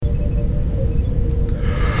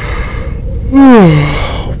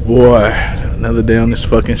Boy, another day on this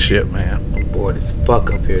fucking ship, man. I'm bored as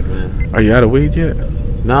fuck up here, man. Are you out of weed yet?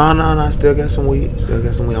 No. I still got some weed.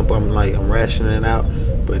 I'm rationing it out.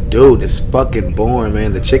 But dude, it's fucking boring,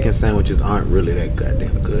 man. The chicken sandwiches aren't really that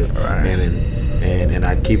goddamn good. Right. And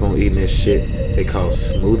I keep on eating this shit they call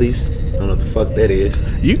smoothies. I don't know what the fuck that is.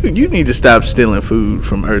 You need to stop stealing food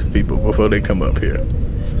from Earth people before they come up here.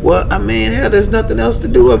 Well, I mean, hell, there's nothing else to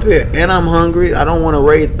do up here. And I'm hungry. I don't want to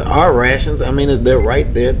rate our rations. I mean, they're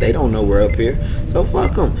right there. They don't know we're up here. So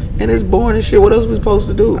fuck them. And it's boring as shit. What else we supposed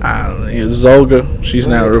to do? I don't know. Zolga, she's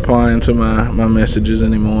not replying to my messages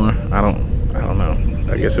anymore. I don't know.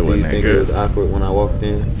 I guess it wasn't that good. Do you think it was awkward when I walked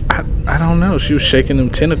in? I don't know. She was shaking them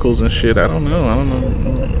tentacles and shit. I don't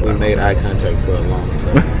know. We made eye contact for a long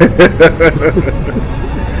time.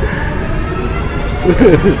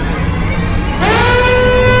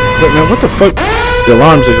 But man, what the fuck? The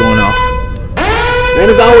alarms are going off. Man,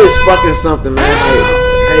 it's always fucking something, man.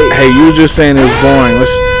 Hey, you were just saying it was boring.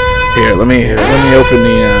 Let me open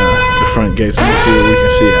the front gates. Let me see what we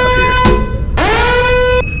can see out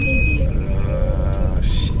here.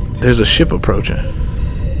 Shit. There's a ship approaching.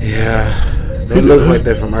 Yeah, they look like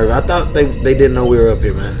they're from Earth. I thought they didn't know we were up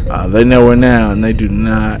here, man. They know we're now, and they do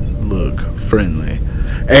not look friendly.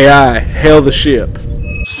 AI, hail the ship.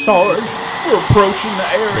 Sarge, we're approaching the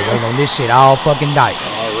area. Been waiting on this shit all fucking night.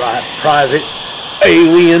 All right, Private.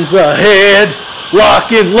 Aliens ahead.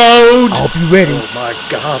 Lock and load. I hope you ready. Oh my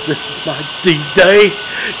God, this is my D-Day.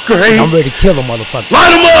 Great. I'm ready to kill them, motherfucker.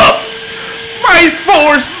 Light them up. Space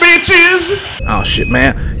Force, bitches. Oh shit,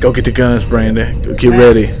 man! Go get the guns, Brandon. Get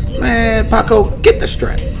ready. Man, Paco, get the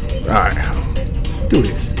straps. All right, Let's do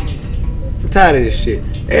this. I'm tired of this shit.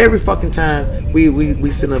 Every fucking time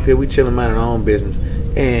we sitting up here, we chilling, minding our own business,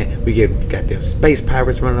 and we get goddamn space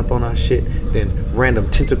pirates running up on our shit. Then random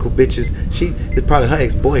tentacle bitches. It's probably her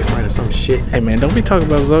ex-boyfriend or some shit. Hey man, don't be talking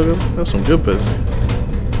about Zoga. That's some good pussy.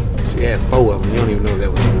 She had 4 of them. You don't even know if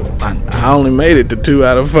that was a good one. I only made it to 2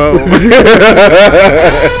 out of 4.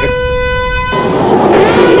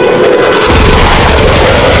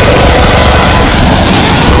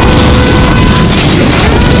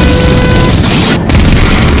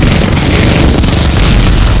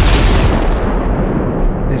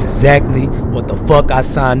 This is exactly what the fuck I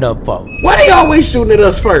signed up for. Why they always shooting at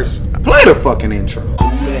us first? Play the fucking intro. Who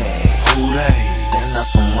they? They're not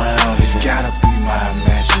from around. It's gotta be my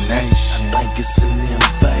imagination. I think it's an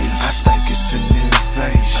invasion. I think it's an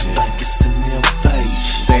invasion. I think it's an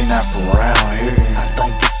invasion. They not from around here. I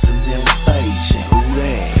think it's an invasion. Who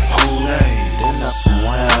they? They're not from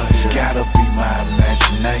around. It's gotta be my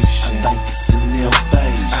imagination. I think it's an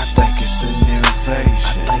invasion. I think it's an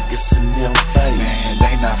invasion. I think it's an invasion. Man,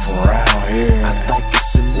 they not from around here. I think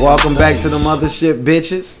it's an invasion. Welcome back to the mothership,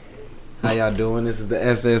 bitches. How y'all doing? This is the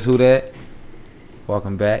SS WhoDat.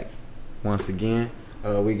 Welcome back once again.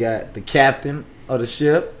 We got the captain of the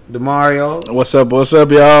ship, DeMario. What's up,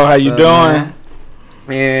 y'all? How you doing? Man?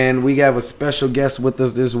 And we have a special guest with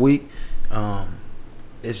us this week.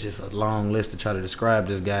 It's just a long list to try to describe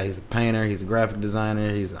this guy. He's a painter. He's a graphic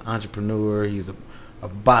designer. He's an entrepreneur. He's a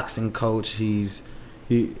boxing coach. He's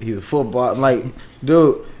a football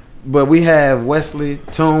dude. But we have Wesley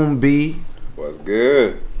Toom B. What's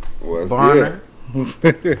good? What's Varner.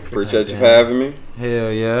 good? Appreciate you for having me.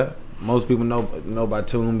 Hell yeah. Most people know about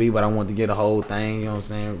Toon B, but I want to get a whole thing, you know what I'm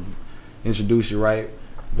saying? Introduce you right.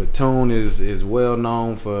 But Toon is well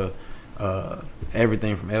known for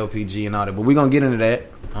everything from LPG and all that. But we're going to get into that.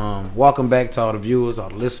 Welcome back to all the viewers, all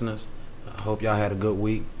the listeners. I hope y'all had a good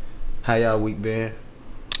week. How y'all week been?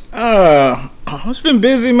 It's been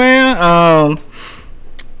busy, man.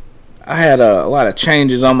 I had a lot of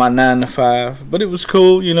changes on my 9 to 5, but it was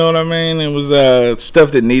cool. You know what I mean? It was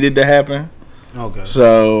stuff that needed to happen. Okay.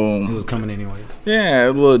 So it was coming anyways. Yeah,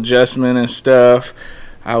 a little adjustment and stuff.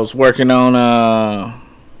 I was working on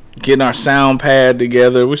getting our sound pad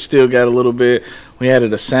together. We still got a little bit. We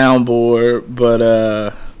added a soundboard, but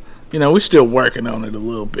we're still working on it a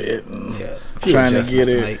little bit. And trying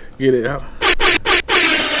to get it out.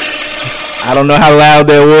 I don't know how loud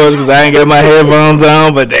that was because I ain't got my headphones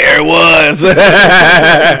on, but there it was.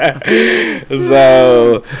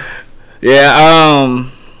 So, yeah,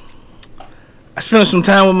 I spent some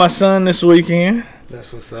time with my son this weekend.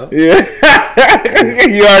 That's what's up. Yeah.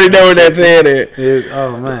 You already know where that's headed.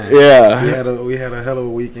 Oh, man. Yeah. We had a hell of a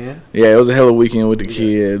weekend. Yeah, it was a hell of a weekend with the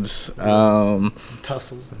kids. Some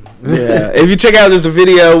tussles. Yeah. If you check out this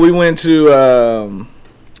video, we went to,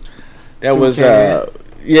 that was,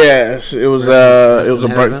 yes, it was a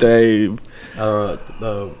birthday.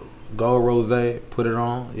 The Gold Rose put it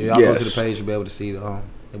on. Y'all go to the page, you'll be able to see the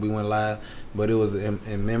and we went live. But it was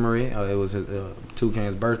in memory. It was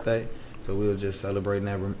Toucan's birthday, so we were just celebrating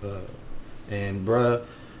that. And bruh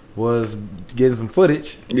was getting some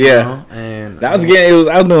footage. Yeah, and I was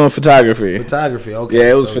doing photography. Photography, okay.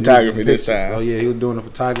 Yeah, it was photography this time. So yeah, he was doing the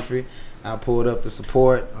photography. I pulled up to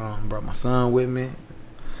support. Brought my son with me.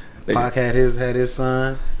 Pac had his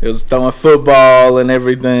son. It was throwing football and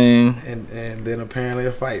everything. And then apparently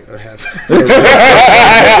a fight happened.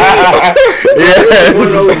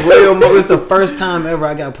 It's the first time ever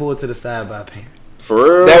I got pulled to the side by a parent. For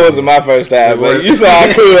real? That wasn't my first time, but you saw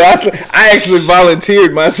how cool. I actually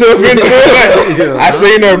volunteered myself into it. I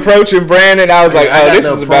seen her approaching Brandon. I was like, oh, this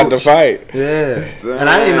is about to fight. Yeah. Dang. And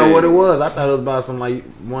I didn't know what it was. I thought it was about some like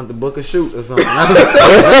wanted to book a shoot or something. I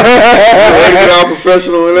was all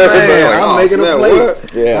professional and everything. Man, I'm making a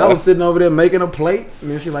plate. Yeah. I was sitting over there making a plate.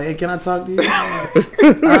 And then she's like, hey, can I talk to you?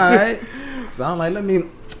 All right. So I'm like,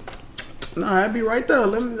 all right, be right there.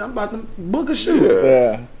 I'm about to book a shoot.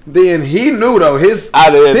 Yeah. Then he knew though his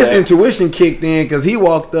intuition kicked in because he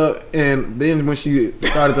walked up and then when she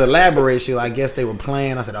started to elaborate, she like, I guess they were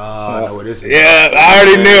playing. I said, I know what this is. Yeah, I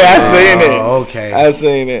already knew. I seen it. Okay, I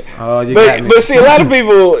seen it. But see, a lot of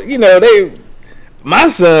people, my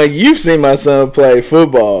son. You've seen my son play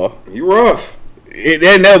football. You rough.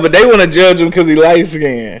 But they want to judge him because he light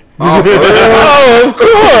skinned. Oh, of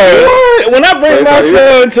course. When I bring my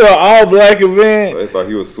son to an all black event, they thought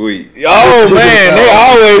he was sweet. Oh man, they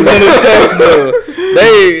always in the test though.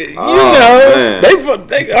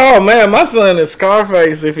 Oh man, my son is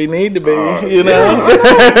Scarface if he need to be.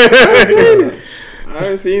 I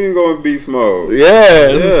didn't see him go in beast mode.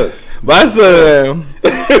 Yes. My son,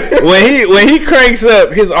 when he cranks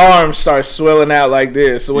up, his arms start swelling out like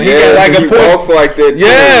this. So when he got like he walks like that.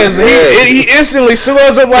 Yes, he instantly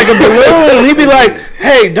swells up like a balloon. He be like,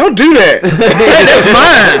 "Hey, don't do that.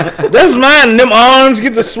 Hey, that's mine. And them arms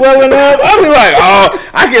get to swelling up." I be like, "Oh,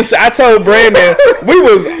 I told Brandon we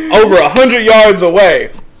was over 100 yards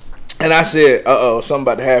away, and I said, something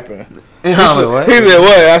about to happen." He said, what?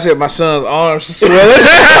 I said, my son's arms are swelling.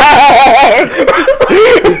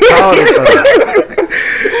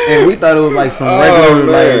 And we thought it was like some regular,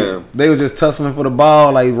 like they was just tussling for the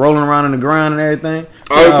ball, like rolling around on the ground and everything.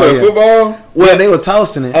 They playing football? Well, they were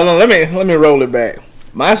tossing it. Hold on, let me roll it back.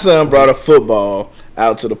 My son brought a football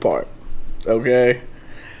out to the park. Okay.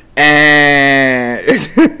 And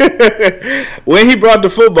when he brought the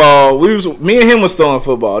football, me and him was throwing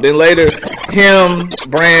football. Then later, him,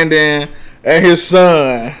 Brandon, and his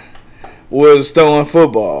son was throwing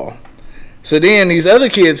football. So then these other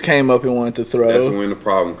kids came up and wanted to throw. That's when the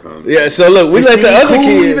problem comes. Yeah, so look, we let the other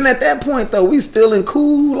kids. Even at that point, though, we still in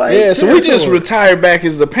cool. Like yeah, so we just retired back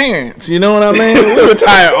as the parents. You know what I mean? We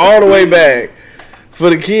retired all the way back for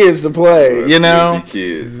the kids to play. The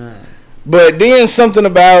kids. But then something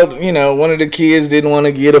about, one of the kids didn't want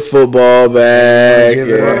to get a football back.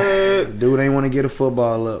 Dude ain't want to get a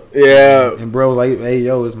football up. Yeah. And bro was like, hey,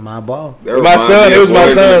 yo, it's my ball. It was my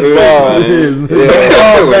son's ball.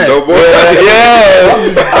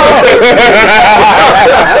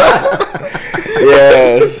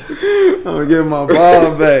 Yes. I'm going to give my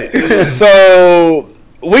ball back. So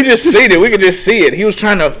we just seen it. We could just see it.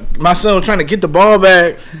 My son was trying to get the ball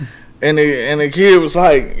back. And the kid was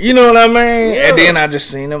like, you know what I mean? Yeah. And then I just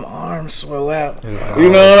seen them arms swell out. You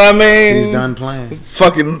know what I mean? He's done playing.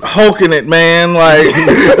 Fucking hulking it, man. Like,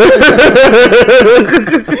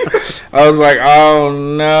 I was like, oh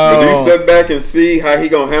no. But do you step back and see how he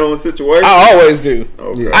gonna handle the situation? I always do.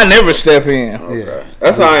 Okay. I never step in. Okay. Yeah.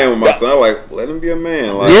 That's how I am with my son. I'm like, let him be a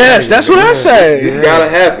man. Like, yes, that's what I say. It's gotta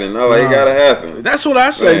happen. I'm like, it gotta happen. That's what I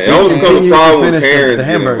say. Man, it only becomes a problem when parents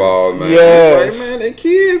get involved, man. Yes. Like, man, they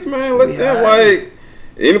kids, man. Let them, like,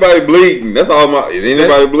 anybody bleeding. That's all is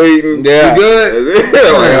anybody bleeding? Yeah. You good?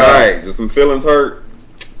 Like, all right, just some feelings hurt.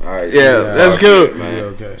 All right. Yeah, that's good. Man.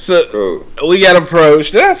 Okay. So cool. We got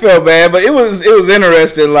approached. And I felt bad, but it was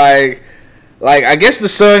interesting. Like I guess the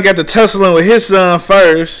son got to tussling with his son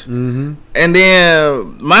first, and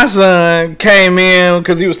then my son came in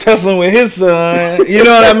because he was tussling with his son. You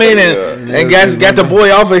know what I mean? And got the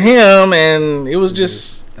boy off of him, and it was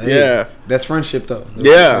just that's friendship though.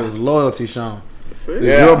 It was loyalty, Sean. It's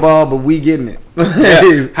Yeah. your ball, but we getting it.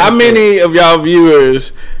 Yeah. How many of y'all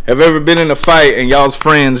viewers have ever been in a fight and y'all's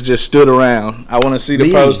friends just stood around? I want to see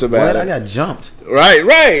the post about it. I got jumped. Right.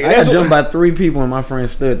 I got jumped by 3 people and my friend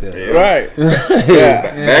stood there. Yeah. Right.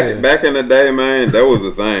 Back in the day, man, that was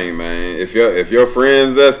the thing, man. If your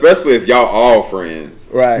friends, especially if y'all all friends,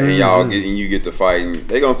 right, and you get to fighting,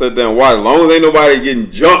 they gonna sit there and watch. As long as ain't nobody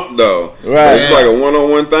getting jumped though, right? It's like a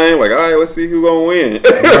 1-on-1 thing. Like, all right, let's see who gonna win.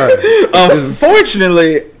 Right.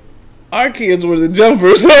 Unfortunately, our kids were the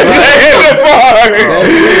jumpers. In the park. That's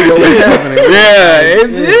really what was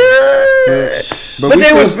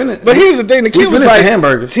happening. But here's the thing: the kid was like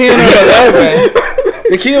hamburgers. 10 or 11.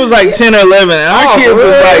 The kid was like 10 or 11, and our kid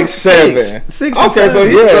was like 7. 6 Okay, so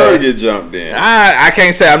he started to get jumped in. I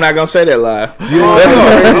can't say. I'm not gonna say that live.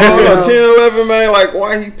 No, 10, 11, man. Like,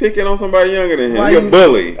 why he picking on somebody younger than him? He a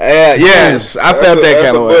bully. Yes, I felt that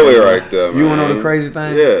kind of way. That's a bully right there, man. You wanna know the crazy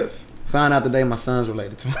thing? Yes. Found out today my son's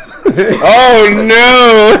related to him. Oh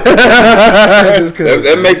no! That's his cousin.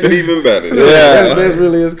 That makes it even better. Yeah, that's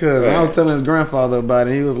really his cousin. I was telling his grandfather about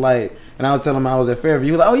it. He was like, and I was telling him I was at Fairview.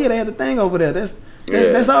 He was like, "Oh yeah, they had the thing over there. That's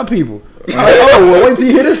our people." I was like, "Oh well, wait till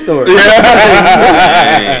you hear this story." Yeah,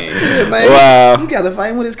 man, Wow. he got to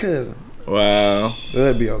fight with his cousin. Wow. So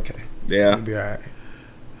it'd be okay. Yeah. It'd be all right.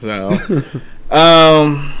 So,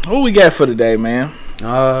 what we got for today, man?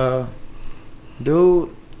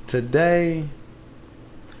 Dude, today,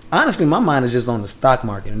 honestly, my mind is just on the stock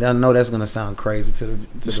market, and I know that's gonna sound crazy to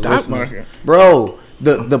the Stock listeners. market, bro.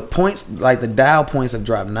 The points, like the Dow points, have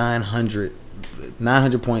dropped 900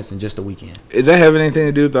 points in just a weekend. Is that have anything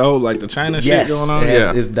to do with the whole like the China shit going on?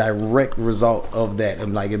 It's direct result of that,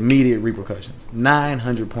 and like immediate repercussions.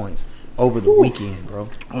 900 points over the weekend, bro.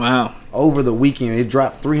 Wow. Over the weekend, it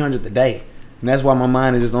dropped 300 today, and that's why my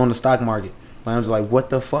mind is just on the stock market. I'm just like, what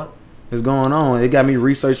the fuck is going on? It got me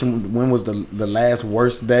researching when was the last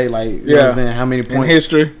worst day, like you know what I'm saying, how many points in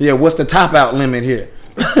history. Yeah, what's the top out limit here?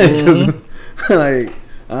 Like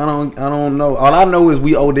I don't know. All I know is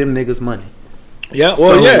we owe them niggas money. Yeah,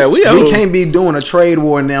 So we can't be doing a trade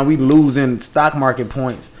war now. We losing stock market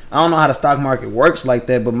points. I don't know how the stock market works like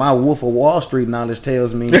that, but my Wolf of Wall Street knowledge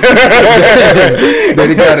tells me that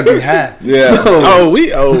it gotta be high. Yeah. So,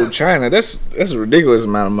 we owe China. That's a ridiculous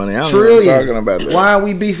amount of money. I don't know what I'm talking about that. Why are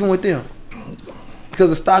we beefing with them? Because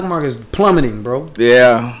the stock market is plummeting, bro.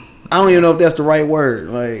 Yeah. I don't even know if that's the right word.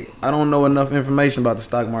 Like, I don't know enough information about the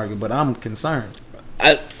stock market, but I'm concerned.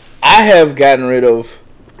 I have gotten rid of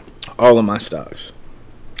all of my stocks.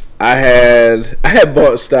 I had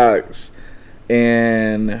bought stocks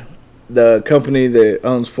in the company that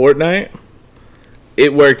owns Fortnite.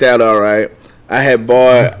 It worked out all right. I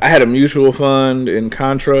had a mutual fund in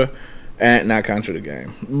Contra, and not Contra the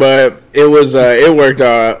game, but it was it worked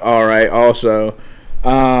out all right also.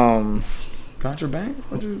 Contraband?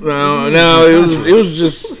 No, it was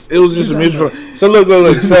just a mutual fund. So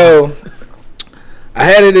look. So I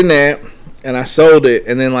had it in that, and I sold it,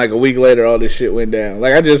 and then like a week later, all this shit went down.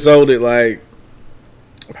 Like I just sold it like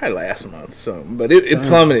probably last month or something, but it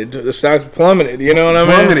plummeted. The stocks plummeted. You know what I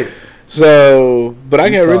mean? Plummeted. So, but I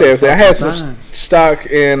got rid of everything. I had some signs. stock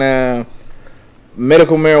in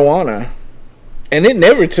medical marijuana, and it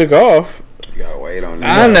never took off. You gotta wait on it.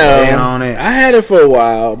 I know. Wait on it. I had it for a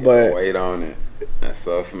while, but wait on it. That's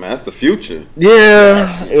man. That's the future. yeah,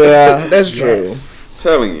 that's true. Yes.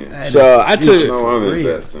 Telling you. So I took No, I'm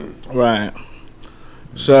investing. right.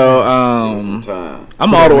 So Some time.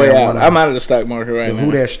 I'm all the way out. I'm out of the stock market right now.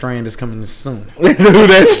 WhoDat strand is coming soon.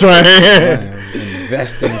 WhoDat strand. I am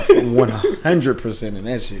investing 100% in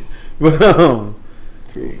that shit.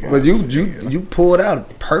 But you pulled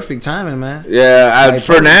out perfect timing, man. Yeah, Like,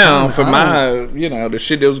 for now, perfect for timing. my, the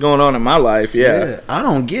shit that was going on in my life, yeah. I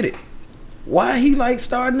don't get it. Why he like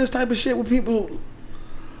starting this type of shit with people?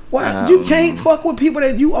 Why you can't fuck with people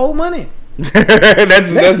that you owe money?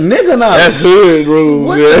 that's nigga knowledge. That's hood rules.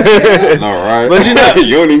 What the hell? All right. But you know,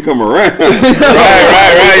 you don't even come around.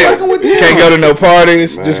 right. Fucking with them. Can't go to no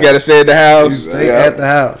parties. Man. Just gotta stay at the house. Stay at the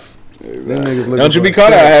house. Them niggas looking Don't you for be a caught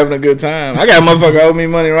check. out having a good time. I got a motherfucker owe me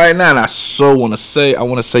money right now, and I want to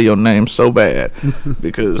say your name so bad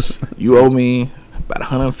because you owe me about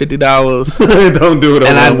 $150. Don't do it.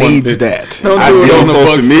 And I on need 150. that. Don't I do it You on on the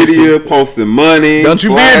social media, posting money. Don't you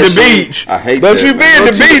be at the flashing. beach. I hate Don't that. you be at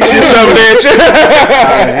the beach or something, I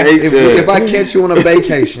hate If that. I catch you on a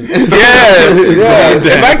vacation, Yes.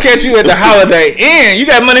 If I catch you at the Holiday Inn, you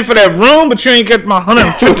got money for that room, but you ain't get my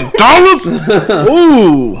 $150.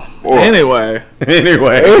 Ooh. Boy. Anyway.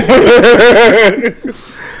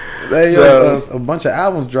 a bunch of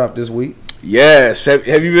albums dropped this week. Yes.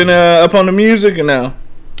 Have you been up on the music or no?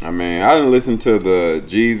 I mean, I didn't listen to the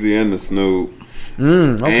Jeezy and the Snoop. Okay,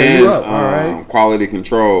 And you up? All right. Quality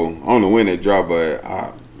Control. I don't know when it dropped, but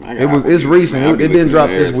It's recent. It didn't drop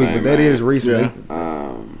this week, but that is recent.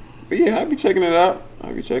 Yeah. But yeah, I'll be checking it out.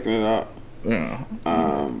 Yeah.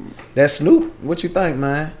 That Snoop, what you think,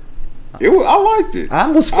 man? I liked it. I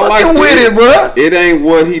was I liked fucking with it, bro. It ain't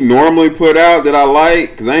what he normally put out that I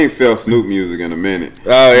like, because I ain't felt Snoop music in a minute.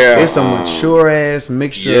 Oh yeah, It's a mature ass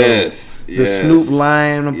mixture. Yes, The Snoop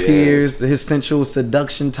line appears. His sensual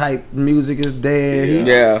seduction type music is there.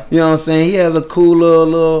 yeah. You know what I'm saying? He has a cool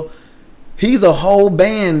little. He's a whole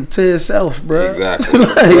band to himself, bro. Exactly.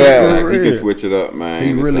 Like, Yeah. Like, he can switch it up, man.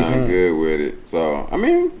 He really sound can. good with it. So I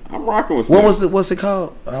mean, I'm rocking with Snoop. What's it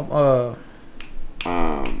called? I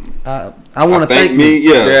want to thank me. me.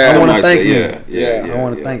 Yeah, I want to like thank that. me. Yeah. I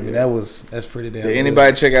want to thank me. That's pretty damn. Did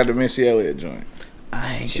anybody check out the Missy Elliott joint?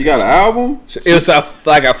 She got an album? It was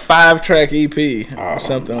like a 5-track EP or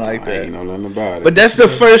something like I that. ain't know nothing about it. But that's the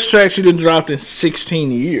first track she done dropped in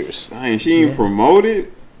 16 years. Dang, she ain't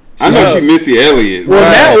promoted. I know she Missy Elliott.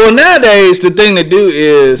 Well, nowadays the thing to do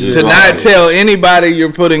is to not it. tell anybody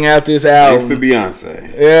you're putting out this album. Thanks to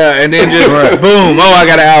Beyonce. Yeah, and then just boom, oh, I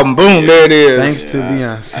got an album, boom, there it is. Thanks to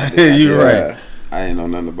Beyonce. You're right. I ain't know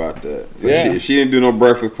nothing about that. So Yeah. she didn't do no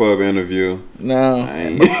Breakfast Club interview. No, I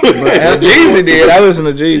ain't. Jeezy did. I listened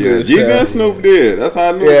to Yeah, Jeezy. Jeezy and Snoop did. That's how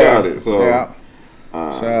I knew about it. So,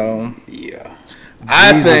 yeah.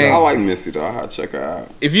 I think I like Missy though. I'll check her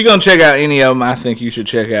out. if you're gonna check out any of them, I think you should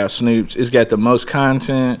check out Snoop's. It's got the most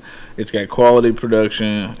content. It's got quality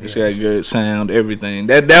production. It's got good sound. Everything.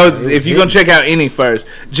 That was if you're gonna check out any first.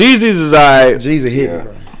 Jeezy's is alright. Jeezy hitting,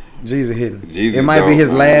 bro. Jeezy hitting. Jeezy It might be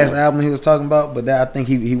his dope, last man. album he was talking about, but that I think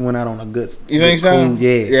he went out on a good. You think so? cool-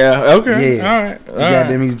 Yeah. Yeah. Okay. Yeah. All right.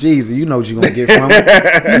 Goddamn, he's Jeezy. You know what you're gonna get from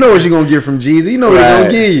him. You know what you're gonna get from Jeezy. You know what he's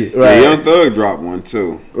gonna give you. Right. Yeah, Young Thug dropped one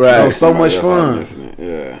too. Right. Oh, so much Somebody else I'm fun. listening.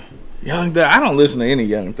 Yeah. Young Thug. I don't listen to any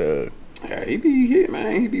Young Thug. Yeah, he be hit,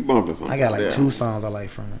 man. He be bumping something. I got like 2 songs I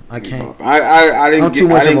like from him. I can't. I I'm didn't too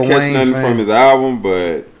much of a catch Wayne nothing fan. from his album,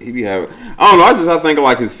 but he be having. I don't know. I think I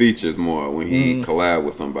like his features more when he collab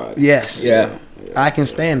with somebody. Yes. Yeah. I can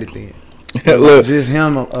stand it then. Look, Just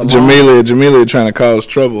him alone. Jamila trying to cause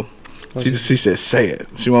trouble. She said, "Say it."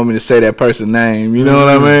 She want me to say that person's name. You know what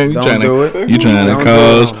I mean? You Don't trying do to, it. You trying to Don't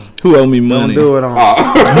cause? do it. Who owe me money? Don't do it on.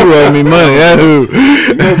 Who owe me money? That who?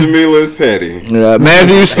 You know Jamila is petty.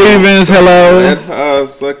 Matthew Stevens. Hello. Let her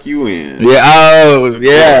suck you in. Yeah. Oh,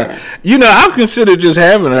 yeah. You know, I've considered just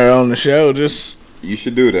having her on the show. Just You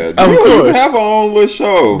should do that. Of Jamila used course. to have her own little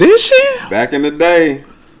show. did she? Back in the day.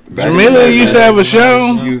 Jamila used to have a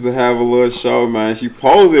show. She used to have a little show, man. She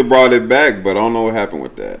supposedly brought it back, but I don't know what happened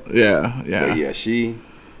with that. Yeah. But Yeah. yeah, she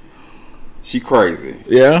crazy.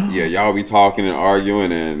 Yeah. Yeah, y'all be talking and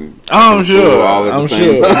arguing and Oh, I'm sure. all at the I'm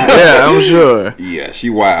same sure. time. Yeah, I'm sure. Yeah, she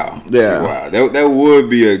wild. Yeah. She wild. That would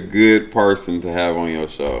be a good person to have on your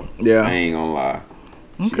show. Yeah. I ain't gonna lie.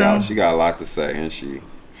 Okay. She got a lot to say and she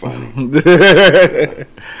funny.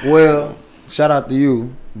 Well, shout out to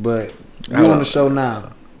you, but you on the show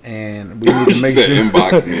now, and we need to She make said sure.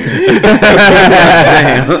 inbox me.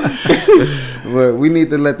 But we need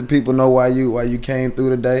to let the people know why you came through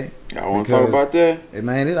today. Y'all want to talk about that? Hey,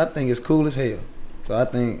 man, I think it's cool as hell. So I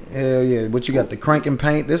think hell yeah. What you got, the Crank and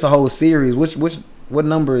Paint? This a whole series. What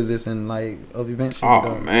number is this in, like, of events?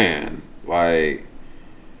 Oh man, like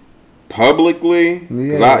publicly,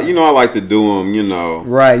 because Yeah. I like to do them.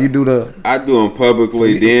 Right, you do the. I do them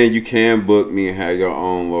publicly. So Then you can book me and have your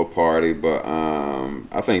own little party. But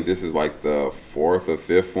I think this is like the 4th or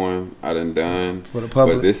 5th one I done For the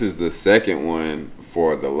public. But this is the 2nd one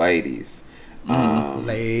for the ladies.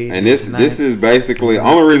 Ladies And this night. is basically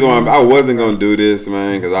only reason why I wasn't gonna do this,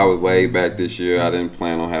 man, because I was laid back this year. I didn't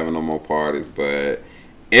plan on having no more parties, but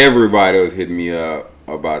everybody was hitting me up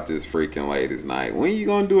about this freaking ladies' night. When you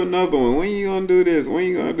gonna do another one? When you gonna do this? When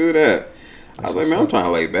you gonna do that? I was like, man, I'm trying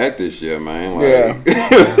to lay back this year, man. Like,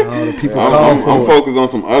 All the people I'm call for it. focused on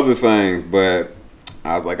some other things, but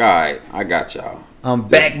I was like, all right, I got y'all. I'm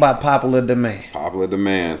back by popular demand. Popular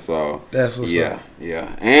demand, so That's what's yeah, up.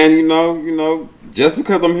 yeah. And you know, just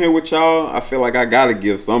because I'm here with y'all, I feel like I gotta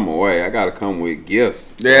give some away. I gotta come with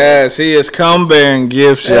gifts. So Yeah, see, it's come bearing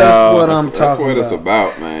gifts, That's y'all. what I'm that's talking what about. it's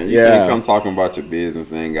about, man. You Yeah. can't come talking about your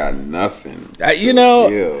business and ain't got nothing. You know,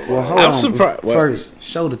 Yeah. Well, hold I'm on. surprised- what? First,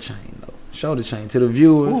 show the chain though. Show the chain to the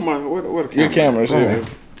viewers. What your camera, Which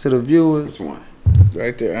To the viewers. one?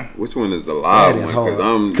 right there. Which one is the live That is one? Because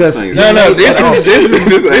hard. I'm 'Cause- this No, this is ain't what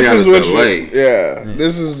got a delay.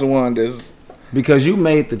 this is the one that's Because you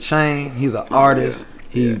made the chain. He's an artist.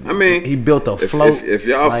 Yeah. I mean, he built a float. If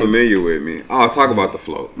y'all like- familiar with me, I'll talk about the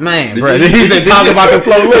float. Man, Did bro, you- he said talk about the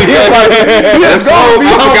float. Look, he was like, That float,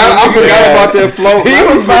 I forgot about that float. He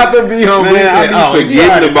was about to be on. Man, I be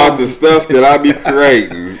forgetting about the stuff that I be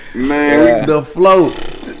creating. Man, the float.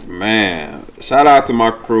 man. Shout out to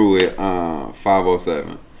my crew at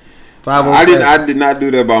 507. 507. I did not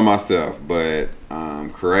do that by myself, but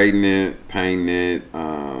creating it, painting it,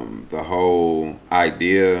 the whole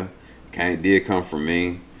idea did come from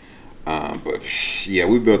me. But yeah,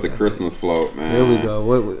 we built the Christmas float, man. There we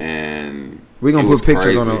go. And we're gonna put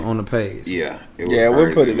pictures crazy. on the page. Yeah, it was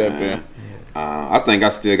we'll put it man. up there. I think I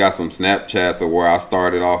still got some Snapchats of where I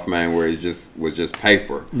started off, man, where it was just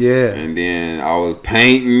paper. Yeah. And then I was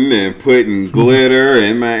painting and putting glitter,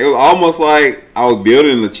 and man, it was almost like I was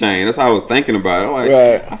building the chain. That's how I was thinking about it. I'm like,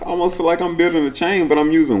 I almost feel like I'm building a chain, but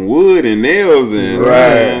I'm using wood and nails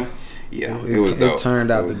and yeah, it was dope. It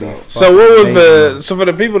turned out to be. So what was so for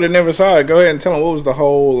the people that never saw it, go ahead and tell them what was the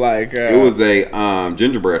whole like. It was a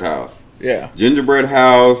gingerbread house. Yeah. Gingerbread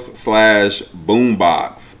house /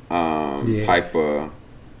 boombox type of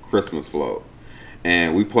Christmas float.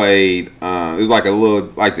 And we played, it was like a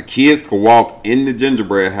little, like the kids could walk in the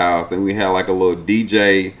gingerbread house, and we had like a little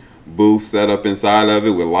DJ booth set up inside of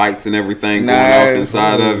it with lights and everything going off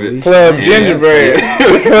inside of it. Club Gingerbread.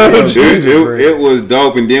 It was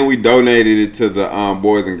dope. And then we donated it to the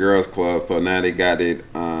Boys and Girls Club, so now they got it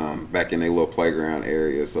back in their little playground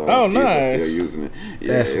area. So kids are still using it.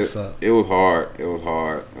 Yeah, That's what's up. It was hard.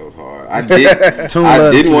 I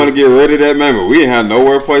didn't want to get rid of that, man, but we didn't have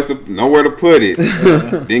nowhere to put it.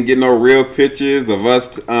 Didn't get no real pictures of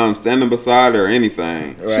us standing beside it or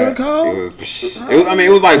anything. Should've called. It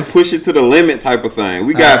was like push it to the limit type of thing.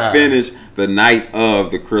 We got finished the night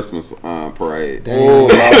of the Christmas parade. We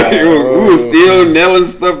were still nailing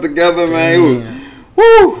stuff together, man. It was,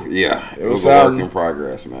 it was a work in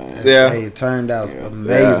progress, man. Yeah, hey, it turned out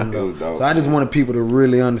amazing. It was dope. So I just wanted people to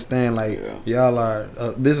really understand, like, y'all are.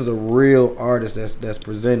 This is a real artist that's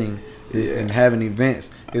presenting and having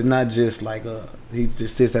events. It's not just like he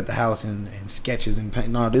just sits at the house and sketches and paint.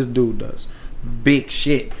 No, this dude does big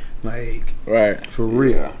shit. Like, for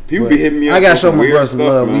real. Yeah. People be hitting me up. I gotta show my brother some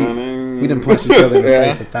love. Man. We done punched each other in the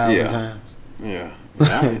face 1,000 times. Yeah.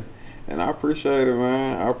 And I appreciate it,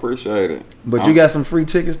 man. I appreciate it. But you got some free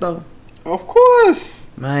tickets though? Of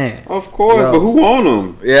course, man. Of course, but who own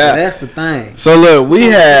them? Yeah, that's the thing. So look, we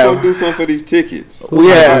have go do something for these tickets. We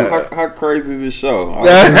have how crazy is this show? I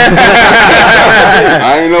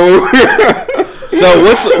ain't know. So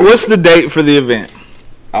what's the date for the event?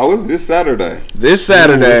 This Saturday. This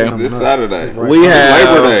Saturday. We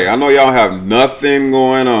have Labor Day. I know y'all have nothing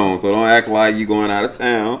going on, so don't act like you going out of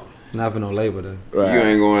town. Not for no Labor Day. Right. You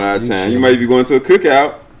ain't going out of town. You might be going to a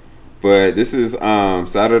cookout, but this is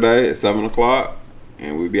Saturday at 7:00,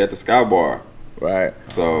 and we'll be at the Sky Bar. Right.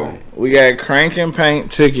 So we got Crank and Paint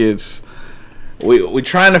tickets. We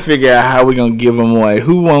trying to figure out how we gonna give them away.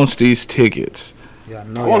 Who wants these tickets? Yeah,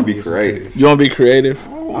 I want to be creative. You want to be creative? I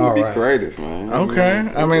want to be creative, man. Okay.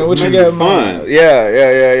 I mean, what you got? Fun.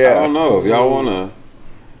 Yeah. I don't know if y'all want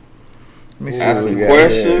to ask some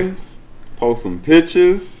questions, post some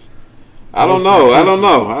pictures. I don't know.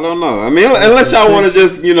 I mean, unless y'all want to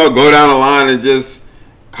just go down the line and just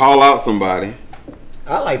call out somebody.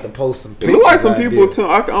 I like to post some It pictures. look like some people tune.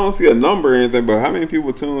 I don't see a number or anything, but how many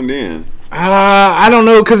people tuned in? I don't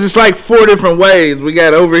know, because it's like 4 different ways. We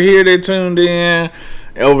got over here they're tuned in,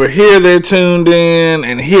 over here they're tuned in,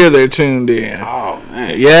 and here they're tuned in. Oh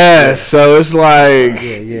man. Yeah, so it's like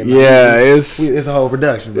it's a whole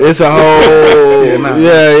production, bro. It's a whole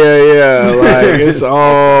yeah. Like it's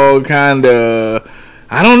all kind of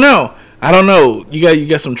I don't know. You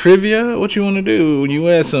got some trivia? What you want to do? You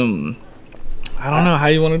had some I don't know how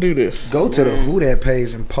you want to do this. Go to the WhoDat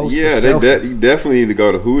page and post you definitely need to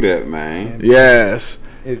go to WhoDat, man. Yes.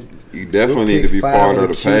 You definitely need to be part of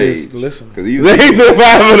the page. Listen, because these are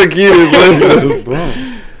 5 of the cutest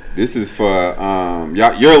listeners. This is for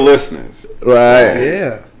your listeners, right?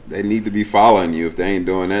 Yeah, they need to be following you. If they ain't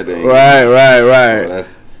doing that, they ain't right.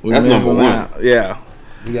 So that's number one. Yeah,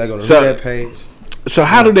 you gotta go to that page. So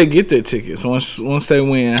how do they get their tickets once they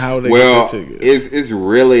win? How do they get their tickets? It's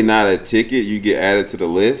really not a ticket. You get added to the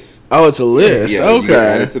list. Oh, it's a list. Yeah, okay. You get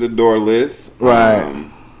added to the door list. Right.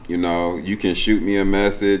 You can shoot me a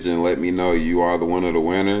message and let me know you are one of the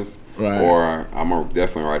winners. Right. Or I'm gonna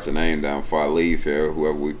definitely write your name down before I leave here.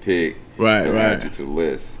 Whoever we pick, add you to the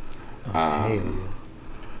list.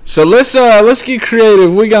 So let's get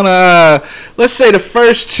creative. We're gonna let's say the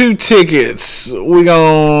first 2 tickets we're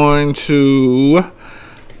going to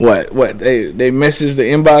what they message the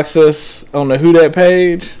inbox us on the WhoDat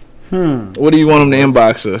page. What do you want them to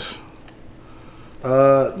inbox us?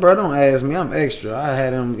 Bro, don't ask me. I'm extra. I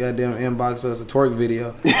had them goddamn inbox us a twerk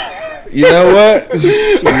video. You know what?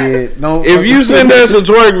 Shit. No, If you send us a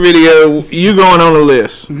twerk video, you going on the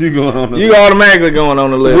list. you going on? You automatically going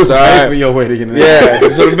on the list. We'll All pay right. for your way to get in. Yeah.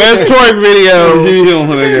 So the best twerk video, you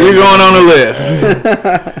going on the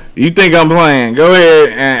list. You think I'm playing? Go ahead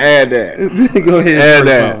and add that. Go ahead.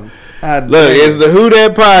 Add that. Look, it's the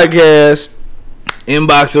WhoDat podcast.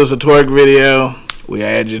 Inbox us a twerk video. We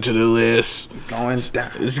add you to the list. It's going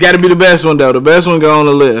down. It's got to be the best one though. The best one go on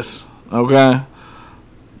the list. Okay.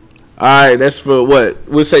 All right, that's for what?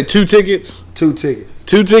 We'll say 2 tickets. 2 tickets.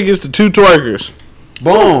 2 tickets to 2 twerkers. I'm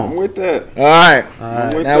Boom. with that. All right.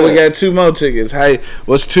 I'm with Now that. we got 2 more tickets. Hey,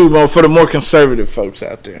 what's 2 more for the more conservative folks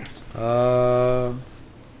out there?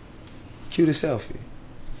 Cutest selfie.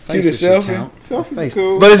 Cutest Faces should selfie? count. Selfies Face.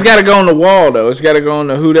 cool. But it's got to go on the wall though. It's got to go on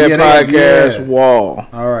the WhoDat Yeah, podcast yeah. wall.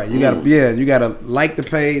 All right, you gotta you gotta like the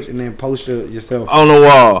page and then post yourself. On the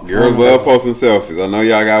wall. Girls love posting selfies. I know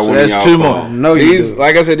y'all got So one of that's y'all 2 more. phone. No, you These, do.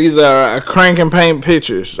 like I said, these are crank and paint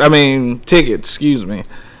pictures. I mean tickets. Excuse me.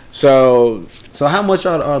 So So how much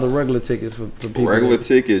are the regular tickets for people? Regular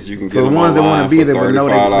tickets, you can get for the them ones that want online to be for there but know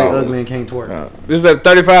they $35. ugly and can't twerk. this is a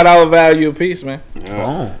 $35 value a piece, man.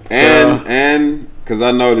 Boom. And because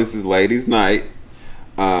I know this is ladies' night,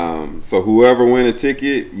 so whoever win a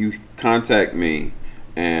ticket, you contact me,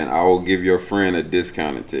 and I will give your friend a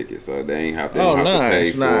discounted ticket, so they ain't have to, Oh, to pay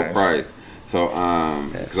nice, for nice. a price. So,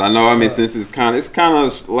 because I know, I mean, since it's kind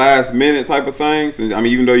of last minute type of thing. Since, I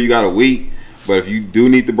mean, even though you got a week, but if you do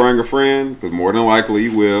need to bring a friend, because more than likely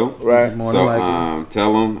you will, Right. More so than likely.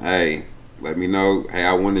 tell them, hey, let me know, hey,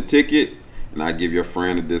 I won the ticket, and I give your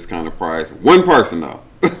friend a discounted price. One person though,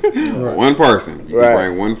 one person. You Right. can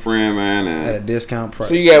bring one friend, man, At a and discount price.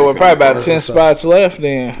 So you got probably about That's 10 what's up. spots left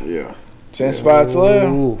then. yeah. 10 spots left.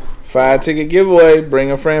 Ooh. 5 ticket giveaway.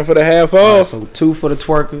 Bring a friend for the half All right, off. so 2 for the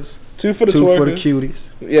twerkers, 2 for the 2 twerkers. for the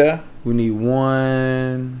cuties. Yeah. We need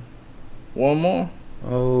 1. One more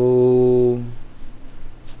Oh,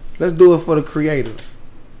 let's do it for the creators.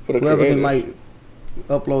 for the Whoever creators. can like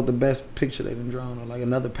upload the best picture they've been drawn, or like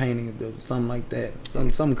another painting, or something like that.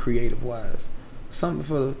 Some creative wise, something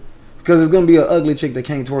for the. Because it's gonna be an ugly chick that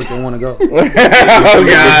can't twerk that want to go. Oh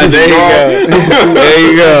God, there you go. There you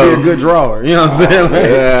Be a go. good drawer. You know what I'm saying? Like,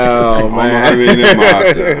 Oh I mean, them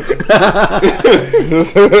out there.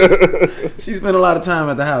 she spent a lot of time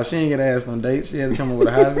at the house. She ain't get asked on dates. She had to come up with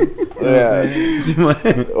a hobby. You know what Yeah. I'm saying? She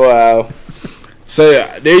might- Wow. So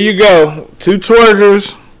yeah, there you go. 2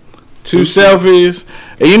 twerkers, 2 selfies.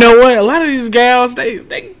 And you know what? A lot of these gals, they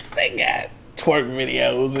got twerk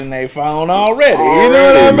videos in their phone already. You know what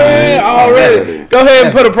I Already, mean? man. Already. Already. Go ahead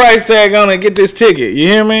and put a price tag on it and get this ticket. You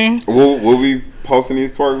hear me? Will we posting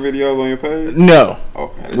these twerk videos on your page? No.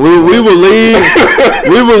 Okay. We will leave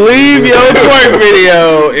your twerk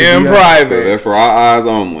video in So private. that's for our eyes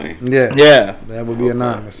only. yeah. Yeah. That would be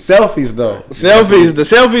anonymous. Selfies though. Selfies. The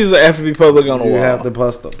selfies have to be public on the You wall. have to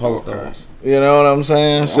post those. You know what I'm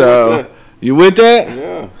saying? with So that. you with that?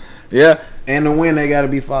 Yeah. Yeah. And to win, they got to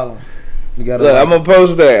be following. You got to. Look, I'm gonna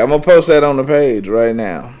post that. I'm gonna post that on the page right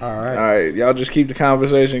now. All right. All right. Y'all just keep the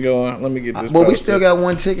conversation going. Let me get this. But we posted. still got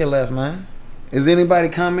 1 ticket left, man. Is anybody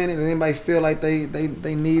commenting? Does anybody feel like they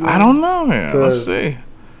need one? I don't know, man. Let's 'Cause- see.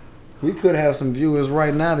 We could have some viewers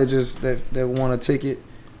right now that just that want a ticket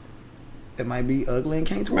that might be ugly and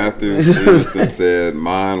can't twerk. Matthew Stevenson said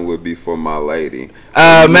mine would be for my lady.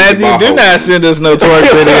 Matthew, do not send us no twerk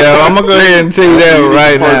video. I'm gonna go ahead and tell you that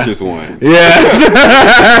right now. Purchase one. Yes.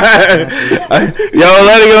 Yo,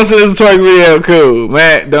 let it go send us a twerk video. Cool.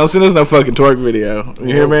 Matt, don't send us no fucking twerk video.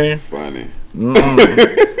 You hear me? Funny.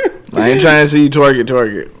 I ain't trying to see you twerk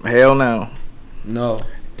it. Hell no. No.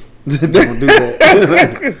 Don't do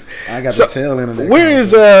that. I got So, the tail end of that.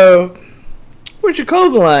 Where's your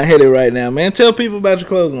clothing line headed right now, man? Tell people about your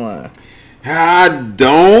clothing line. I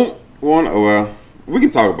don't want to. Well, we can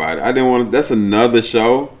talk about it. I didn't want to. That's another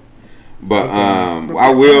show. But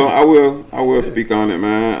I will speak on it,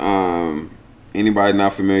 man. Anybody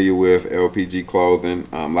not familiar with LPG clothing,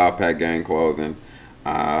 Loud Pack Gang clothing?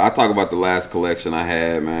 I talk about the last collection I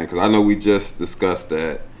had, man, because I know we just discussed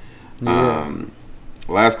that. Yeah.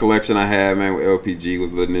 Last collection I had, man, with LPG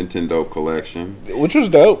was the Nintendo collection. Which was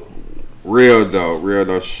dope. Real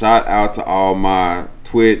dope. Shout out to all my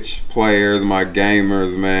Twitch players, my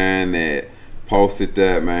gamers, man, that posted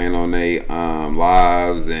that, man, on their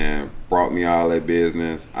lives and brought me all that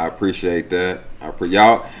business. I appreciate that.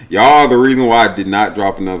 Y'all are the reason why I did not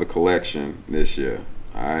drop another collection this year.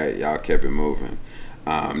 All right, y'all kept it moving.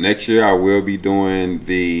 Next year I will be doing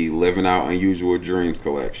the Living Out Unusual Dreams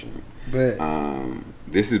collection. Bet.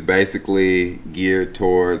 This is basically geared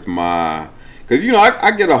towards because Because, you know,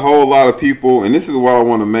 I get a whole lot of people, and this is what I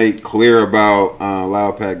want to make clear about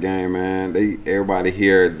Loud Pack Game, man. Everybody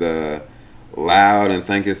hear the loud and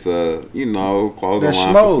think it's a, you know, clothing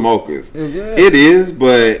line for smokers. Yeah. It is,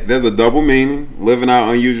 but there's a double meaning. Living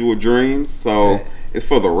out unusual dreams. So it's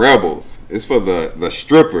for the rebels. It's for the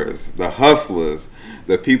strippers, the hustlers,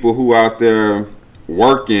 the people who out there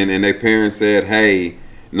working and their parents said, hey,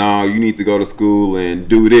 no, you need to go to school and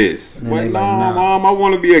do this. Wait, no, like, Mom, I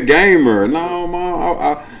want to be a gamer. No, Mom,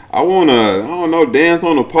 I want to, I don't know, dance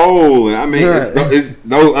on a pole. And I mean, it's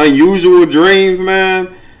those unusual dreams,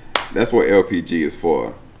 man. That's what LPG is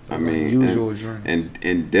for. I mean, unusual dreams.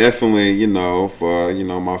 And definitely, you know, for, you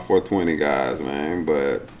know, my 420 guys, man.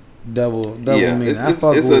 But double meaning.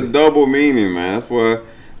 It's a double meaning, man. That's what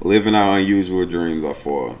living out unusual dreams are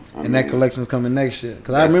for. I mean, that collection's coming next year.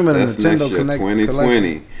 Because I remember the Nintendo Connect 2020.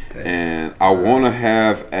 Collection. And I want to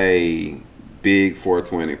have a big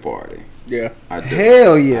 420 party. Yeah. I do.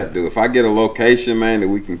 Hell yeah. I do. If I get a location, man, that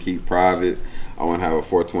we can keep private, I want to have a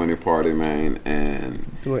 420 party, man, and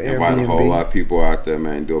invite a whole lot of people out there,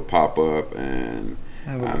 man, do a pop-up, and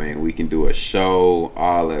I mean, we can do a show,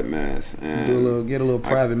 all that mess, and get a little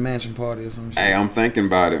private mansion party or some shit. Hey, I'm thinking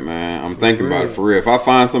about it, man. I'm thinking about it for real. If I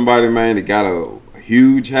find somebody, man, that got a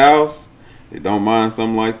huge house, they don't mind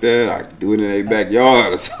something like that, I can do it in their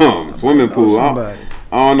backyard or something, swimming pool. I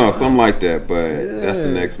don't know, something like that. But that's the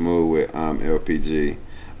next move with LPG.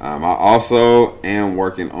 I also am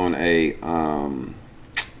working on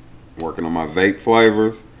my vape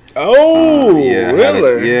flavors. Oh,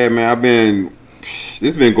 really? Yeah, man.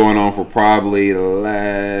 This has been going on for probably the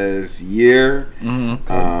last year.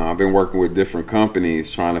 Mm-hmm. I've been working with different companies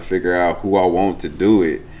trying to figure out who I want to do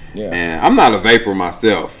it. Yeah. And I'm not a vapor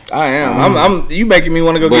myself. I am. I'm. You making me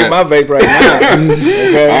want to go get my vape right now.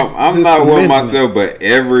 Okay? I'm not one myself, but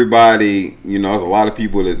everybody, you know, there's a lot of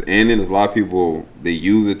people that's in it. There's a lot of people that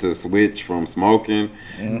use it to switch from smoking.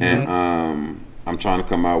 Mm-hmm. And I'm trying to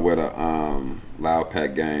come out with a Loud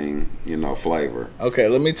Pack Gang, you know, flavor. Okay,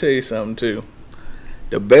 let me tell you something too.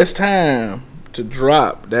 The best time to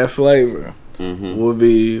drop that flavor will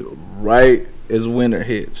be right as winter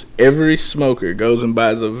hits. Every smoker goes and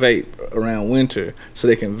buys a vape around winter so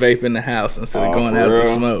they can vape in the house instead of going out to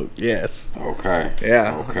smoke. Yes. Okay.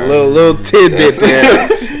 Yeah. Okay. Little tidbit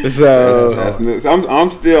there. So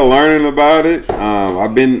I'm still learning about it.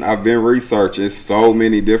 I've been researching so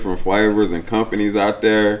many different flavors and companies out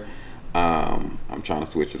there. I'm trying to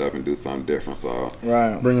switch it up and do something different. So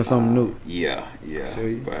bringing something new. Yeah.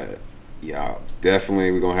 But yeah,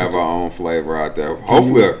 definitely we're gonna have our own flavor out there.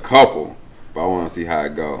 Hopefully a couple. But I want to see how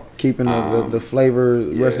it go. Keeping the flavor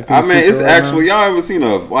recipe. I mean, it's actually y'all ever seen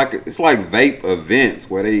it's like vape events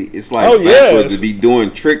where it's like vapors to be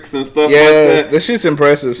doing tricks and stuff like that. This shit's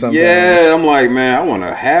impressive sometimes. Yeah, I'm like, man, I want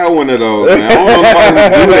to have one of those. Man. I don't know if I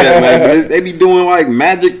would do that, man. But they be doing like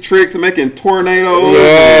magic tricks, making tornadoes.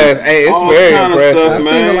 Yeah, hey, it's very kind impressive. Of stuff, I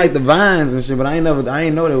man. seen like the vines and shit, but I ain't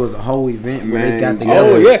know there was a whole event where they got together.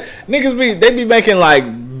 Oh yeah, niggas they be making like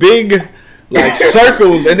big. Like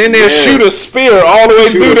circles, and then they'll shoot a spear all the way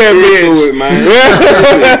through that bitch.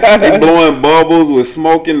 Man. They blowing bubbles with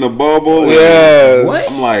smoke in the bubble. Yeah.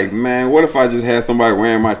 What? I'm like, man, what if I just had somebody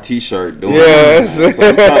wearing my T-shirt doing that? So I'm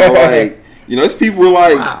kind of like, you know, it's people with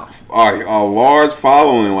like a large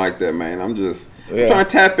following like that, man. I'm just trying to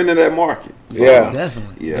tap into that market. So,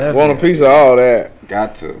 definitely. Yeah, want a piece of all that.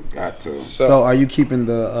 Got to. So are you keeping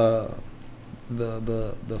the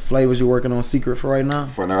flavors you're working on secret for right now?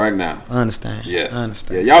 For right now. I understand. Yes. I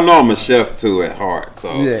understand. Yeah, y'all know I'm a chef too at heart. So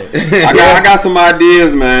I got some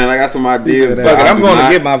ideas, man. I got some ideas. Fuck it, I'm going to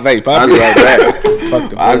get my vape. I'll be right back.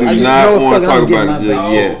 Fuck the I do not want to talk about it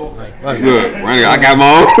just yet. Good. I got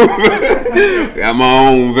my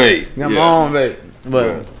own vape. Got my own vape.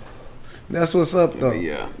 But that's what's up though.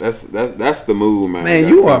 Yeah, that's the move, man. Man,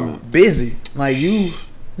 you are busy. Like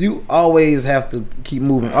you always have to keep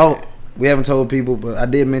moving. Oh, we haven't told people, but I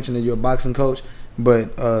did mention that you're a boxing coach.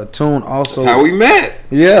 But Tune also. That's how we met.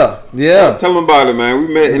 Yeah. Tell them about it, man.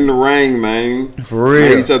 We met in the ring, man. For real.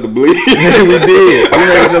 Made each other bleed. We did. We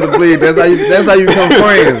made each other bleed. That's how you become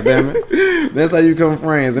friends, damn it. That's how you become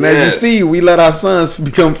friends. And as you see, we let our sons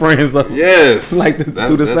become friends. Yes.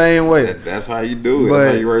 Through the same way. That's how you do it.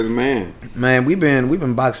 That's how you raise a man. Man, we've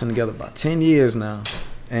been boxing together about 10 years now.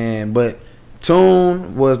 But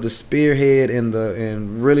Tune was the spearhead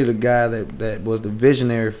and really the guy that was the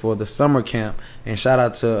visionary for the summer camp. And shout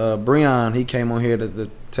out to Breon. He came on here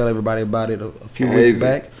to tell everybody about it a few weeks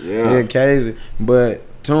back. Yeah, crazy. But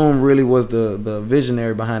Tune really was the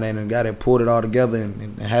visionary behind that and the guy that pulled it all together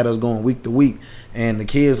and had us going week to week. And the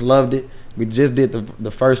kids loved it. We just did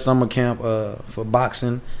the first summer camp for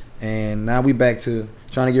boxing. And now we back to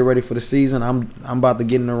trying to get ready for the season. I'm about to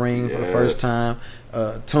get in the ring for the first time.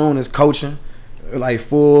 Tune is coaching, like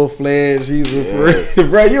full fledged. He's a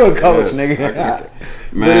bro. You a coach, nigga.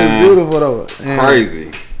 Man, but it's beautiful though. And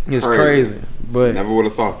crazy. It's crazy. But never would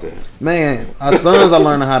have thought that. Man, our sons are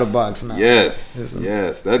learning how to box now. Yes.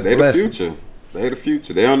 They the future. They the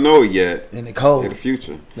future. They don't know it yet. And they cold. They the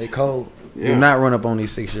future. They cold. Yeah. Do not run up on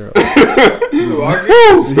these 6-year-olds.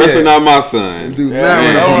 Especially not my son. Do not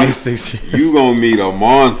run up on these 6-year-olds. You gonna meet a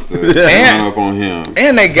monster. Run up on him.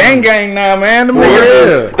 And they gang now, man. For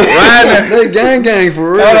real. They gang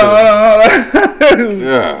for real. Hold on.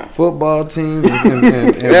 Yeah. Football teams and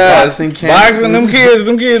boxing camps. Boxing, them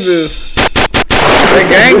kids is. They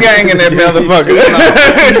gang in that motherfucker.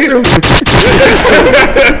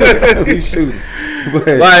 We shooting.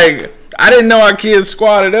 But, like, I didn't know our kids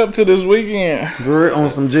squatted up to this weekend. on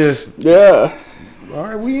some just. Yeah. All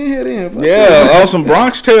right, we in here then. Fuck Yeah, on some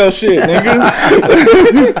Bronx Tale shit, nigga.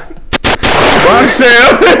 Bronx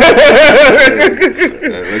Tale.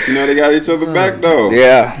 That lets you know they got each other back though.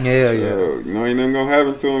 Yeah. So, you know ain't nothing gonna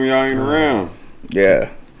happen to them. Y'all ain't around.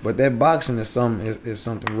 Yeah. But that boxing is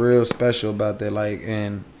something real special about that. Like,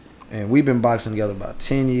 and we've been boxing together about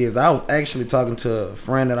 10 years. I was actually talking to a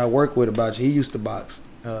friend that I work with about you. He used to box.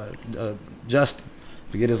 Justin,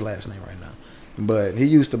 forget his last name right now, but he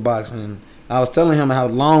used to box, and I was telling him how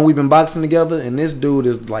long we've been boxing together, and this dude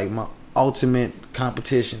is like my ultimate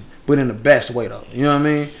competition, but in the best way though. You know what I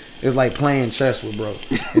mean? It's like playing chess with bro,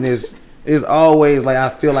 and it's always like I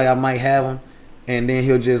feel like I might have him, and then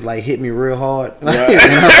he'll just like hit me real hard, and I'm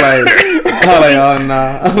like, oh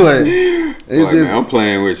nah, I'm like. It's like, just, man, I'm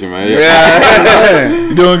playing with you, man. Yeah.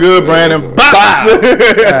 You doing good, Brandon. Bop.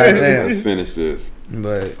 Let's finish this.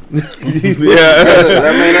 But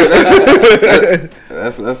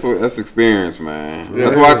that's experience, man.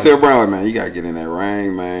 That's why I tell Brown, like, man, you gotta get in that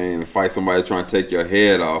ring, man, and fight somebody trying to take your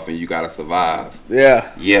head off, and you gotta survive. Yeah.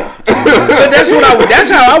 But that's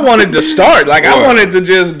how I wanted to start. Like I wanted to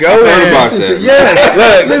just go and look,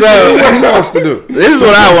 what he wants to do. This is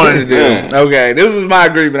what I wanted to do. Yeah. Okay, this was my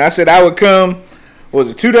agreement. I said I would come. What was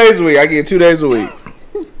it 2 days a week? I get 2 days a week,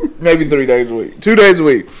 maybe 3 days a week. 2 days a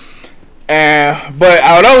week. But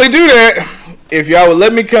I would only do that if y'all would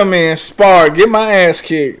let me come in, spar, get my ass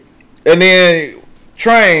kicked, and then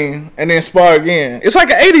train, and then spar again. It's like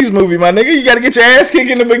an 80s movie, my nigga. You got to get your ass kicked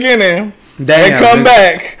in the beginning and come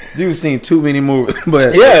back. You've seen too many movies.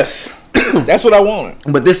 But yes, that's what I wanted.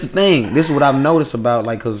 But this is the thing. This is what I've noticed about,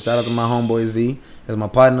 like, because shout out to my homeboy Z as my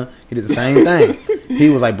partner. He did the same thing. He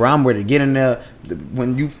was like, bro, I'm ready to get in there.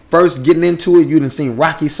 When you first getting into it, you done seen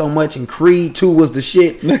Rocky so much, and Creed 2 was the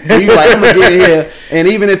shit. So you like, I'm gonna get in here, and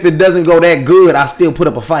even if it doesn't go that good, I still put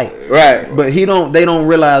up a fight. Right. But they don't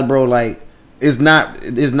realize, bro, like it's not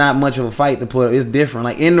much of a fight to put up. It's different.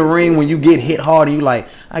 Like in the ring, when you get hit hard, and you like,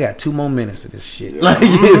 I got 2 more minutes of this shit. Yeah. Like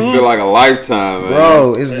It feel like a lifetime, man.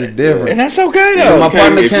 bro. It's just different. And that's okay though. My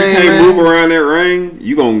partner If you came, can't man. move around that ring,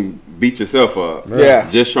 you gonna beat yourself up. Yeah.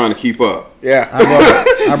 Just trying to keep up. Yeah.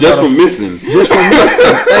 Just from missing. Just from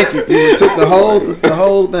missing. Thank you. You took the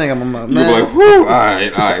whole thing. I'm like, You man. be like, whew, all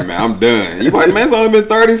right, man, I'm done. You like, man, it's only been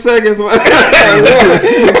 30 seconds. What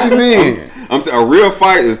you mean? A real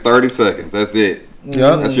fight is 30 seconds. That's it.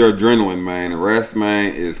 Yeah. That's your adrenaline, man. The rest,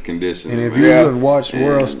 man, is conditioning. And if man. you have watched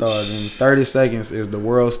World Stars, then 30 seconds is the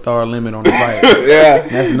World Star limit on the fight. Yeah.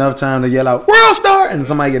 That's enough time to yell out World Star, and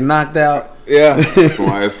somebody get knocked out. Yeah.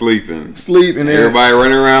 Somebody sleeping. And Everybody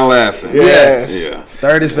running around laughing. Yes. Yeah.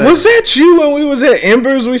 30 seconds. Was that you when we was at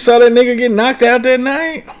Embers? We saw that nigga get knocked out that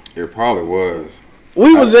night. It probably was.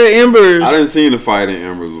 We was at Embers. I didn't see the fight in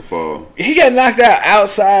Embers before. He got knocked out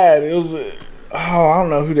outside. It was. I don't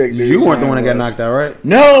know who that dude. You weren't the one that got knocked out, right?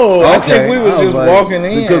 No, I think we was just like, walking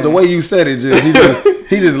in. Because the way you said it,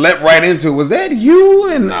 he just leapt right into it. Was that you?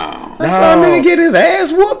 And No. I saw a nigga get his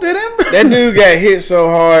ass whooped at Ember. That dude got hit so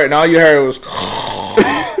hard, and all you heard was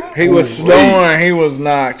he was snoring. He was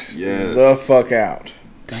knocked the fuck out.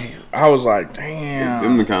 Damn. I was like, damn.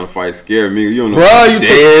 Them the kind of fights scare me. You don't know Bro, if you you're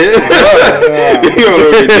dead. You don't know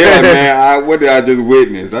if you're dead, man. What did I just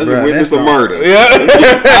witness? I just witnessed a murder. Yeah.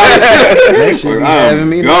 That shit be having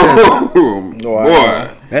me.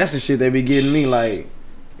 Boy. That's the shit they be getting me, like,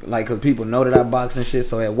 cause people know that I box and shit.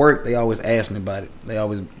 So at work, they always ask me about it.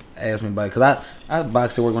 Cause I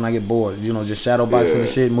box at work when I get bored. You know, just shadow boxing and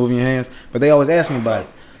shit, moving your hands. But they always ask me about it.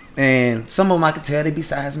 And some of them I can tell they be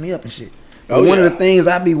sizing me up and shit. But one of the things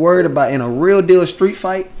I be worried about in a real deal street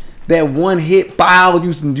fight, that one hit, bow,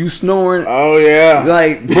 you snoring. Oh yeah.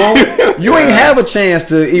 Like, bro, you ain't have a chance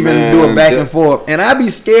to even do it back and forth. And I'd be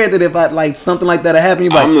scared that if I like something like that happen, you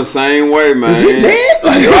like, I'm the same way, man. is he dead?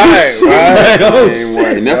 Like, right. Same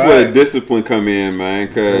way. And that's where the discipline come in, man.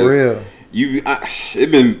 Cause for real.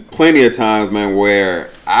 It been plenty of times, man, where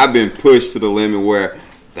I've been pushed to the limit where,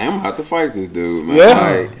 damn, I have to fight this dude, man.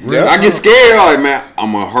 Yeah. Like, I get scared. I'm like, man,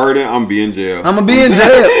 I'm gonna hurt him. I'm gonna be in jail. I'm gonna be in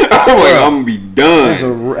jail. I'm like, I'm gonna be done.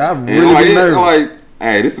 I'm And really get nervous. like,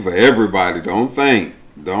 hey, this is for everybody. Don't think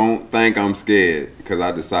I'm scared because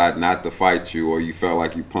I decide not to fight you or you felt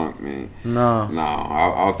like you punked me. No.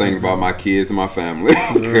 I was thinking about my kids and my family.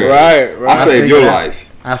 Right. I saved your life.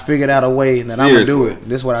 I figured out a way that I'm gonna do it.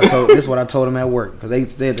 This is what I told them at work, because they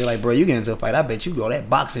said, they're like, bro, you get into a fight, I bet you go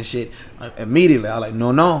that boxing shit immediately. I was like,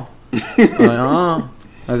 no.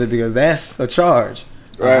 I said, because that's a charge.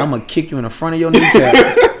 Right. I'm gonna kick you in the front of your kneecap.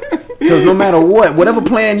 Because no matter whatever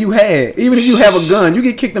plan you had, even if you have a gun, you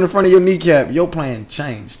get kicked in the front of your kneecap, your plan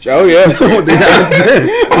changed. Oh yeah. Your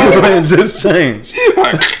plan just changed.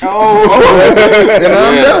 And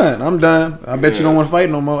I'm done. I bet you don't want to fight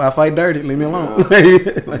no more. I fight dirty. Leave me alone.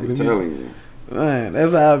 I'm telling you. Man,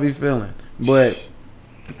 that's how I be feeling. But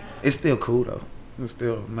it's still cool though. It's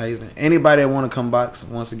still amazing. Anybody that want to come box,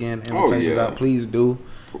 once again, invitations out. Please do.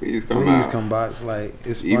 Please come box. Like,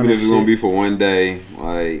 it's fun. Even if it's gonna be for one day,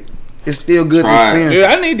 like, it's still good experience. Dude,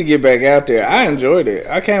 I need to get back out there. I enjoyed it.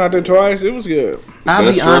 I came out there twice. It was good. I'll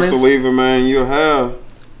best be honest. stress reliever, man, you'll have.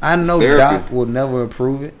 I know therapy. Doc will never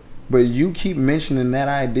approve it, but you keep mentioning that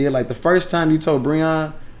idea. Like the first time you told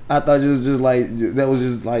Breon, I thought it was just like that was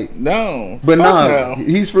just like no. But no,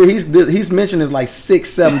 he's mentioned this like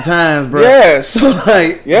 6-7 times, bro. Yes. So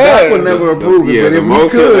like, yeah, Doc would never approve it. Yeah, But if the we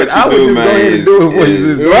could, I would just go ahead and do it for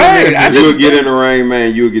you. Right. You'll get in the ring,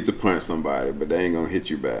 man. You'll get to punch somebody, but they ain't gonna hit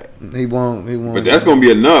you back. He won't. But that's gonna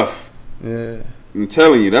be enough. Yeah. I'm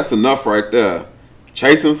telling you, that's enough right there.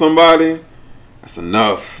 Chasing somebody, that's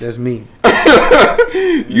enough. That's me.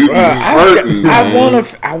 You be hurting, man.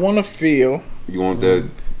 I wanna feel. You want that?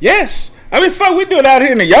 Yes. I mean, fuck, we do it out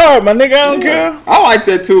here in the yard, my nigga. I don't care. I like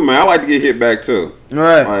that too, man. I like to get hit back too.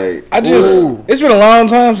 Right. Like, it's been a long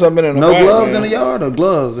time since I've been in a no fight, gloves man. in the yard or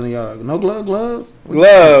gloves in the yard? No gloves.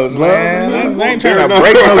 Gloves, man. I ain't trying to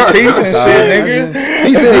break no teeth and shit, nigga.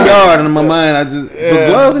 He said yard, and in my mind, but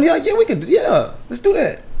gloves in the yard. Yeah, we could. Yeah, let's do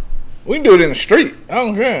that. We can do it in the street. I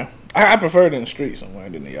don't care. I prefer it in the street somewhere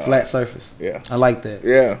than the yard. Flat surface. Yeah. I like that.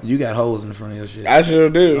 Yeah. You got holes in the front of your shit. I sure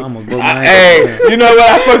do. I'm gonna Hey, you know what?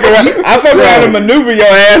 I fuck around and maneuver your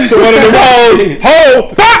ass to one of them holes.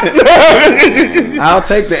 Hole! I'll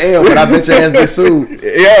take the L, but I bet your ass get sued.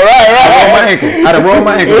 Yeah, right. I done rolled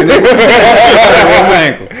my ankle.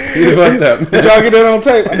 You fucked up. Did y'all get that on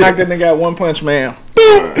tape? I knocked that nigga out one punch, man.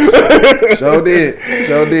 Sure did.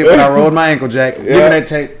 But I rolled my ankle, Jack. Give me that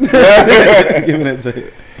tape. Give me that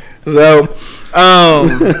tape. So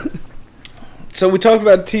we talked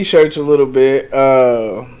about t-shirts a little bit.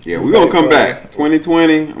 Yeah, we're gonna come back.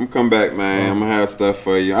 2020, I'm gonna come back, man. I'm gonna have stuff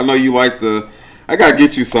for you. I know you like to. I gotta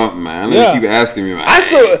get you something, man. I know you keep asking me, man. I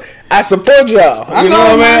support y'all. You know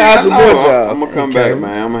what I mean? I support y'all. I'm gonna come back,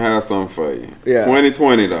 man. I'm gonna have something for you. Yeah.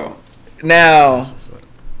 2020 though. Now,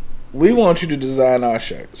 we want you to design our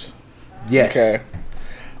shirts. Yes. Okay.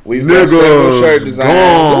 We've got several shirt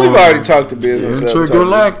designs. We've already talked to business.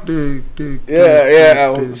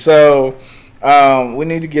 Yeah. So, we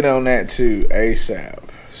need to get on that too ASAP.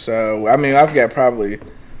 So, I mean, I've got probably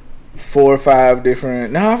 4 or 5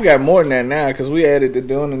 different. No, I've got more than that now because we added the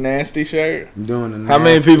Doing the Nasty shirt. How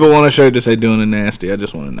many people want a shirt to say Doing the Nasty? I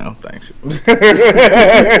just want to know. Thanks.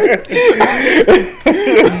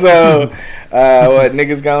 So, what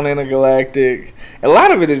niggas gone intergalactic? A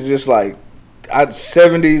lot of it is just like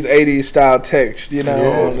 70s, 80s style text, you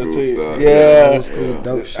know. Old school stuff. Yeah. Old school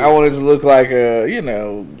dope shit. I wanted to look like a,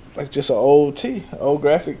 like just an old tee, old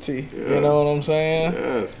graphic tee. Yeah. You know what I'm saying?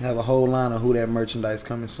 Yes. Have a whole line of WhoDat merchandise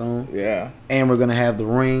coming soon. Yeah. And we're gonna have the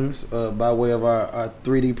rings by way of our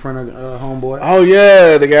 3D printer homeboy. Oh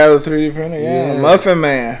yeah, the guy with the 3D printer. Yeah. Muffin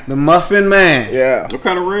Man. The Muffin Man. Yeah. What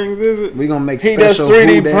kind of rings is it? We gonna make He does special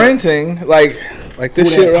 3D WhoDat printing, like this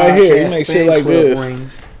WhoDat shit right here. He podcast makes fan shit like club this.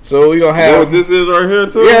 rings. So we gonna Is that have. what this is right here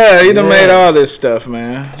too? Yeah, he done made all this stuff,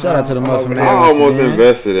 man. Shout out to the Muffin Man. I almost man.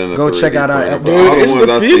 invested in a Go 3D check out our printer, but episode. all It's ones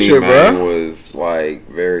the I future, seen, man, bro. was like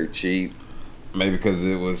very cheap. Maybe because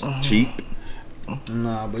it was cheap.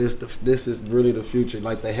 Nah, but this is really the future.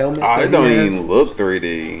 Like the helmets. Oh, that it don't he has. even look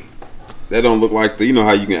 3D. That don't look like you know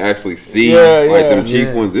how you can actually see Yeah, like yeah. them cheap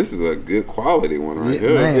Yeah. ones. This is a good quality one right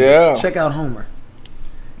here. Man, Yeah. check out Homer.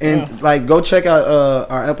 And like, go check out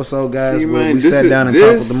our episode, guys. See, where man, we sat down and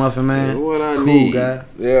talked with the Muffin Man. What I cool need. guy.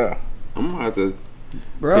 Yeah. I'm gonna have to.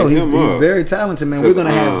 Bro, Hit he's him up. very talented, man. We're 'Cause,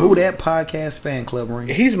 gonna have WhoDat Podcast fan club ring.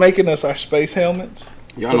 He's making us our space helmets.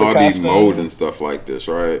 Y'all For know the I be costume. molding stuff like this,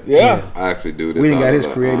 right? Yeah. I actually do this. We done out got of his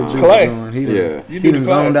the, creative juices Clay. going. He Yeah. done, You he do done the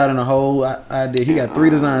zoned clay. out in a whole idea. He got 3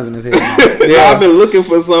 designs in his head. Yeah, I've been looking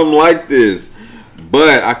for something like this,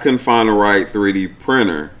 but I couldn't find the right 3D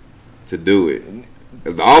printer to do it.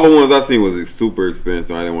 All the ones I seen was super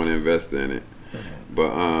expensive. I didn't want to invest in it.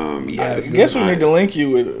 But Yeah, I it's guess we nice. need to link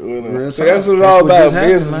you with Real him. So talk. that's what it's That's all what about. just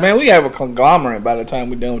happened, Business, man. man. We have a conglomerate by the time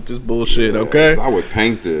we're done with this bullshit. Okay. I would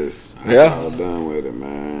paint this. Yeah. I'm done with it,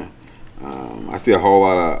 man. I see a whole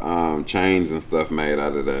lot of chains and stuff made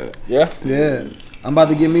out of that. Yeah. Yeah, I'm about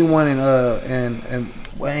to get me one. And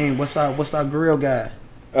Wayne, what's our grill guy?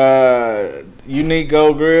 Unique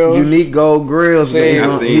Gold Grill. Unique Gold Grills. See, man.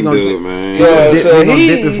 I seen dude, man. Yeah, He so gonna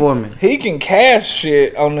dip it for me. he can cast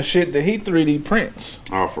shit on the shit that he 3D prints.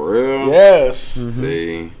 Oh, for real? Yes.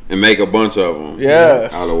 See, and make a bunch of them.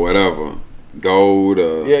 Yes. Out of whatever, gold.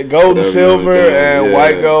 Yeah, gold and whatever you silver wanna do. and Yeah.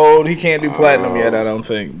 white gold. He can't do platinum yet, I don't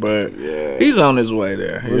think, but Yeah. he's on his way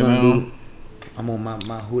there. We're You gonna know. do- I'm on my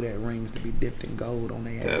WhoDat rings to be dipped in gold on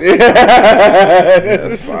their ass.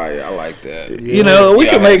 That's fire. I like that. You know, we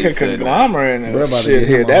Yeah, can I make heard a he said that. conglomerate We're of about to shit get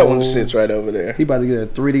here. him a That one whole- sits right over there. He about to get a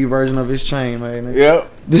 3D version of his chain, man. Yep.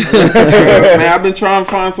 Man, I've been trying to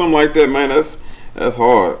find something like that, man. That's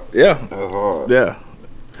hard. Yeah. That's hard. Yeah.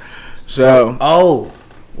 So, Oh,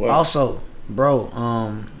 what? also, bro,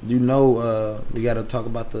 you know, we got to talk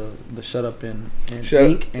about the shut up in Shut-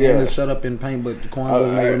 ink and yeah. the shut up in paint, but Quan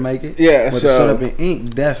wasn't able to make it. yeah, but so- the shut up in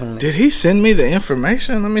ink definitely. did he send me the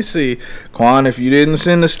information? Let me see. Quan, if you didn't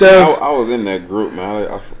send the stuff. I was in that group, man.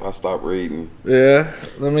 I stopped reading. Yeah.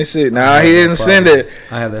 Let me see. Nah, have he that didn't send problem. it.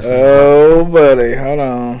 I have that same Oh, buddy. Hold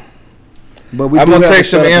on. But we I'm do going to have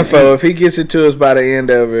text the him shut up in info. ink. If he gets it to us by the end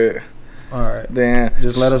of it, All right, then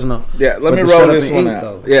just let us know. Yeah, let But me the roll shut up this in one ink, out.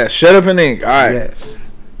 though. Yeah, shut up in ink. All right. Yes.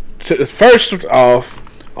 So first off,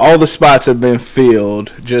 all the spots have been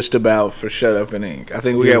filled just about for Shut Up in Ink. I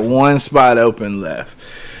think we got one spot open left.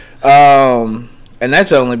 And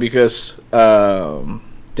that's only because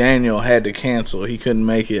Daniel had to cancel. He couldn't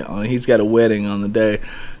make it. He's got a wedding on the day.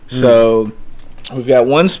 So we've got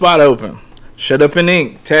one spot open. Shut Up in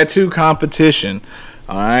Ink tattoo competition.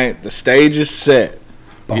 All right. The stage is set.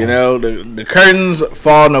 You know, the curtains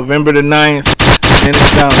fall November the 9th. Then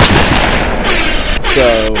it's on.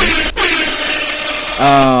 So,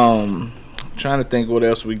 trying to think what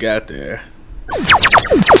else we got there. So,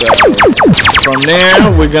 from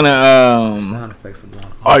there, we're gonna. Sound effects are going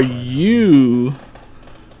on.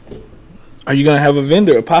 Are you gonna have a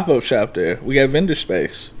vendor, a pop up shop there? We got vendor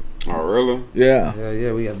space. Oh, really? Yeah,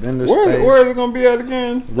 Yeah, we got vendor Where space. is it gonna be at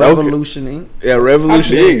again? Revolution Inc. yeah. How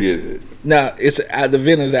Revolution. big is it? No, it's the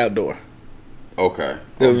event is outdoor. Okay.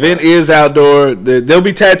 The event is outdoor. They'll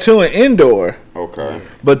be tattooing indoor, Okay.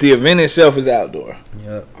 but the event itself is outdoor.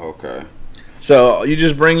 Yep. Okay. So you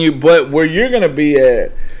just but where you're gonna be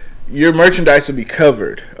at, your merchandise will be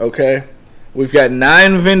covered. Okay, we've got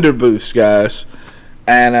 9 vendor booths, guys,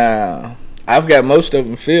 and I've got most of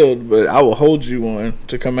them filled, but I will hold you one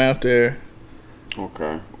to come out there.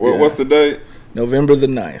 Okay. Yeah. What's the date? November the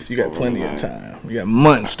 9th. You got November plenty of 9th. time. You got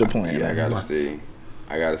months to plan. Yeah, I gotta Months.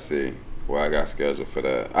 see. Well, I got scheduled for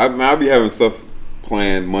that. I'll be having stuff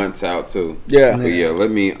planned months out too. Yeah. But yeah, let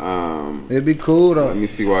me It'd be cool though. let me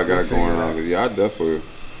see what I got going on. Cause yeah, I definitely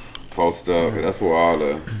post up. 'Cause that's where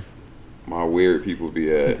all my weird people be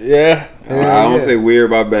at. Yeah. I don't say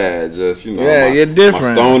weird by bad, just Yeah, you're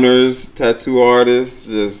different. My stoners, tattoo artists,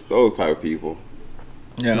 just those type of people.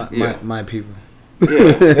 Yeah. My people. Yeah.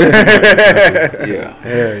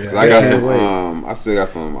 Yeah. 'Cause I got Yeah. some I still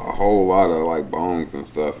got a whole lot of like bones and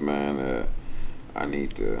stuff, man, that I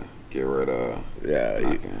need to get rid of. Yeah.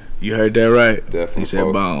 I can You heard that right. definitely He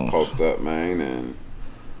said bones. post up, man, and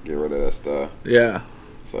get rid of that stuff. Yeah.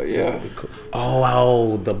 So yeah.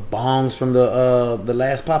 Oh, the bongs from the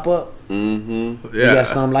last pop up. Mm-hmm. You Yeah. got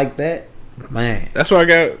something like that, man. That's what I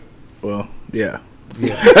got. Well, yeah.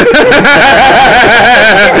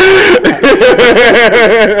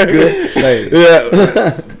 Good say.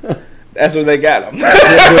 Yeah. That's what they got them.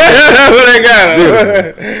 That's what they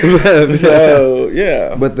got them. So,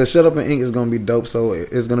 yeah. But the Shut Up in Ink is gonna be dope. So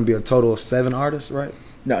it's gonna be a total of 7 artists, right?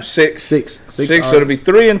 No, 6. Six So it'll be artists.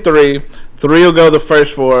 3 and 3. 3 will go the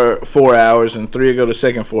first 4 hours, and 3 will go the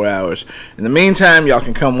second 4 hours. In the meantime, y'all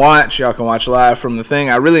can come watch. Y'all can watch live from the thing.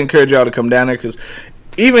 I really encourage y'all to come down there because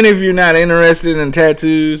even if you're not interested in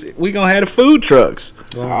tattoos, we gonna have the food trucks.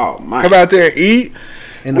 Oh man. Come out there and eat.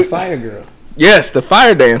 And the Fire Girl. Yes, the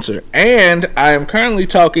fire dancer. And I am currently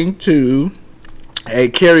talking to a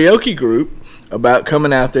karaoke group about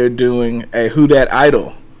coming out there doing a WhoDat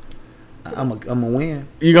Idol. I'm a win.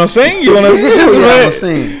 You gonna sing? You gonna I'm gonna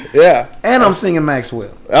sing. Yeah. And I'm singing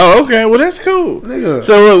Maxwell. Oh, okay. Well, that's cool. Nigga.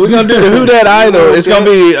 So look, we're gonna do the WhoDat Idol.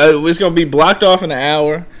 It's gonna be blocked off in an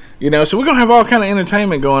hour. You know, so we're gonna have all kind of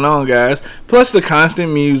entertainment going on, guys. Plus the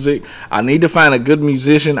constant music. I need to find a good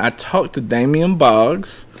musician. I talked to Damian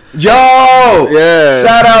Boggs. Yo! Yeah.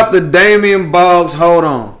 Shout out to Damian Boggs. Hold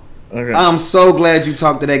on. Okay. I'm so glad you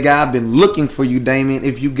talked to that guy. I've been looking for you, Damian.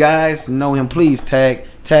 If you guys know him, please tag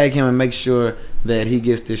him and make sure that he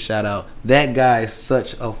gets this shout out. That guy is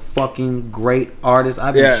such a fucking great artist.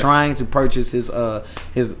 I've been trying to purchase his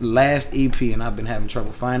last EP and I've been having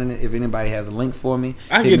trouble finding it. If anybody has a link for me,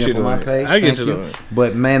 I hit get me you up on my page. I get you.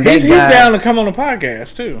 But man, he's that guy, down to come on the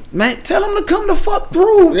podcast too. Man, tell him to come the fuck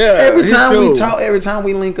through. Yeah, every time cool. we talk, every time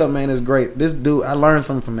we link up, man, it's great. This dude, I learned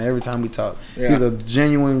something from him every time we talk. Yeah. He's a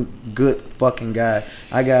genuine good fucking guy.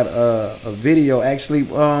 I got a video actually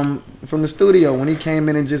from the studio when he came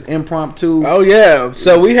in and just impromptu. Oh yeah,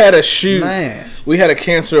 so we had a shoot. Man. We had a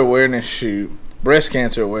cancer awareness shoot, breast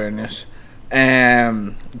cancer awareness,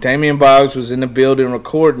 and Damian Boggs was in the building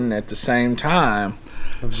recording at the same time.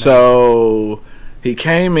 So he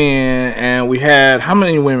came in and we had, how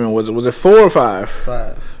many women was it? Was it 4 or 5?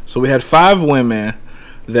 5. So we had 5 women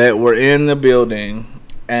that were in the building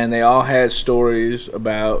and they all had stories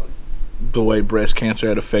about the way breast cancer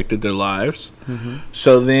had affected their lives. Mm-hmm.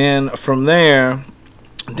 So then from there,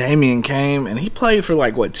 Damien came and he played for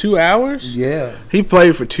like 2 hours? Yeah. He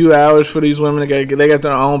played for 2 hours for these women. They got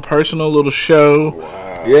their own personal little show.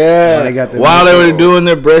 Wow. Yeah. While they were doing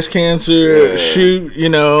their breast cancer shoot, you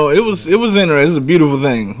know, it was interesting. It was a beautiful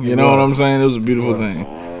thing. You know what I'm saying? It was a beautiful thing.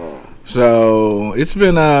 So it's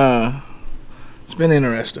been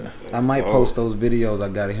interesting. I might post those videos I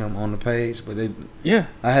got of him on the page, but I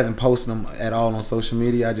haven't posted them at all on social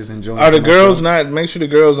media. I just enjoy them. Are the girls not? Make sure the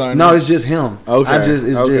girls aren't. No, it's just him. Okay.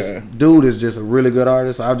 Just dude is just a really good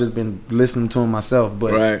artist. So I've just been listening to him myself.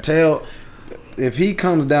 But if he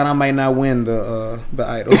comes down, I might not win the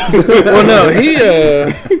idol. Well, no,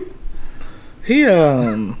 he's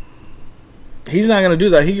not gonna do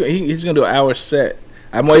that. He's gonna do an hour set.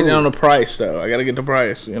 I'm waiting on the price though. I gotta get the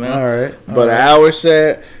price, you know. All right. But an hour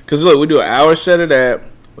set, cause look, we do an hour set of that.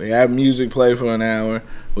 We have music play for an hour.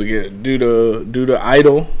 We get do the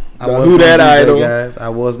idol. WhoDat Idol, guys. I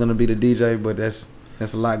was gonna be the DJ, but that's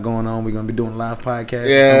a lot going on. We're gonna be doing live podcasts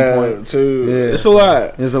at some point. It's a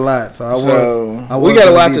lot. It's a lot. So we got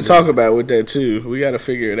a lot to talk about with that too. We got to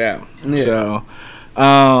figure it out. Yeah. So,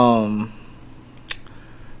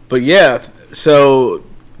 but yeah. So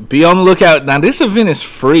be on the lookout. Now this event is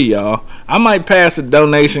free, y'all. I might pass a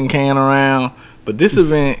donation can around, but this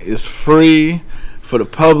event is free for the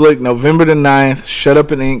public. November the 9th. Shut Up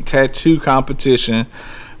and Ink tattoo competition.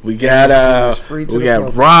 We got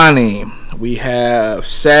Ronnie. We have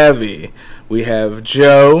Savvy. We have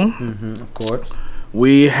Joe. Of course.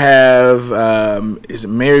 We have is it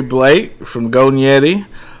Mary Blake from Golden Yeti.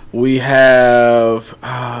 We have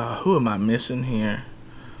who am I missing here?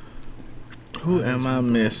 Who am I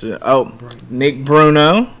missing? Oh, Nick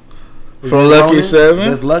Bruno from Lucky 7.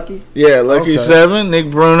 That's Lucky? Yeah, Lucky 7.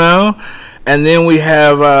 Nick Bruno. And then we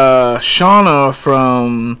have Shauna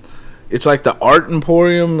from, it's like the Art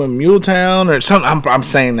Emporium of Muletown or something. I'm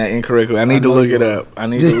saying that incorrectly. I need to look it up.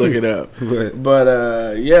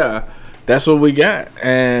 But yeah, that's what we got.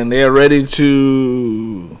 And they're ready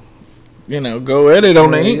to, go at it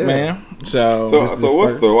on the ink, man. So what's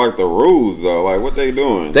the rules though? Like what they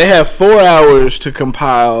doing? They have 4 hours to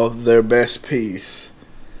compile their best piece,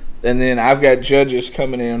 and then I've got judges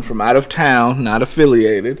coming in from out of town, not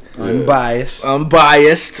affiliated, unbiased. Who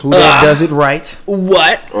does it right?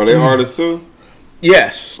 What? Are they artists too?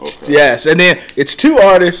 Yes, yes, and then it's 2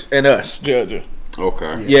 artists and us judging.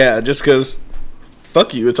 Okay. Yeah, just because.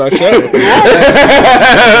 Fuck you, it's our show. Fuck you,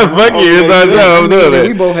 it's our show. I'm doing it.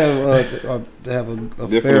 We both have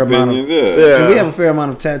a fair amount of we have a fair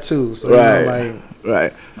amount of tattoos. So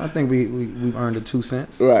right. I think we've earned the 2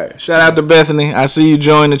 cents. Right. Shout out to Bethany. I see you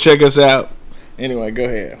joined to check us out. Anyway, go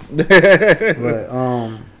ahead.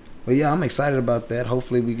 But yeah, I'm excited about that.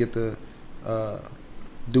 Hopefully, we get to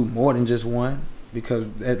do more than just one. Because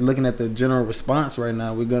looking at the general response right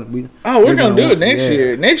now, we're gonna do it next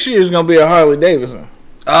year. Next year is gonna be a Harley Davidson.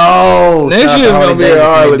 Oh, next year is gonna be a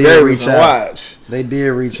Harley Davidson. Watch. They did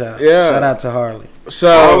reach out. Yeah. Shout out to Harley.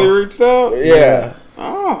 So Harley reached out. Yeah.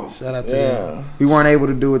 Oh. Shout out to them. We weren't able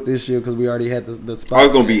to do it this year because we already had the spot. I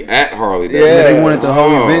was gonna be at Harley Davidson. Yeah. They wanted the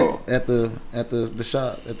whole event at the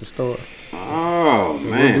shop at the store. Oh so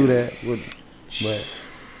man. we'll do that. But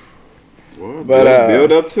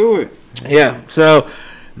build up to it. Yeah. So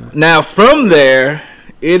now from there,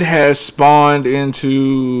 it has spawned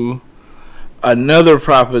into another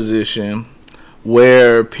proposition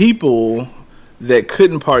where people that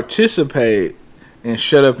couldn't participate in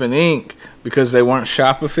Shut Up and Ink because they weren't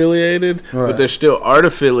shop affiliated, but they're still art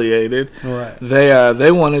affiliated. Right.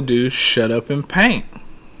 They want to do Shut Up and Paint.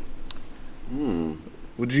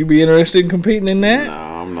 Would you be interested in competing in that?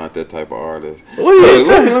 Nah, I'm not that type of artist. What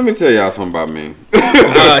Let me tell y'all something about me.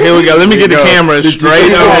 Here we go. Let me get the camera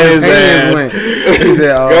straight on his ass. He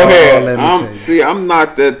said, Go ahead. I'm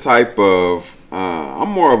not that type of. I'm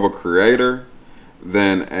more of a creator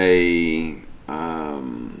than a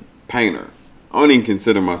painter. I don't even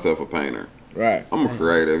consider myself a painter. Right. I'm a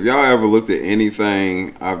creator. If y'all ever looked at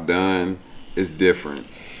anything I've done, it's different.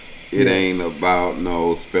 It ain't about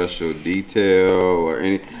no special detail or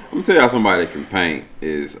any. I'm gonna tell y'all somebody that can paint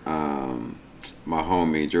is my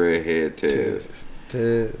homie Dreadhead Tez.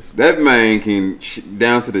 That man can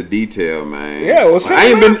down to the detail, man. Yeah, what's I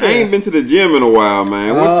ain't been to the gym in a while,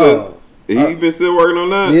 man. He been still working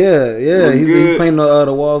on that? Yeah. He's painting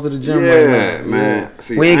the walls of the gym right now. Yeah, man.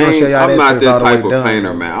 See, we ain't gonna show y'all I'm not that type of done,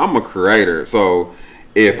 painter, man. I'm a creator. So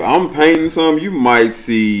if I'm painting something, you might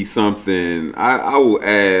see something. I will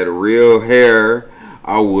add real hair.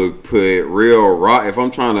 I would put real rock. If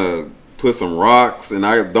I'm trying to put some rocks and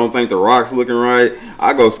I don't think the rocks looking right,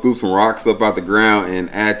 I go scoop some rocks up out the ground and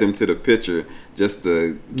add them to the picture just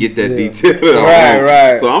to get that detail.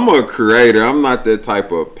 Right. So I'm a creator. I'm not that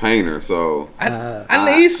type of painter. So I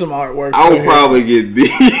need some artwork. I would probably get beat.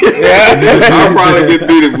 I'll probably get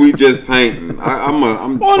beat if we just painting.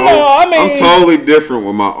 I'm totally different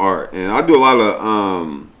with my art, and I do a lot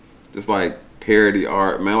of just like parody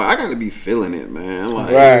art, man. Like I gotta be feeling it, man.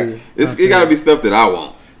 Like it gotta be stuff that I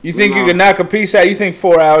want. You think you can knock a piece out? You think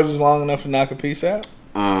 4 hours is long enough to knock a piece out?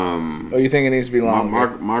 Or you think it needs to be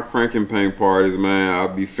longer? My crank and paint parties, man, I'll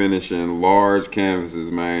be finishing large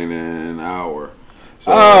canvases, man, in an hour.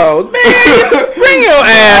 So, man, bring your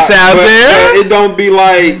ass out there. It don't be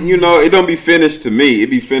like, it don't be finished to me. It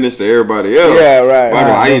be finished to everybody else. Yeah, right.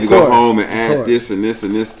 I need to go home and add this and this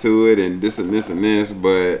and this to it and this and this and this.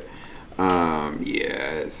 But, 4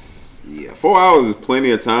 hours is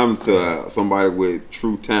plenty of time to somebody with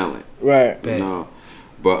true talent. Right.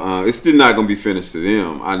 But it's still not gonna be finished to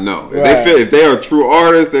them. I know. If they are true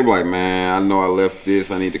artists, they be like, man, I know I left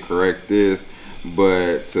this. I need to correct this.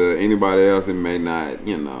 But to anybody else, it may not.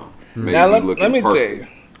 Now let me tell you,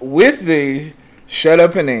 with the Shut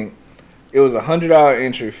Up and Ink, it was $100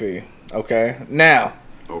 entry fee. Okay. Now.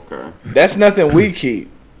 Okay. That's nothing we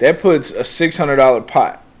keep. That puts a $600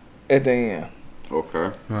 pot at the end.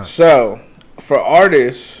 Okay. Right. So for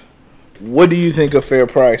artists, what do you think a fair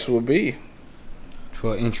price will be?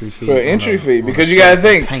 For an entry fee. Because you got to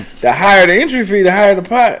think, the higher the entry fee, the higher the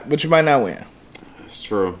pot, but you might not win. That's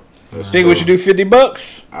true. We should do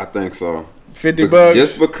 $50? I think so. $50?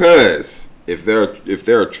 Just because if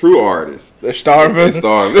they're a true artist, they're starving. They're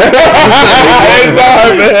starving. They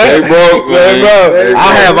broke.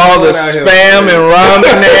 I have all the spam and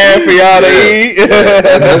ramen there for y'all to eat.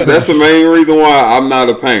 That's the main reason why I'm not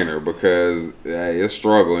a painter, because it's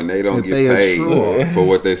struggle and they don't get paid for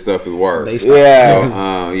what their stuff is worth. So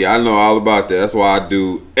I know all about that. That's why I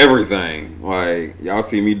do everything. Like y'all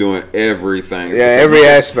see me doing everything. Yeah, every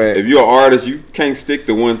aspect. If you're an artist, you can't stick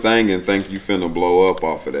to one thing and think you finna blow up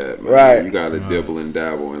off of that, man. Right. You gotta dibble and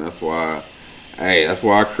dabble, and that's why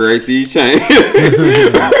I create these chains.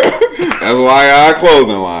 That's why I got a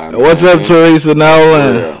clothing line. What's up, Teresa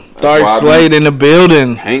Nolan? Yeah. Dark Slate in the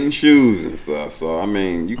building. Painting shoes and stuff. So I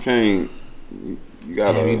mean, you can't. You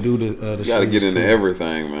gotta get into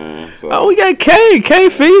everything, man. So. We got K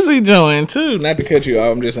Feezy joined too. Not to cut you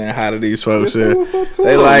off, I'm just saying hi to these folks here.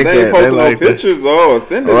 They like that. They posting no pictures though.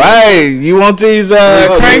 Send it. Right. You want these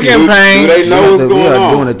cranking paints? Do they know what's going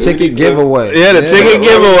on? Doing a ticket giveaway. Yeah, the ticket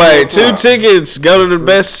giveaway. 2 tickets go to the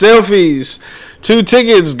best selfies. 2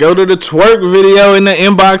 tickets go to the twerk video in the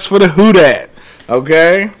inbox for the WhoDat.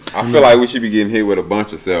 Okay. I feel like we should be getting hit with a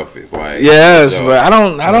bunch of selfies. Like yes, but I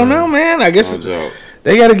don't know, man. I guess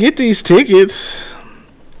they got to get these tickets.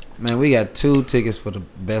 Man, we got 2 tickets for the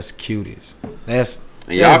best cuties.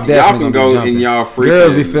 Y'all can go in y'all freaking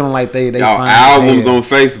girls be feeling like they y'all find albums on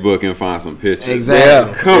Facebook and find some pictures.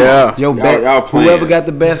 Exactly. Come on. Y'all whoever got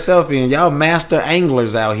the best selfie, and y'all master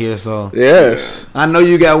anglers out here. So yes, I know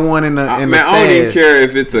you got one in the I stash. don't even care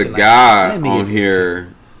if it's a guy on here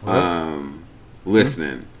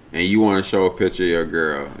listening, and you want to show a picture of your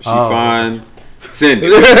girl. She fine. Send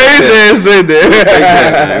it. Send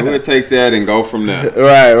it. We'll take that and go from there.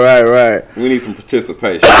 Right. We need some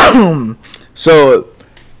participation. So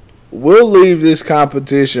we'll leave this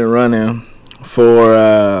competition running for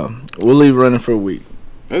we'll leave running for a week.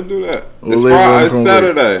 Let's do that. We'll It's leave Friday. running It's for a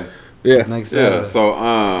Saturday. Yeah. Next Yeah. Saturday. So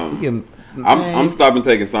I'm stopping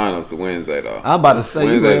taking sign-ups to Wednesday though. I'm about to say,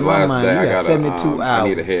 you Wednesday's read my last mind. day. You I got got 72 I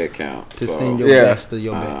need a hours head count to so, send your Yeah. best to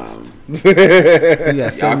your best. You got y'all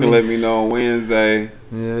 70. can let me know on Wednesday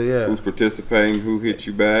Yeah. who's participating, who hit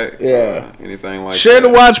you back. Yeah. Anything like Share that.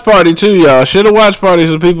 the watch party too, y'all. Share the watch party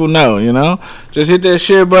so people know, you know. Just hit that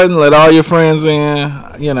share button, let all your friends in,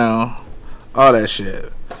 you know, all that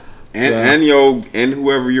shit. And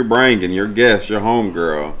whoever you're bringing, your guest, your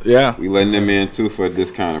homegirl. Yeah. We letting them in too for a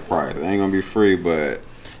discounted price. It ain't gonna be free, but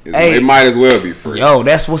Hey. it might as well be free. Yo,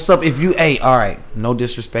 that's what's up. If you, all right, no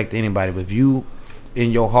disrespect to anybody, but if you,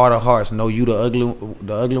 in your heart of hearts, know you the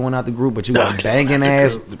ugly one out the group, but you got a banging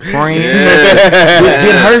ass friend, just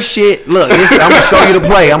get her shit. Look, I'm gonna show you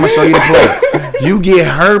the play. You get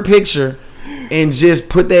her picture and just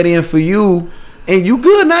put that in for you. And you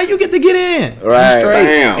good now? You get to get in, Right. You straight,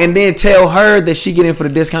 Bam. and then tell her that she get in for the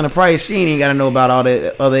discounted price. She ain't even got to know about all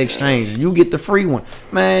that other exchange. You get the free one,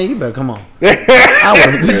 man. You better come on. I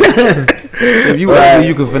would. If you ugly,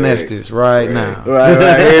 you can finesse this right now. Right,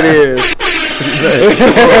 it is.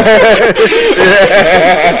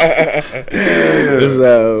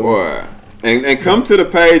 So, Boy. And come to the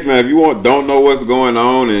page, man. If you don't know what's going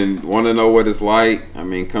on and want to know what it's like, I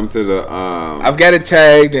mean, come to the I've got it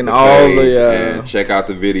tagged in all page the and check out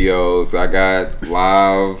the videos. I got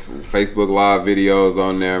Facebook live videos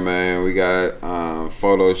on there, man. We got not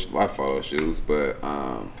photo shoots, but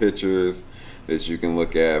pictures that you can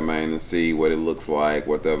look at, man, and see what it looks like,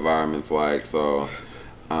 what the environment's like. So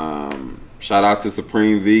shout out to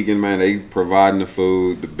Supreme Vegan, man. They providing the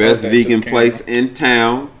food, the best vegan place in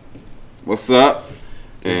town. What's up?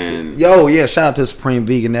 And Yo, yeah, shout out to Supreme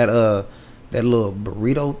Vegan. That little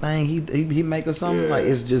burrito thing he make or something, like,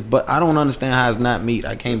 it's just, but I don't understand how it's not meat.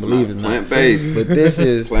 I can't believe it's not plant-based. But this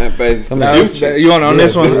is plant-based. You want on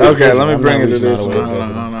this one? Okay, let me I'm bring not it to reaching this all one. the way Hold back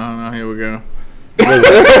on, for this. hold on. Here we go.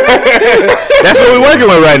 That's what we're working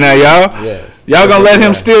with right now, y'all. Yes. Y'all gonna let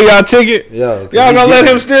him steal y'all ticket? Yo, Y'all gonna let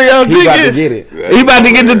him steal y'all ticket? He about to get it. He about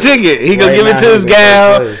to get the ticket. He gonna Right give it now, to his he's in first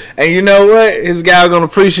gal, place. and you know what? His gal gonna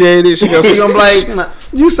appreciate it. She gonna be like,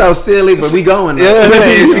 You so silly, but we going now. yeah,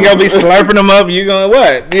 she gonna be slurping them up. You gonna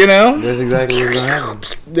what? You know? That's exactly what's gonna happen.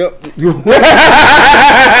 Yep.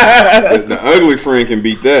 The ugly friend can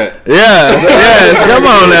beat that. Yes. Come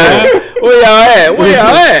on now. Where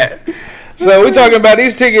y'all at? So we talking about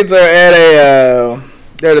these tickets are at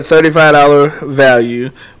they're at a $35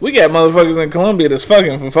 value. We got motherfuckers in Colombia that's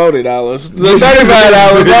fucking for $40. The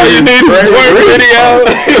 $35 all you need is one video.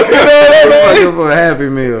 Fucking for a Happy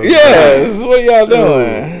Meal. Yes, what y'all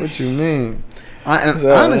doing? What you mean?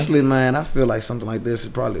 Honestly, man, I feel like something like this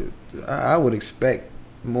is probably. I would expect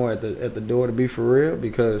more at the door to be for real,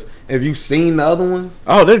 because if you've seen the other ones,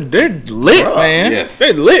 Oh, they're lit, man. yes.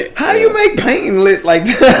 They're lit. how you make painting lit like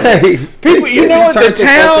that? People, you know what? Turn The the fuck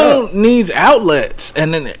up. town needs outlets,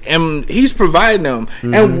 and he's providing them,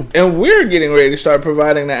 and we're getting ready to start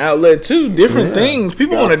providing the outlet too. Different things.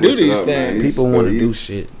 People want to do Switch it these up, man. things. People want to do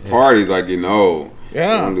shit. Parties like getting old.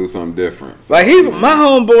 Yeah. Want to do something different. So, Like my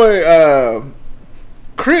homeboy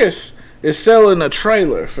Chris is selling a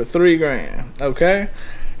trailer for $3,000. Okay,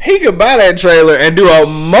 he could buy that trailer and do a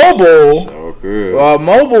mobile, so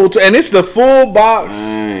good. and it's the full box.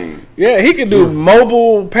 Dang. Yeah, he could do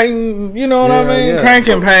mobile painting. You know what I Yeah, mean? yeah.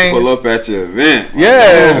 Cranking paints. Pull up at your event.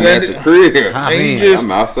 Yes, I'm and- at your crib. I and you mean, just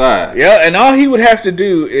I'm outside. Yeah, and all he would have to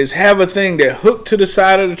do is have a thing that hooked to the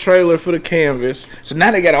side of the trailer for the canvas. So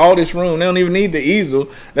now they got all this room. They don't even need the easel.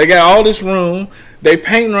 They got all this room. They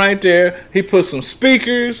painting right there. He put some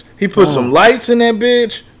speakers. He put some lights in that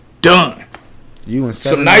bitch. Done. you and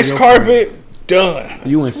seven Some of nice your carpet. friends. Done.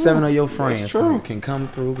 You and 7 of your friends true. can come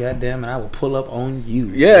through, goddamn, and I will pull up on you.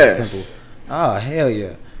 Yes. That's simple. Oh, hell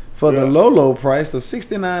yeah. For the low price of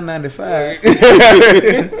 $69.95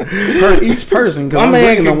 per each person, because My I'm man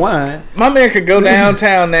bringing the can- wine. My man could go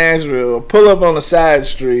downtown Nashville, pull up on the side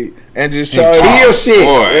street, and just charge kill shit.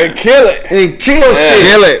 Boy. and kill it. And kill shit.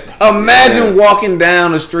 Kill it. Imagine Yes. walking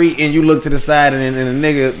down the street and you look to the side and a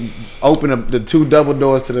nigga open up the 2 double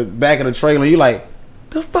doors to the back of the trailer and you like,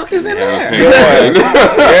 the fuck is in there?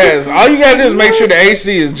 Yes. All you gotta do is make sure the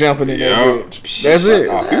AC is jumping in that Yo. bitch. That's it.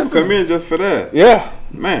 People come in just for that. Yeah.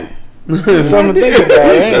 Man. Something to think about.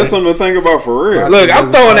 Ain't That's it? something to think about for real. Look, I'm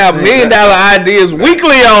throwing out $1 million ideas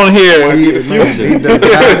weekly on here. Be the future. He does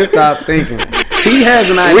not stop thinking. He has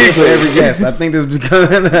an idea for every guest. I think this is because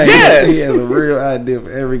Yes. he has a real idea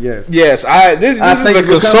for every guest. Yes, this I is think a if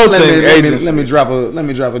you come- consulting let me agency.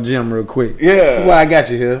 drop a gem real quick. Yeah. Well, I got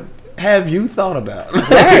you here. have you thought about?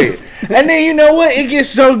 Right. And then you know what? It gets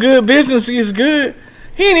so good. Business is good.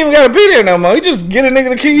 He ain't even got to be there no more. He just get a nigga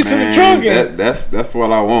the keys to the trunk. That's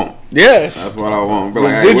what I want. Yes. That's what I want. But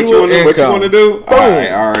like, hey, what you want to do?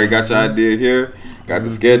 All right, got your idea here. Got the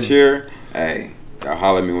sketch here. Hey, y'all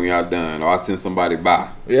holler at me when y'all done. Or I'll send somebody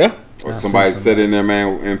by. Yeah. Or somebody sit in there,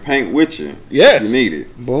 man, and paint with you. Yes. If you need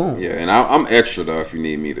it. Boom. Yeah, and I'm extra, though, if you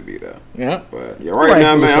need me to be there. Yeah. But, yeah, right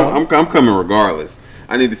now, man, I'm coming regardless.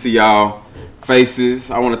 I need to see y'all faces.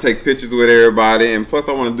 I want to take pictures with everybody. And plus,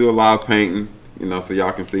 I want to do a live painting, you know, so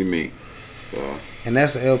y'all can see me. So. And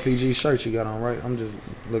that's the LPG shirt you got on, right? I'm just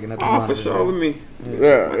looking at the monitor. For sure. Let me.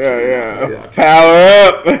 Yeah. Power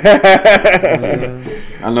up.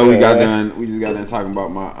 I know we just got done talking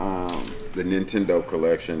about my the Nintendo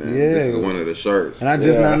collection, and this is one of the shirts. And I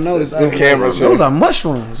just not noticed. Those are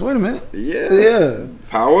mushrooms. Wait a minute. Yeah.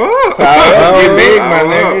 Power up. Get big, my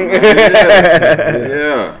nigga.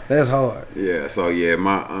 Yeah. That's hard. Yeah. So yeah,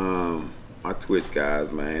 my Twitch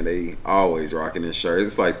guys, man, they always rocking this shirt.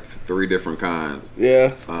 It's like 3 different kinds.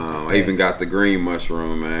 Yeah. I even got the green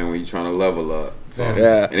mushroom, man, when you trying to level up. So,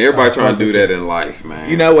 yeah. And everybody trying to do that in life, man.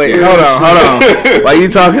 You know, wait, hold on. While you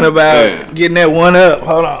talking about getting that one up,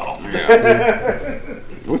 hold on. Yeah.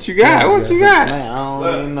 What you got? What you got? Man, I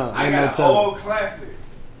don't even know. I got an old classic.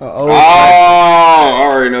 I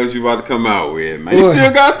already know what you about to come out with, man. You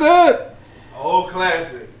still got that? Old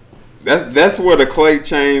classic. That's where the clay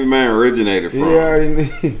chains, man, originated from. You already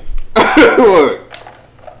knew. Look.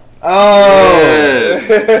 Oh. Yes.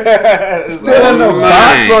 Still in the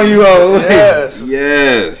box on you, old.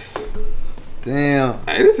 Yes. Damn.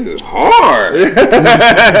 Hey, this is hard.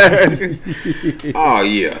 Oh,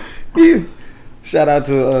 yeah. Shout out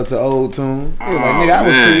to Old Tune. Like, nigga, I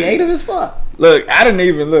was creative as fuck. Look, I didn't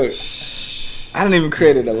even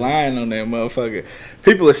create a line on that motherfucker.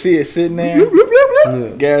 People will see it sitting there.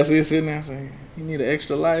 Guys see it sitting there and say, you need an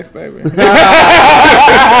extra life, baby. This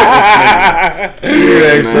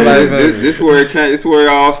where it came, this where it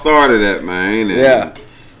all started at, man. And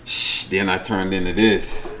then I turned into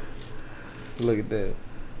this. Look at that.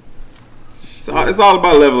 It's all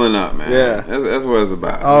about leveling up, man. Yeah. That's what it's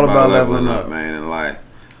about. It's all about leveling up, man, in life.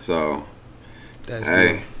 So, that's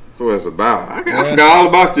that's what it's about. I forgot all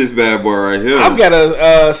about this bad boy right here. I've got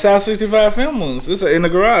a South 65 film lens. It's in the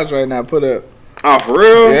garage right now. Put up. Oh, for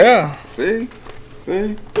real? Yeah. See?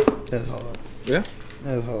 That's hard. Yeah.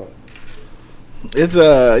 That's hard. It's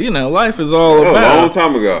life is all about. A long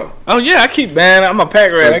time ago. Oh yeah, I'm a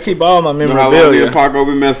pack rat. I keep all my memorabilia. How long me and Paco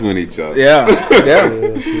been messing with each other? Yeah.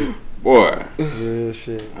 Real shit. Boy. Real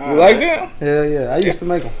shit. You like that? Hell yeah. I used to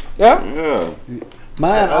make them. Yeah.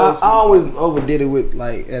 Mine, I always overdid it with,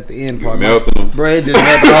 like, at the end part. Melting them. Bro, it just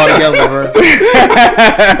happened all together, bro.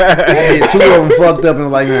 I did 2 of them fucked up and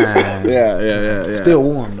like, nah. Yeah. Still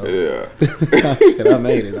warm, though. Yeah. Shit, I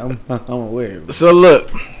made it. I'm aware. So look.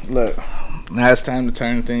 Now it's time to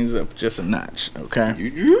turn things up just a notch, okay?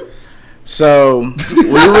 You? So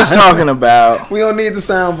we was talking about. We don't need the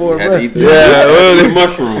soundboard, bro. The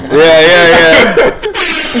mushroom.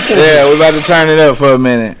 Yeah, we're about to turn it up for a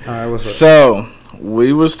minute. All right, what's up? So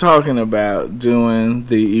we was talking about doing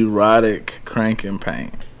the erotic cranking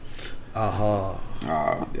paint. Y'all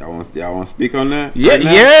want to speak on that? Yeah, right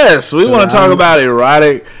now? Yes, we want to talk about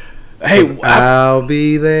erotic. Hey, I'll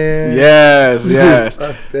be there. Yes.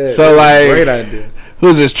 So like, great idea.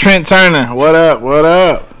 Who's this? Trent Turner. What up?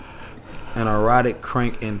 An erotic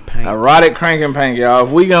crank and paint. Erotic crank and paint, y'all.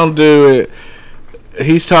 If we gonna do it,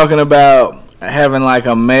 he's talking about having like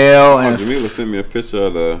a male and Jamila sent me a picture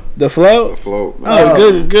of the float. The float.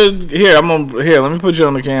 Oh, good. Here, let me put you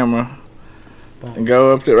on the camera and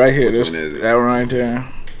go up there right here. Which one is it? That one right there.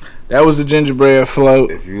 That was the gingerbread float.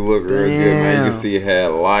 If you look real good, man, you can see it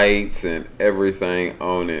had lights and everything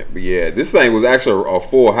on it. But yeah, this thing was actually a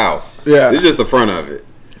full house. Yeah, this is just the front of it.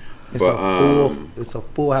 It's a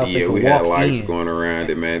full house. Yeah, we had lights going around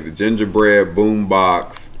it, man. The gingerbread boom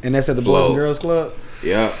box. And that's at the Boys and Girls Club?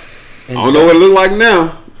 Yeah. I don't know what it look like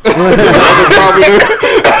now. It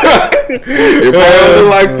probably look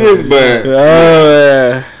like this, but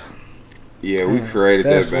yeah, we created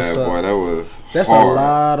that bad boy. That's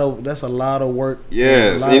hard. That's a lot of work.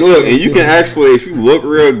 Yes, and look, and you can actually, if you look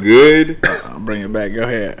real good, I'll bring it back. Go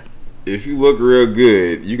ahead. If you look real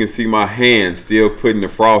good, you can see my hand still putting the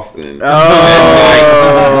frosting. At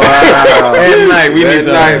night,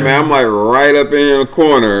 man. I'm like right up in the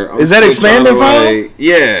corner. Is that expanding foam?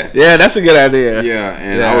 Yeah. Yeah, that's a good idea. Yeah,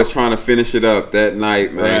 and I was trying to finish it up that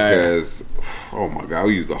night, man, because Oh my God,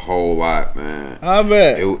 we used a whole lot, man. I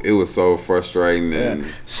bet. It was so frustrating. Yeah. And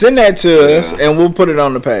Send that to us, and we'll put it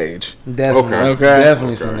on the page. Definitely. Okay.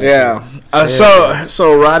 Definitely. Send that Yeah. to us.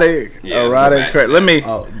 So erotic. Yeah, let's go back. Let me.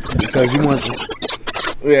 Oh, because you want.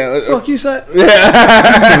 Yeah. Fuck you, said.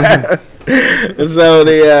 Yeah. So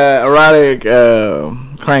the erotic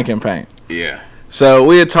cranking paint. yeah. So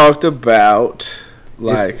we had talked about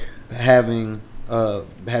like having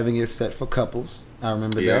it set for couples. I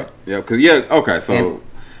remember Yeah. that. Yeah. Because okay. So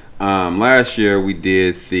last year we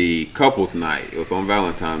did the couples night. It was on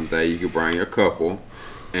Valentine's Day. You could bring your couple,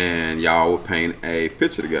 and y'all would paint a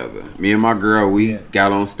picture together. Me and my girl, we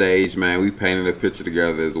got on stage, man. We painted a picture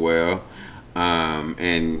together as well.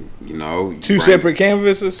 And you know, two separate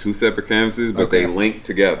canvases, but they linked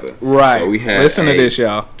together. Right. So we had Listen to this,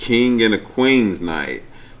 y'all. King and a Queen's night.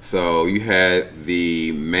 So you had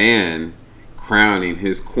the man crowning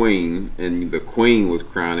his queen, and the queen was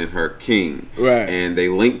crowning her king. Right. And they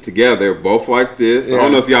linked together, both like this. Yeah. I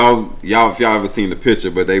don't know if y'all ever seen the picture,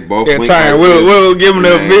 but they both linked Tyron, like this. we'll give them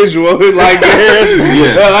a visual like this.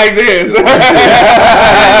 Yeah. Like this.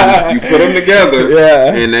 You put them together,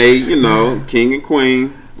 Yeah. and they, you know, king and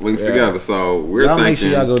queen links together. So we're Y'all thinking. make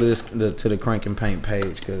sure y'all go to to the Crank and Paint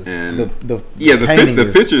page because And the the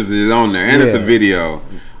pictures is on there, and it's a Yeah. video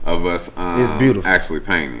of us. It's beautiful, actually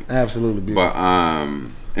painting. absolutely beautiful. But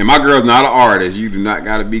and my girl's not an artist. You do not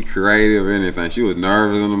got to be creative or anything. She was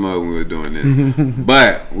nervous in the mud when we were doing this.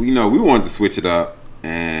 But you know, we wanted to switch it up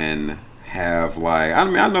and have like I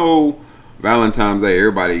know Valentine's Day,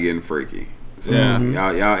 everybody getting freaky. So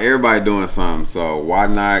y'all, everybody doing something. So why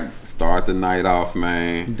not start the night off,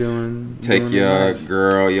 man? Take your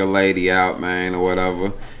girl, your lady out, man, or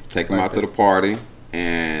whatever. Take them out to the party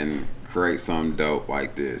and create something dope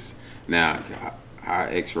like this. Now, how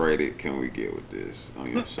X-rated can we get with this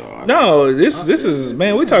on your show? No, this is,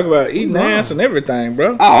 man, we talk about eating ass and everything,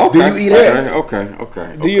 bro. Oh, okay. Do you eat ass? Okay.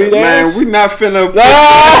 Do you eat man, ass? we not finna. Eat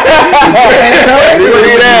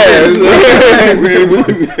ass.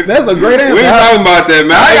 That's a great answer. We ain't talking about that,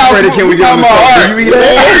 man. Can we get on the about show? art. Do you eat ass?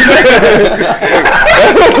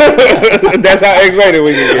 That's how X-rated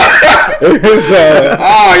we can get. So,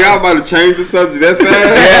 Oh, y'all about to change the subject that fast?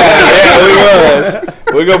 yeah, we was.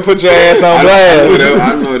 We're gonna put your ass on blast.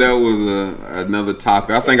 I know that was another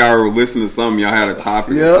topic. I think I listened to something. Y'all had a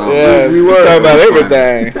topic. Yeah. Or something. Yeah, we were talking about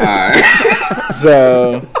everything. All right.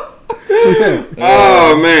 So,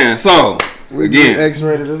 Oh man. So again,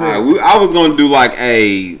 X-rated as hell. I was gonna do like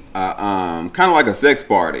a kind of like a sex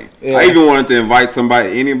party. Yeah. I even wanted to invite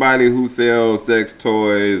anybody who sells sex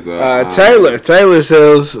toys. Taylor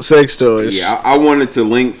sells sex toys. Yeah, I wanted to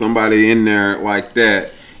link somebody in there like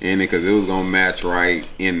that. In it because it was gonna match right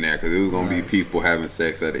in there because it was gonna be people having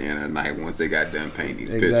sex at the end of the night once they got done painting these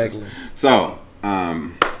pictures. So,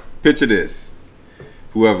 picture this.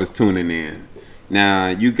 Whoever's tuning in, now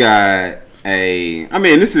you got we're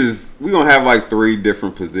gonna have like 3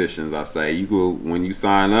 different positions. I say you go when you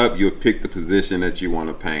sign up, you'll pick the position that you want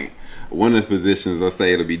to paint. One of the positions, let's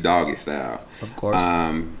say it'll be doggy style. Of course.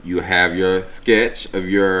 You have your sketch of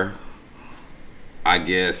your. I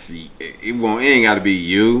guess it ain't got to be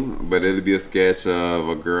you, but it'll be a sketch of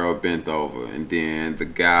a girl bent over, and then the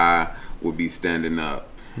guy will be standing up.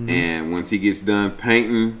 Mm-hmm. And once he gets done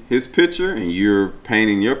painting his picture, and you're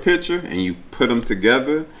painting your picture, and you put them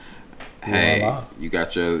together, hey, you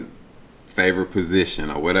got your favorite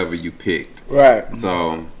position or whatever you picked. Right.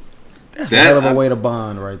 So that's a hell of a way to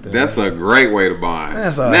bond, right there. That's a great way to bond.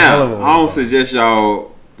 That's a hell of a way. I don't suggest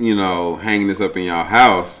y'all, hanging this up in y'all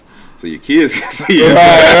house. So your kids can see it.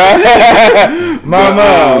 Right.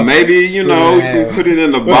 Mama. Maybe, you can put it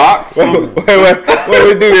in a box. What we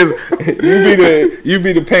do is you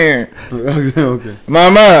be the parent. Okay.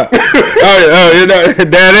 Mama.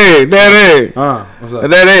 Daddy. What's up?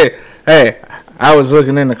 Daddy. Hey, I was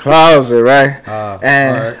looking in the closet, right?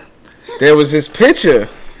 And all right. there was this picture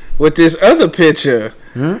with this other picture.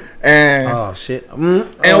 And oh shit! And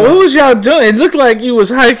what was y'all doing? It looked like you was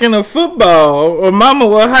hiking a football, or Mama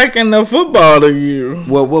was hiking a football to you.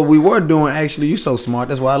 Well, what we were doing, actually, you so smart.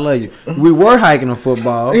 That's why I love you. We were hiking a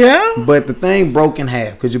football. Yeah. But the thing broke in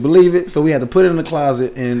half. Could you believe it? So we had to put it in the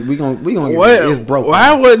closet, and we gonna what? It's broken.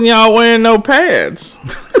 Why wasn't y'all wearing no pads?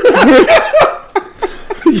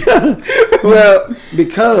 Yeah. Well,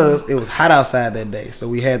 because it was hot outside that day, so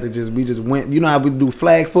we had to we just went. You know how we do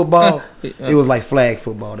flag football? It was like flag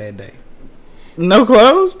football that day. No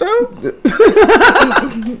clothes, though.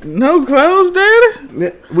 No clothes,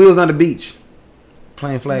 Daddy. We was on the beach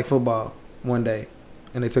playing flag football one day,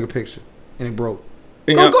 and they took a picture, and it broke.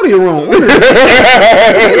 Go to your room.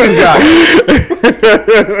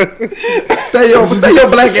 Stay your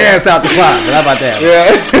black ass out the closet. How about that?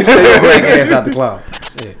 Yeah. Stay your black ass out the closet.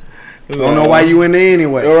 Shit. I don't know why you in there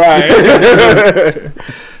anyway. Right.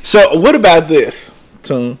 So what about this,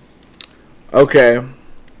 Toon? Okay.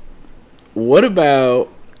 What about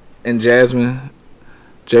and Jasmine,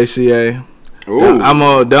 JCA? Ooh. I'm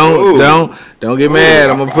gonna don't get mad.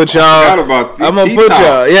 I'm gonna put y'all. I'm gonna put T-top.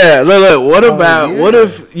 y'all. Yeah, look. What about what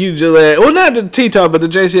if you Gillette? Well, not the T-Top, but the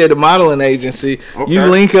JCA, the modeling agency. Okay. You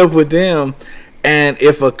link up with them, and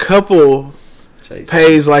if a couple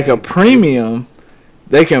pays like a premium,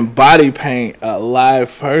 they can body paint a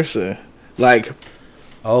live person. Like,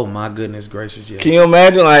 oh my goodness gracious! Yes. can you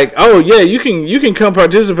imagine? Like, oh yeah, you can come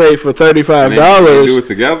participate for $35. Do it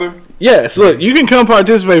together. Yes, look, you can come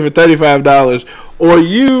participate for $35, or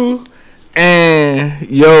you and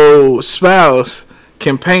your spouse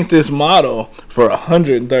can paint this model for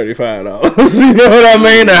 $135. You know what I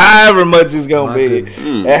mean? Or however much it's gonna be,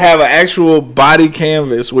 and have an actual body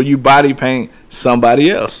canvas where you body paint somebody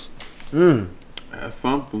else. That's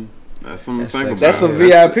something. That's something to think about. That's some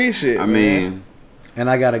VIP shit. I mean, and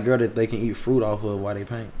I got a girl that they can eat fruit off of while they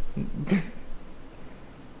paint.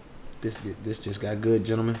 This just got good,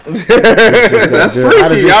 gentlemen. That's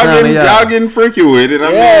freaky. Y'all getting freaky with it. I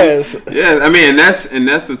mean, yeah. I mean, and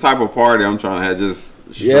that's the type of party I'm trying to have. Just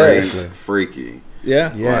straight freaky.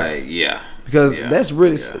 Yeah. Like, yeah. Because that's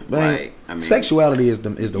really, man. Like, I mean, sexuality is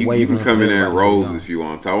the way you can come in there in robes if you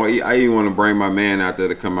want to. I even want to bring my man out there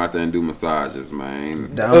to come out there and do massages,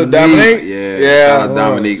 man. Dominique? Yeah. Shout out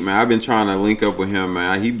Dominique, man. I've been trying to link up with him,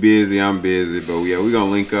 man. He busy, I'm busy, but yeah, we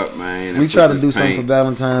gonna link up, man. We try to do something for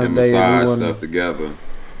Valentine's Day. Massage stuff together,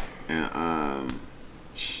 and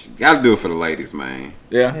gotta do it for the ladies, man.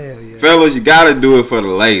 Yeah. Fellas, you gotta do it for the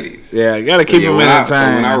ladies. Yeah, you gotta keep them in time. So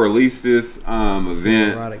when I release this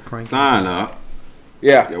event, sign up.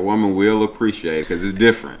 Yeah, your woman will appreciate it because it's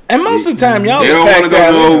different. And most of the time, y'all they don't want to go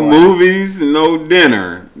to no movies, no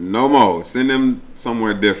dinner, no more. Send them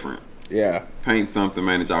somewhere different. Yeah, paint something,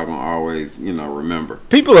 man, that y'all gonna always, remember.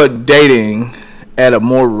 People are dating at a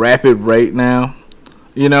more rapid rate now.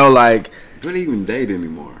 Like, do they even date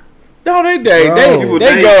anymore? No, they date. Bro,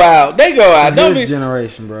 they go out. They go out. This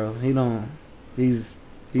generation, bro. He's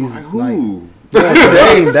like, who? They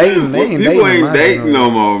ain't dating. People ain't dating no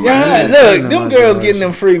more, man. Yeah, look, them girls getting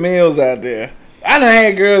them free meals out there. I done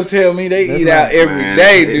had girls tell me they eat out every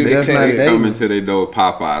day, dude. They come into their door with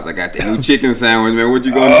Popeyes. I got that new chicken sandwich, man. What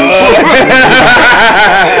you gonna do for me?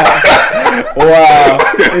 Wow.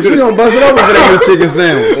 And she gonna bust it open for that new chicken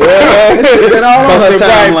sandwich. She been all on her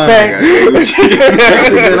timeline. She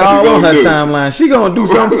been all on her timeline. She gonna do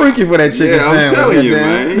something freaky for that chicken sandwich. I'm telling you,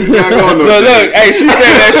 man. Look, hey, she said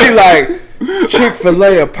that she like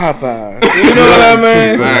Chick-fil-A or Popeyes. You know what I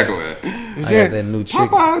mean? Exactly. I got that new chicken.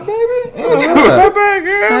 Popeyes, baby. Popeyes,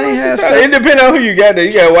 girl. I ain't have steak. It depends on who you got there.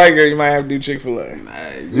 You got a white girl, you might have to do Chick-fil-A.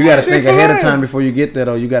 You got to think ahead of time before you get there,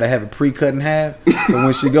 though. You got to have it pre-cut in half. So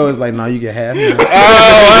when she goes, it's like, no, you get half.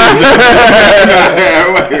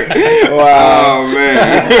 Wow. Oh,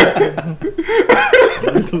 man.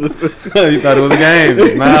 You thought it was a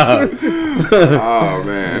game. Nah. Oh,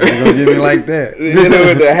 man. You gonna get me like that.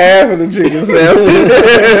 With the half of the chicken sandwich.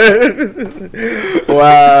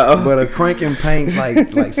 Wow. But a crank and paint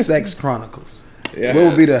like Sex Chronicles. Yes. What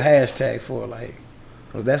would be the hashtag for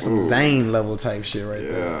that's some Zane level type shit right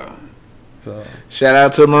there. So shout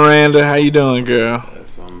out to Miranda. How you doing, girl?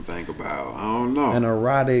 That's something to think about. I don't know. An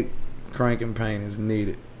erotic crank and paint is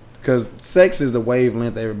needed. Because sex is the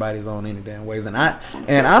wavelength everybody's on any damn ways. And I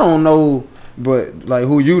don't know, but like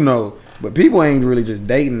who you know, but people ain't really just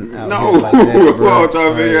dating out here like that, bro. I'm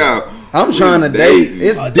trying to figure out. I'm trying to date.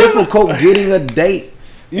 It's difficult getting a date.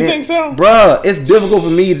 You think so? Bruh, it's difficult for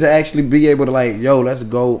me to actually be able to let's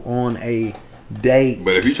go on a date.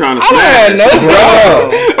 But if you're trying to smash,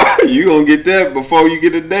 you gonna get that before you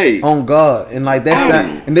get a date. On God. And that's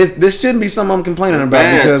and this shouldn't be something I'm complaining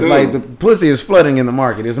about because the pussy is flooding in the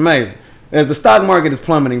market. It's amazing. As the stock market is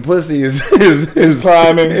plummeting, pussy is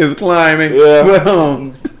climbing. Is climbing. Yeah.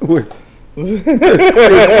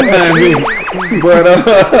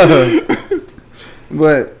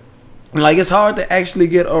 But it's hard to actually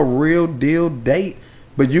get a real deal date,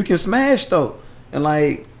 but you can smash though, and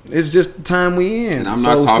it's just the time we in. And I'm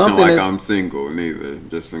not talking like I'm single neither,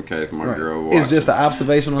 just in case my girl watches. It's just an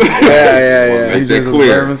observational society. Yeah. Make that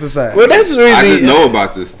clear. Society. Well, that's the reason I just know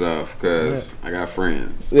about this stuff because I got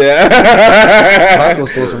friends. Yeah. Michael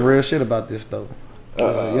said some real shit about this though.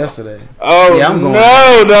 Yesterday. Oh yeah,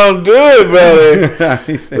 no! Don't do it, brother.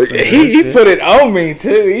 he put it on me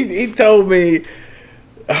too. He told me,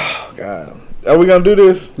 oh God, Are we gonna do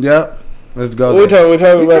this? Yep. Let's go. We talking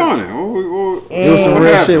Keep about. going. It was some What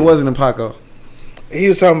real happened? shit, wasn't it, Paco? He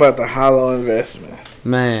was talking about the hollow investment.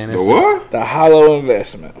 Man, The what? The hollow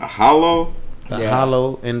investment. A hollow? The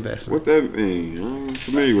hollow investment. What that mean? I'm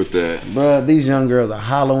familiar with that. Bruh, these young girls are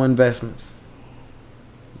hollow investments.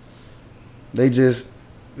 They just,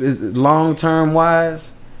 long term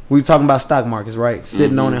wise, we talking about stock markets, right?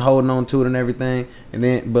 Sitting on it, holding on to it and everything. And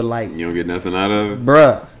then, but like, You don't get nothing out of it?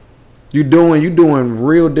 bruh, you doing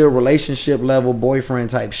real deal relationship level boyfriend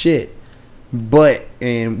type shit. But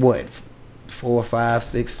in what, 4, 5,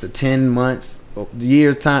 6 to 10 months,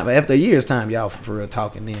 years time, after a year's time, y'all for real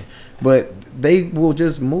talking then. But they will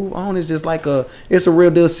just move on. It's just like it's a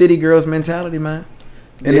real deal city girls mentality, man.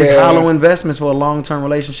 And it's hollow investments for a long term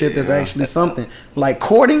relationship that's actually something. Like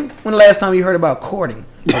courting. When the last time you heard about courting?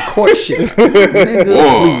 Or courtship?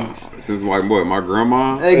 Nigga, please. Since like what, my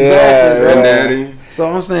grandma? Exactly. Granddaddy? So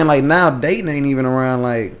I'm saying like now dating ain't even around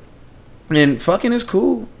like, and fucking is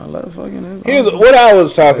cool. I love fucking. Here's Awesome. what I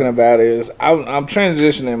was talking about is I'm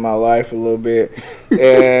transitioning my life a little bit. And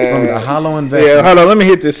From the hollow investment. yeah, hold on, let me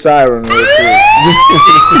hit this siren real quick.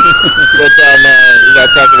 Let y'all know we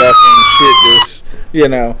gotta talk about some shit this, you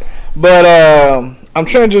know. But I'm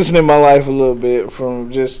transitioning my life a little bit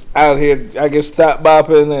from just out here, I guess, thought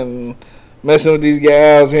bopping and messing with these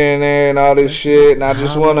gals here and there and all this shit. And I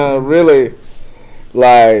just want to really,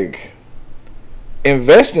 like,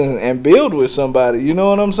 invest in and build with somebody. You know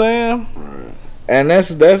what I'm saying? Right. And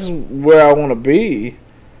that's where I want to be.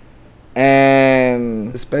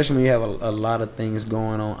 And especially when you have a lot of things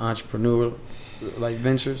going on, entrepreneurial like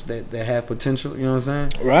ventures that have potential. You know what I'm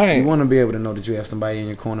saying? right, You want to be able to know that you have somebody in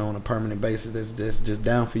your corner on a permanent basis that's just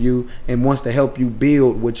down for you and wants to help you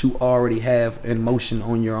build what you already have in motion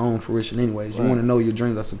on your own fruition. Anyways, you want to know your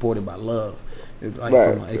dreams are supported by love. Like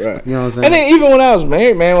Right, from right. You know what I'm saying? And then even when I was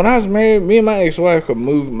married, man, me and my ex-wife could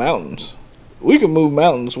move mountains. We could move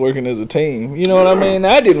mountains working as a team. You know what I mean?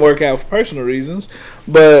 That didn't work out for personal reasons,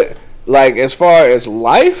 but like as far as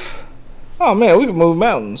life, oh man, we could move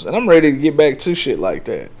mountains, and I'm ready to get back to shit like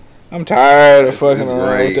that. I'm tired of fucking It's around with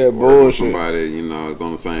great that working with bullshit. somebody, you know, is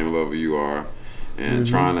on the same level you are, and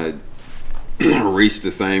trying to reach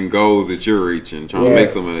the same goals that you're reaching, trying to Yeah. make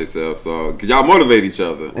some of themselves. So, cause y'all motivate each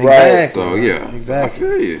other. Exactly. So yeah, Exactly. I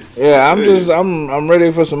feel you. Yeah, I feel you. I'm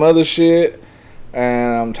ready for some other shit,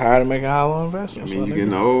 and I'm tired of making hollow I investments. mean, my you nigga.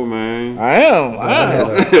 getting old, man. I am.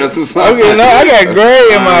 That's a sign. I'm getting old. I got gray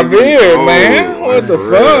in my Sign of getting beard, old. man. What the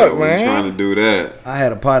For fuck, real. We man? trying to do that. I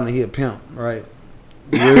had a partner, he a pimp, right?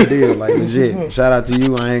 Real deal, like legit. Shout out to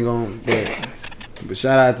you. I ain't gonna, but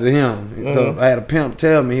shout out to him. So I had a pimp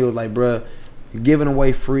tell me, he was like, bruh, giving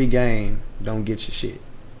away free game don't get you shit.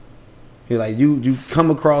 He like, you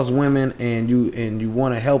come across women and you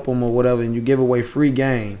want to help them or whatever, and you give away free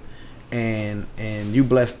game, and you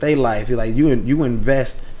bless their life. He like, you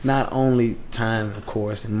invest not only time, of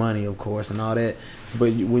course, and money, of course, and all that,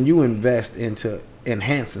 but when you invest into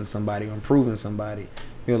enhancing somebody or improving somebody,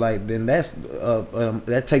 you're like, then that's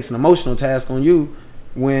that takes an emotional task on you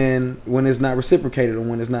when it's not reciprocated or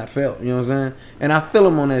when it's not felt. You know what I'm saying? And I feel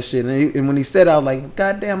him on that shit. And when he said, I was like,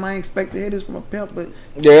 God damn, I ain't expect to hear this from a pimp, but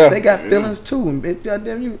Yeah. they got feelings too. And bitch,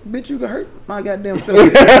 goddamn you can hurt my goddamn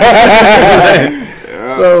feelings.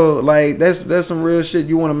 So like that's some real shit.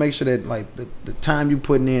 You want to make sure that like the time you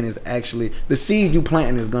putting in is actually the seed you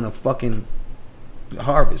planting is gonna fucking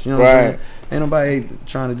harvest. You know what I'm saying? Ain't nobody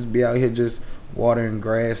trying to just be out here just watering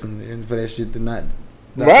grass and for that shit to not.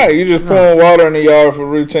 Right, you just pouring water in the yard for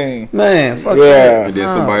routine. Man, fuck Yeah. that. And then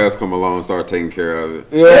somebody else come along and start taking care of it.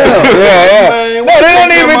 Yeah. Man, No, they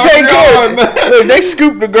don't even my take yard, care. man. Look, they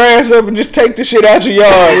scoop the grass up and just take the shit out your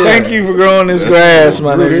yard. Thank you for growing this grass,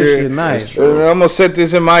 my Bro, nigga. this shit nice. I'm gonna set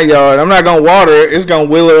this in my yard. I'm not gonna water it. It's gonna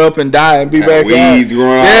wither up and die and be Got back weeds out.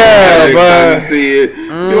 growing out. Yeah, Every time but you see it,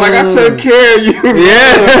 you're like, I took care of you.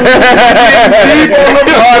 yeah,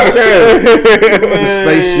 The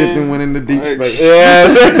spaceship and went into deep space. yeah. Yeah,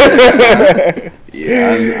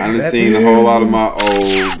 I done seen a whole lot of my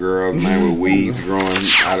old girls, man, with weeds growing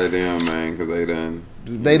out of them, man, because they done.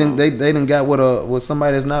 They done got with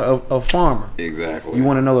somebody that's not a farmer. Exactly. You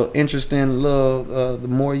want to know an interesting little the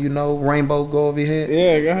more you know, rainbow go over your head.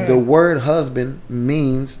 Yeah, go ahead. The word husband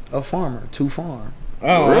means a farmer, to farm.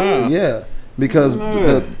 Oh, wow. Yeah, because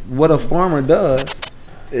what a farmer does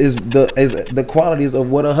is the qualities of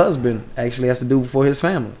what a husband actually has to do for his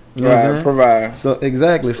family. You know what I'm Right, saying? provide. So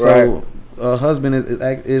exactly. So a husband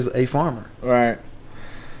is a farmer. Right.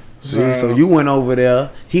 See, so you went over there.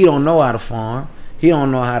 He don't know how to farm. he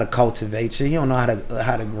don't know how to cultivate you. He don't know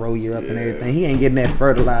how to grow you up and everything. He ain't getting that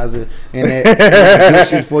fertilizer and that good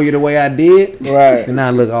shit for you the way I did. Right. And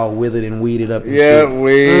I look all withered and weeded up. And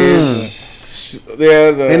Yeah, shit.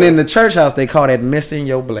 And in the church house, they call that missing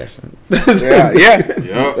your blessing. yeah.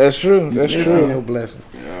 That's true. That's missing true. your blessing.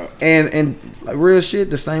 Yeah. And like real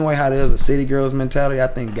shit, the same way how there's a city girls mentality, I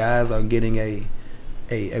think guys are getting a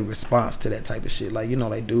response to that type of shit. Like, you know,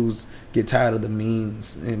 like dudes get tired of the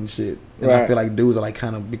memes and shit. And I feel like dudes are like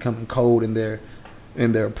kind of becoming cold in their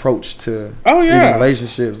approach to even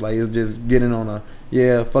relationships. Like, it's just getting on a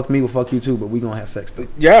fuck me, well fuck you too, but we gonna have sex though.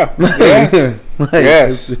 Yeah. Yes. Like,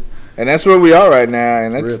 yes. And that's where we are right now,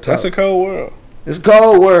 and that's a cold world. It's a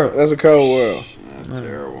cold world. That's a cold world. That's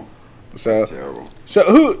terrible. So That's terrible. So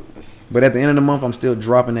who? But at the end of the month, I'm still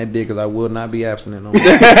dropping that dick because I will not be abstinent no more.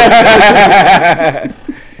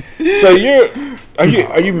 So are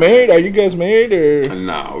you married? Are you guys married or?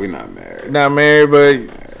 No, we're not married. Uh-huh. Not married, but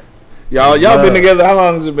y'all been together. How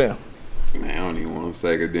long has it been? Man, I don't even want to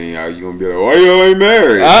say, because then you gonna be like, why y'all ain't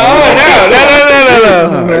married? No.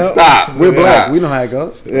 Like, stop. We're Stop. black. We know how it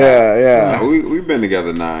goes. Yeah. No, we've been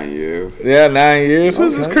together 9 years. Yeah, 9 years.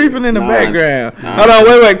 Who's just creeping in the 9. background? 9. Hold on,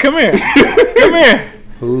 wait, come here. Come here.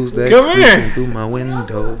 Who's that Come here. creeping through my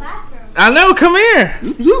window? I know, come here.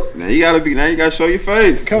 Now you gotta show your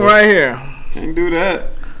face. Come right here. Can't do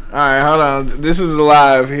that. Alright, hold on. This is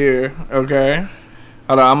live here, okay?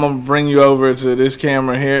 Hold on, I'm gonna bring you over to this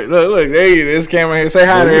camera here. Look, there you this camera here. Say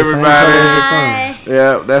hi to everybody.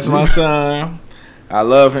 Yeah, that's my son. I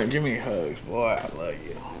love him. Give me hugs, boy. I love you.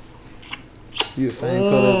 You the same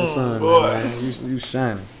color as the sun, boy. man. You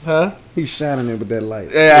shining. Huh? He's shining it with that light.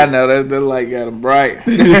 Yeah, I know that light got him bright.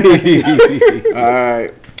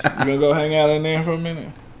 Alright. You gonna go hang out in there for a minute?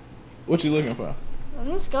 What you looking for? I'm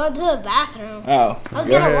just going to the bathroom. Oh. I was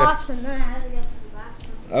go going to ahead. watch and then I had to go to the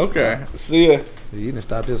bathroom. Okay. See ya. You didn't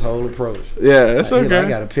stop this whole approach. Yeah, that's Like, okay. I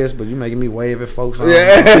got to piss, but you making me wave at folks. Yeah. Like,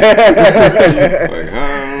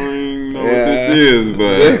 I don't even know what this is,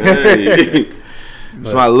 but hey.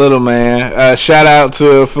 It's my little man. Shout out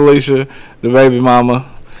to Felicia, the baby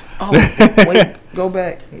mama. Oh, wait, go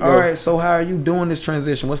back. All right, so how are you doing this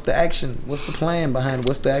transition? What's the action? What's the plan behind it?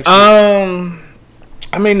 What's the action?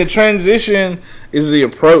 I mean, the transition is the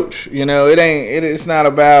approach. You know, it's not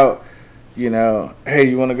about, you know, hey,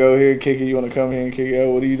 you want to go here, kick it? You want to come here and kick it?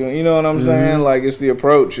 Oh, what are you doing? You know what I'm saying? Like, it's the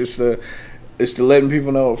approach. It's the letting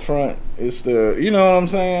people know up front. It's the, you know what I'm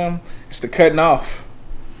saying? It's the cutting off.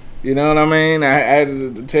 You know what I mean? I had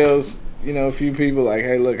to tell, you know, a few people like,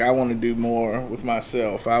 hey, look, I want to do more with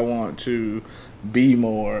myself. I want to be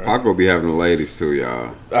more. I'll go be having the ladies too,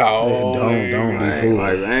 y'all. Oh, don't be Like, fooled.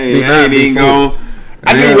 I ain't even going.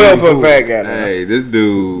 I do well for a fat guy. Hey, this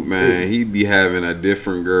dude, man, he be having a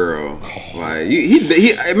different girl. Like he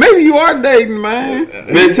maybe you are dating, man.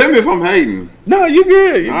 Man, tell me if I'm hating. No, you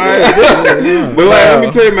good. You All right. But like, let me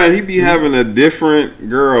tell you, man, he be having a different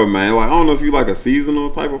girl, man. Like, I don't know if you like a seasonal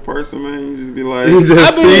type of person, man. You just be like, He's a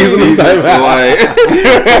seasonal type of like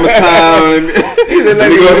summertime. Let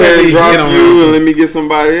me go ahead and drop you and let me get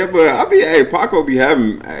somebody else. But Paco be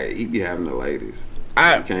having, he be having the ladies. So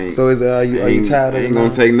are you tired of it? Ain't gonna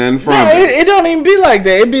take nothing from No, it. it don't even be like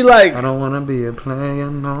that. It be like, I don't want to be a player,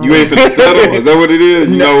 no. You ain't finna settle? Is that what it is?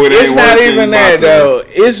 You know it ain't it's not working, even that though.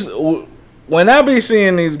 It's when I be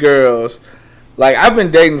seeing these girls, like I've been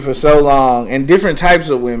dating for so long and different types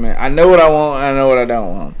of women. I know what I want and I know what I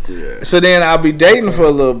don't want. Yeah. So then I'll be dating for a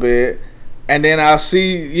little bit and then I'll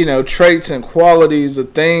see, you know, traits and qualities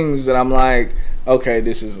of things that I'm like, okay,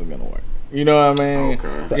 this isn't gonna work. You know what I mean?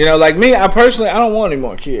 Okay. You know, like me, I personally, I don't want any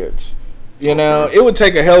more kids. You know, it would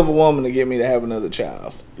take a hell of a woman to get me to have another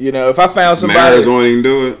child. You know, if I found somebody, marriage won't even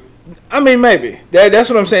do it. I mean, maybe that's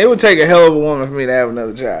what I'm saying. It would take a hell of a woman for me to have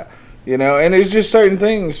another child. You know, and it's just certain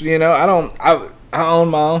things. You know, I own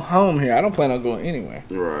my own home here. I don't plan on going anywhere.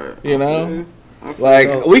 Right. You know, like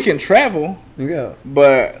like we can travel. Yeah.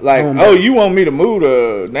 But like, you want me to move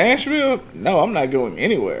to Nashville? No, I'm not going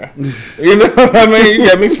anywhere. You know what I mean? You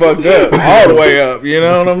got me fucked up all the way up. You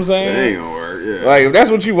know what I'm saying? it ain't gonna work. Yeah. Like if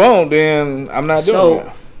that's what you want, then I'm not doing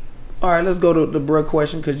it. All right, let's go to the bruh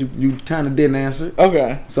question because you kind of didn't answer.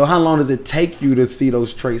 Okay. So how long does it take you to see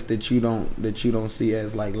those traits that you don't see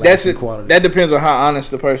as like That's lasting it. quality? That depends on how honest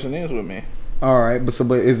the person is with me. All right, but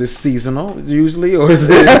is it seasonal usually or is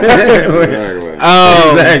it Exactly.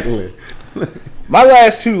 exactly? My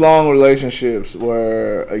last 2 long relationships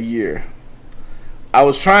were a year. I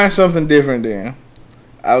was trying something different then.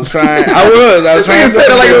 I was trying You said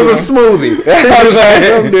it like it was a smoothie. I was trying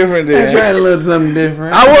something different then. I tried a little something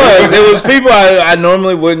different. I was. It was people I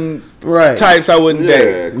normally wouldn't types I wouldn't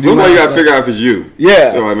date. Somebody you gotta figure out if it's you.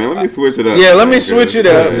 Yeah. So, man, let me switch it up. Yeah, let me switch it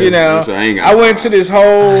up. You know, I went to this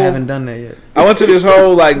whole. I haven't done that yet. I went to this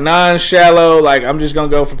whole like non-shallow, like I'm just gonna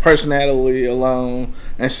go for personality alone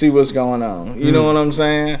and see what's going on. You know what I'm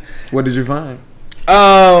saying? What did you find?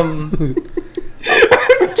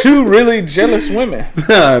 2 really jealous women.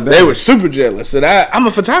 They were super jealous, and I'm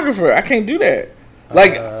a photographer. I can't do that.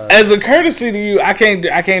 Like as a courtesy to you, I can't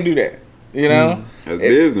do that. You know, as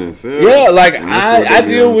business. Yeah, like I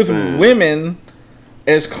deal with women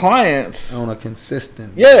as clients on a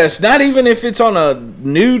consistent. Yes, not even if it's on a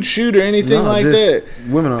nude shoot or anything like that.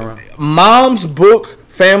 Women are around. Moms book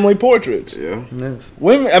family portraits. Yeah. Yes.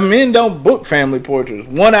 Men don't book family portraits.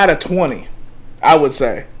 1 out of 20, I would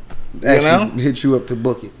say. Actually hit you up to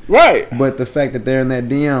book it. Right. But the fact that they're in that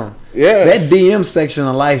DM. Yeah. That DM section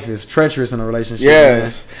of life is treacherous in a relationship.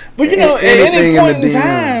 Yes. Man. But you know, at any point in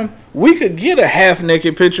time, we could get a half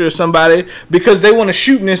naked picture of somebody because they want to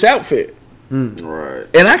shoot in this outfit. Right.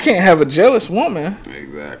 And I can't have a jealous woman.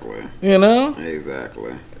 Exactly. You know?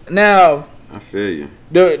 Exactly. Now, I feel you.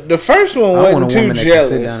 The first one wasn't too jealous.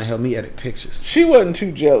 That can sit down and help me edit pictures. She wasn't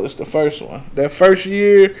too jealous. The first one, that first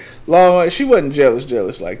year long, she wasn't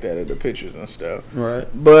jealous like that of the pictures and stuff. Right.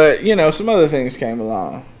 But you know, some other things came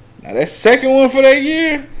along. Now that second one for that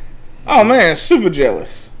year, oh man, super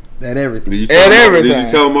jealous. At everything. Did you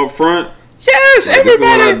tell them up front? Yes, like, everybody.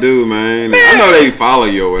 This is what I do, man. I know they follow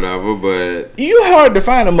you or whatever, but you hard to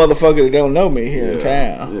find a motherfucker that don't know me here in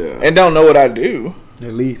town and don't know what I do.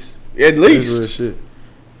 At least. At least. Real shit.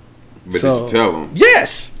 But did you tell them?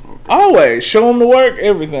 Yes. Okay. Always show them the work,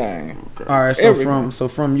 everything. Okay. All right. So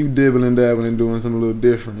from you dibbling, dabbling, and doing something a little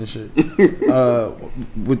different and shit.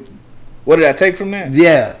 What did I take from that?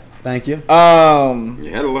 Yeah. Thank you.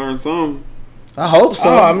 You had to learn something. I hope so.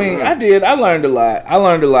 Oh, I mean, I did. I learned a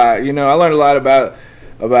lot. You know, I learned a lot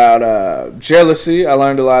about jealousy. I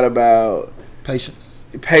learned a lot about patience.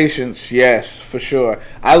 Yes, for sure.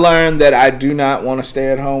 I learned that I do not want a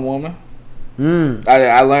stay-at-home woman.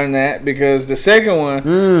 I learned that because the second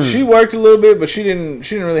one, she worked a little bit, but she didn't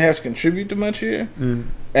really have to contribute too much here.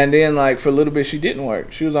 And then, like, for a little bit, she didn't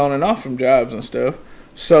work. She was on and off from jobs and stuff.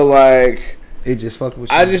 So, like, it just fucked with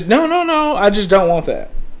you. I just don't want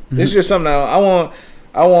that. It's just something I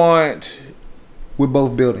want. We're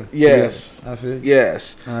both building. Yes, together. I feel.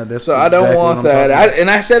 Yes. So I don't want that.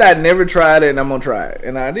 I said I'd never tried it, and I'm gonna try it,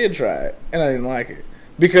 and I did try it, and I didn't like it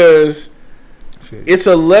because it's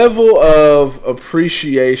a level of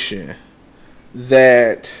appreciation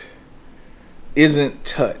that isn't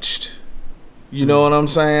touched. You know what I'm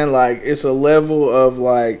saying? Like it's a level of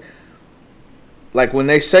like when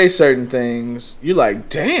they say certain things, you're like,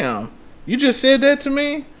 damn, you just said that to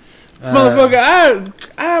me. Motherfucker,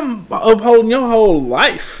 I'm upholding your whole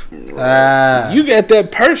life. You got that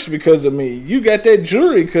purse because of me. You got that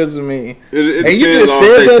jewelry because of me. It and you just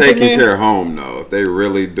said if they taking care of home though. If they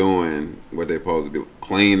really doing what they supposed to be,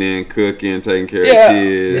 cleaning, cooking, taking care of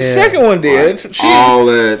kids. The second one did. Like, all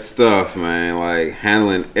that stuff, man. Like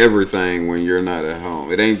handling everything when you're not at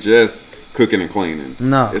home. It ain't just cooking and cleaning.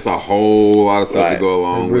 No, it's a whole lot of stuff to go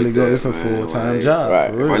along with that. It's a full-time job.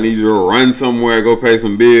 Right. If I need you to run somewhere, go pay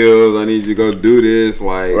some bills. I need you to go do this.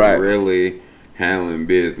 Like really handling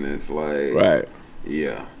business. Like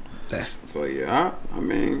yeah. I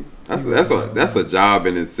mean that's a job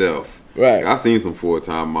in itself. Right. I've seen some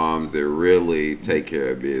full-time moms that really take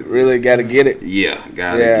care of business. Really got to get it. Yeah,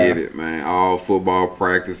 got to get it, man. All football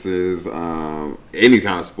practices, any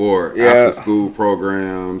kind of sport, after school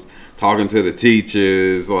programs, talking to the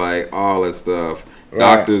teachers, like all that stuff.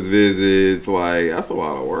 Doctor's visits, like that's a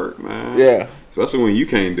lot of work, man. Yeah. Especially when you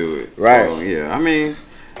can't do it. Right. So, yeah, I mean,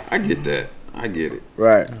 I get that. I get it.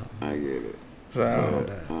 Right. I get it. So,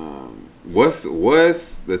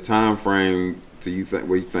 what's the time frame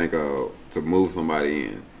where you think to move somebody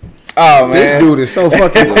in? Oh man, this dude is so fucking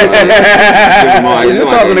quick. You're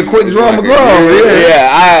talking to Quick Draw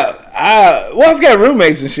McGraw. I've got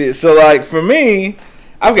roommates and shit. So like for me,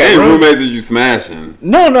 I've got roommates that you smashing.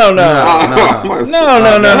 No. I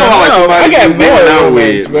got male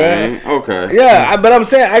roommates, man. Okay. Yeah, but I'm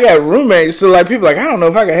saying I got roommates. So like people like I don't know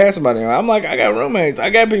if I can have somebody. I'm like I got roommates. I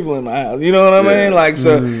got people in my house. You know what I mean? Like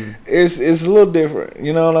so, it's a little different.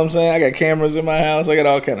 You know what I'm saying? I got cameras in my house. I got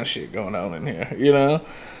all kind of shit going on in here. You know,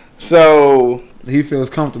 so he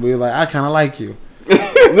feels comfortable. He's like I kind of like you. I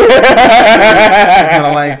kind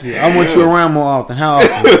of like you. I want you around more often. How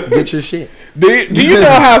often? Get your shit. Do you know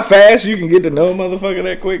how fast you can get to know a motherfucker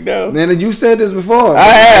that quick though? Man, you said this before. I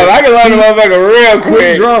have. I can learn a motherfucker real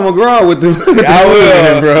quick. Draw McGraw with the I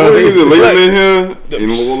will, Bro, bro. he's leaving in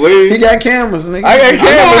here. He got cameras, nigga. I got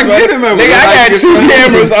cameras, I get him, man. nigga. I I got get 2 him.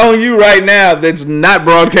 cameras on you right now that's not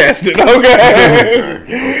broadcasted. Okay.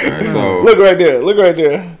 Okay, so Look right there. Look right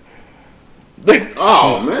there.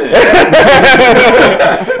 oh man.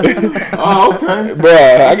 Oh okay.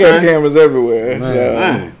 Bruh, I got cameras everywhere. So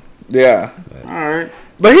Man. yeah. All right.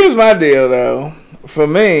 But here's my deal though. For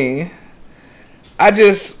me,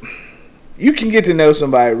 you can get to know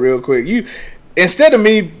somebody real quick. You instead of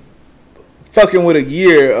me fucking with a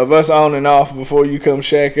year of us on and off before you come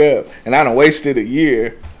shack up, and I done wasted a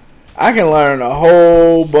year, I can learn a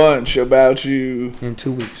whole bunch about you in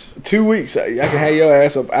 2 weeks. 2 weeks. I can have your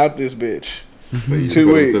ass up out this bitch. So you 2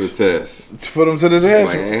 put weeks. him to the test. To put them to the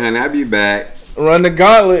test. Like, hey, honey, I'll be back. Run the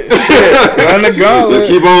gauntlet. Shit. Run the So gauntlet.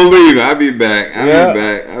 keep on leaving. I'll be back.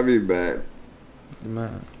 Yeah. I'll be back.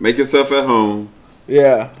 Man. Make yourself at home.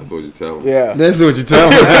 Yeah. That's what you tell them. Yeah. That's what you tell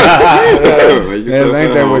me. Make yourself Yes, ain't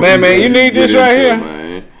at that home. what Man, you need Get this right into it, here?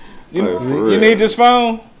 man. You, Like, for you real. need this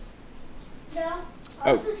phone? No,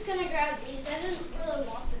 I was just gonna grab these. I didn't really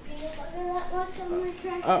want the peanut butter that much on my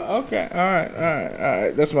cracker. Oh, okay. All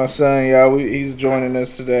right. That's my son, y'all. He's joining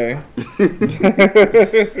us today.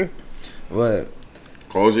 What?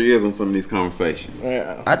 Close your ears on some of these conversations.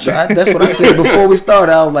 Yeah. I try. That's what I said before we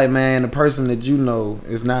started. I was like, man, the person that you know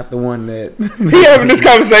is not the one that. He having this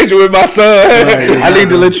conversation with my son. Right, I need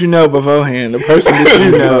to let you know beforehand. The person that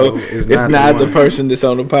you know Is is not not the the one. person that's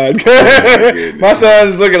on the podcast. My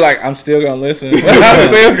son's looking like, I'm still going to listen. I'm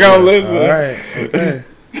still going to listen. All right. Okay.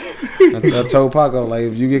 I told Paco, like,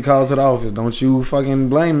 if you get called to the office, don't you fucking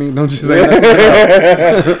blame me. Don't you say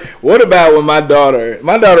that. What about when my daughter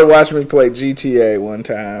watched me play GTA one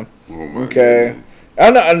time? Oh my Okay.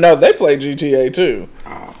 goodness. I know they play GTA too.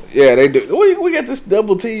 Oh. Yeah, they do. We got this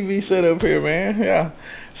double TV set up here, man. Yeah.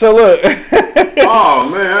 So look. Oh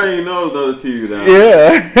man, I didn't know there was another TV down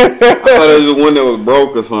there. Yeah. I thought it was one that was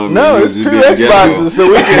broke or something. No, It it's was 2 just being Xboxes,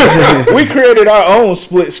 so we created our own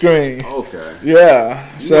split screen. ghetto. Okay. Yeah.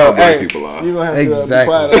 You know So how black hey, people are. you gonna have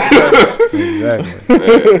Exactly. to be quiet.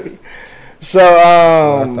 Exactly. So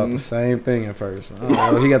I thought the same thing at first.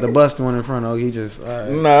 Oh, he got the bust one in front. Oh, he just all right.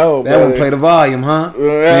 no, That one buddy. play the volume, huh?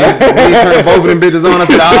 Yeah. When he turned both of them bitches on, I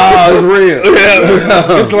said, "Oh, it's real."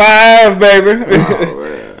 It's live, baby. Oh,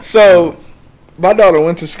 man. So, my daughter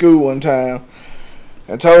went to school one time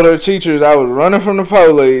and told her teachers I was running from the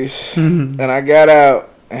police, and I got out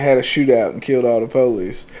and had a shootout and killed all the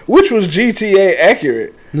police, which was GTA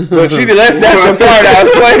accurate. But she left out the part I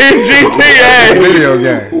was playing GTA. Video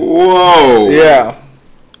game. Whoa. Yeah.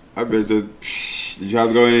 I bet you. Did you have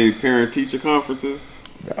to go to any parent-teacher conferences?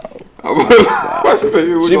 No.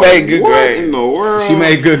 She made good what grades. in the world? She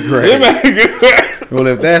made good It grades. made good. Well,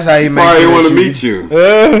 if that's how he makes Probably sure want that to you, meet you.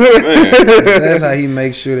 if that's how he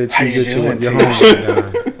makes sure that you you get doing, your homework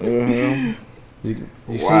done.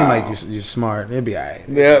 You seem Wow. like you're smart. It'll be all right.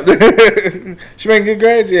 Yeah. She made good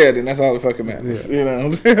grades? Yeah, then that's all that fucking matters. You know?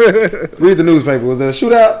 Read the newspaper. Was there a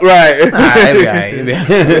shootout? Right. Nah, it'll be all right. It'll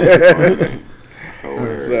be all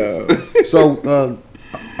right. So, So,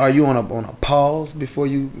 are you on a pause before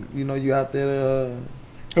you out there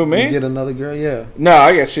who, me? get another girl? Yeah. No,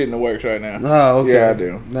 I got shit in the works right now. Oh, okay. Yeah, I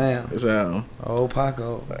do. Damn. So, Oh,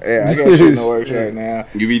 Paco. yeah, I got shit in the works right now.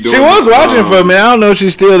 You be doing She was the, watching for me. I don't know if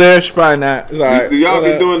she's still there. She's probably not. It's all right. Do y'all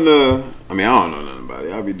be But, doing the? I mean, I don't know nothing about it.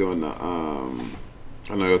 Y'all be doing the.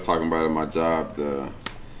 I know they're talking about it at my job.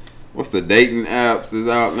 What's the dating apps is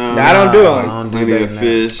out now? Nah, I don't do I them. don't do Plenty of dating apps.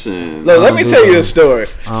 fish and Look, let don't me do tell you them. a story.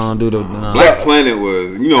 I don't do the. No. Black Planet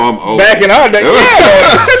was. You know, I'm old. Back in our day,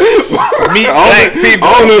 yeah. Meet black people.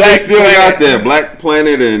 I don't know if they Black still Planet. got that Black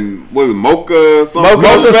Planet and was it Mocha something?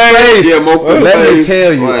 Mocha Space. Yeah, Mocha Space. Let me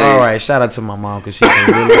tell you. Like, All right, shout out to my mom because she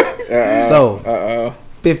can really. So,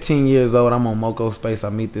 15 years old, I'm on Moco Space.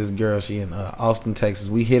 I meet this girl. She in Austin, Texas.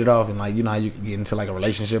 We hit it off, and like, you know how you can get into like a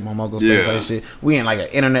relationship on Moco Space, Yeah. like shit. We in like an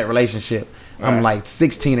internet relationship. I'm like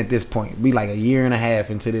 16 at this point. We like a year and a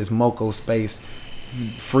half into this Moco Space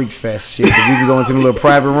freak fest shit. 'Cause we can go into the little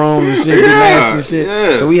private rooms and shit, be nasty and shit.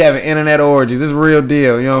 yes. So we having internet orgies. It's real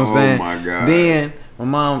deal. You know what I'm Oh, saying? my God. Then my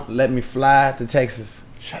mom let me fly to Texas.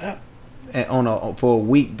 Shut up. And for a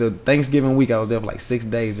week, the Thanksgiving week, I was there for like 6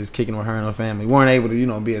 days just kicking with her and her family. We weren't able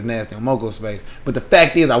to, be as nasty on Moco Space. But the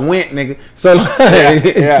fact is, I went, nigga. So, like,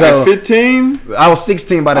 yeah. so 15? I was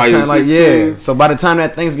 16 by the Oh, you time, was like, 16? yeah. So by the time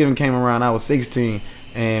that Thanksgiving came around, I was 16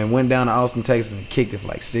 and went down to Austin, Texas and kicked it for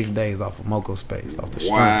like 6 days off of Moco Space, off the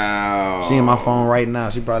street. Wow. She in my phone right now.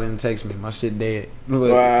 She probably didn't text me. My shit dead.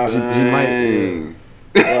 Wow. She might. Dang.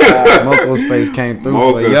 Moco space came through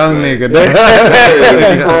for a young nigga.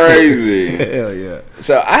 That's crazy. Hell yeah.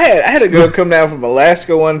 So I had a girl come down from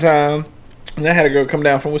Alaska one time, and I had a girl come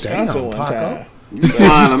down from Wisconsin one time. You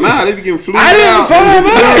flying them out? They be getting flew out. I didn't fly them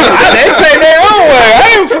out. They take their own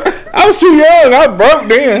way. I was too young. I broke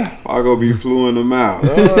then. I go be fluing them out.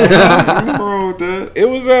 What's wrong with that? It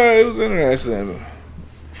was interesting.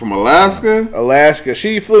 From Alaska? Alaska.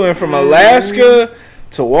 She flew in from Alaska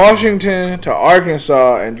to Washington to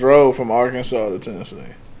Arkansas and drove from Arkansas to Tennessee.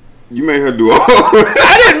 You made her do all that.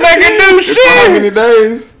 I didn't make her do For shit. how many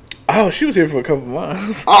days? Oh, she was here for a couple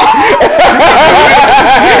months. She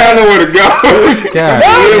had nowhere to go. God,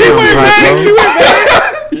 She went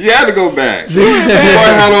back. You had to go back. Boy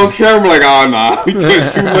had on camera like, oh nah, we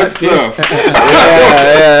touched too much stuff.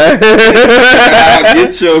 Yeah.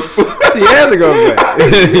 Get your stuff. she had to go back.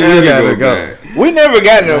 You gotta go back. We never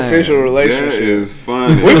got an official relationship. That is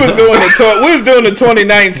funny. We was doing the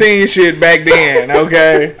 2019 shit back then.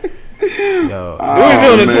 Okay. Yo, We was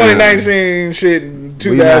doing the 2019 shit in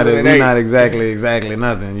 2008. we not exactly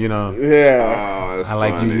nothing, you know. Yeah. Oh, that's I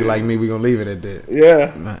like funny. you like me. We gonna leave it at that.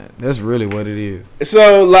 Yeah. Man, that's really what it is.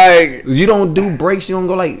 So like, You don't do breaks. You don't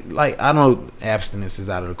go like I don't know. Abstinence is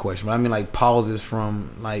out of the question, but I mean like pauses from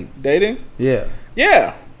like dating? yeah.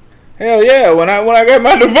 Yeah. Hell yeah. When I got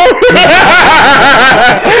my divorce,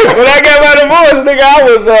 nigga,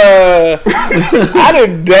 I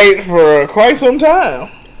didn't date for quite some time.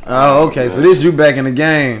 Oh, okay. So this you back in the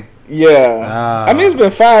game. Yeah. I mean, it's been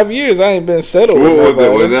 5 years. I ain't been settled. What with was that?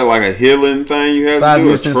 nobody. Was that like a healing thing you had 5 to do?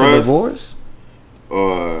 years since the trust? divorce.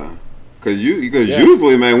 Because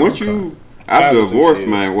usually, man, once you after 5 or 6 divorce, years.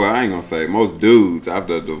 man. Well, I ain't gonna say most dudes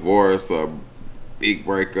after a divorce or big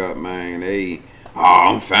breakup, man.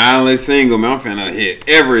 I'm finally single, man. I'm finna hit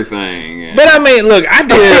everything. And But I mean, look, I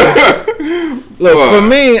did. Look, What? for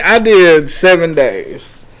me, I did 7 days.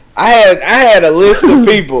 I had a list of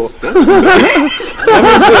people. Let me tell you,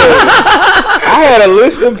 I had a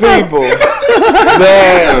list of people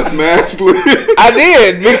that a smash list. I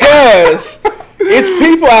did because it's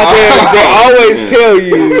people out there that always tell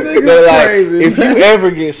you that like, crazy, if you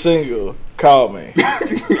ever get single, call me.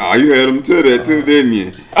 Oh, you had them to that too, didn't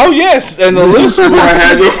you? Oh yes, and the list was I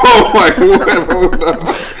had your phone like what? Hold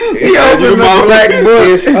up. It's Had you over, my black list. book.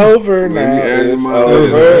 It's over Let me now. add you It's my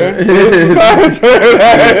over. It's my turn.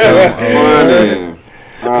 Funny.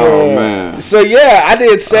 Oh man. So yeah, I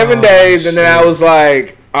did 7 days, and then I was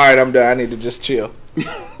like, "All right, I'm done. I need to just chill."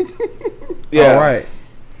 Yeah.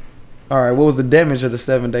 All right. What was the damage of the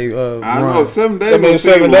 7 day run? I know 7 days That means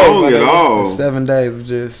don't 7 seem days, long my at nigga. all. 7 days of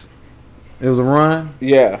just. It was a run.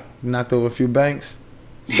 Yeah. You knocked over a few banks.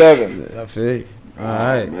 7. I feel you. All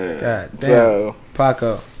right. man. God damn. So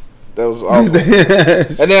Paco. that was awful. And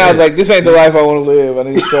then I was like, "This ain't the life I want to live. I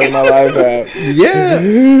need to straighten my life out." Yeah.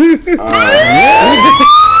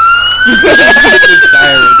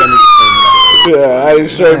 Yeah, I need to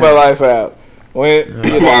straighten my life out. When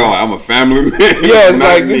I'm a family man. yeah, it's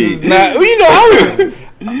Not like me. this is not. Well, you know,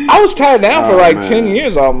 I was tied down for like 10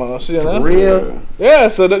 years almost. You know. Real. Yeah.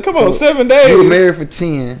 So come on, 7 days. You were married for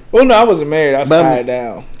 10. Well, no, I wasn't married. I was But- tied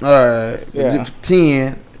down. All right. Yeah.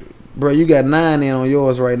 10. Bro, you got 9 in on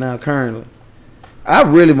yours right now currently. I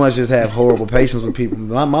really much just have horrible patience with people.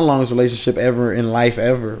 My longest relationship ever in life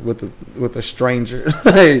ever with a stranger.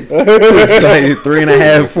 Like, it's like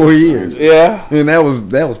 3.5, 4 years. Yeah. And that was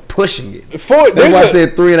pushing it. That's why I There's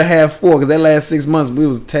said 3.5, 4, because that last 6 months we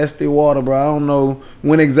was tested water, bro. I don't know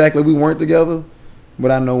when exactly we weren't together,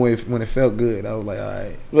 but I know when it felt good. I was like, all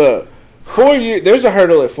right. Look, 4 years. There's a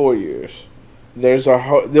hurdle at 4 years. There's a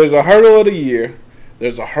hurdle at a year.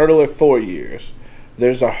 There's a hurdle at 4 years.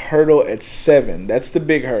 There's a hurdle at 7. That's the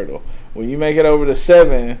big hurdle. When you make it over to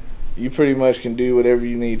 7, you pretty much can do whatever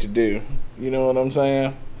you need to do. You know what I'm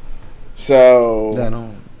saying? So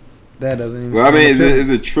That doesn't even. Well, I mean, sound is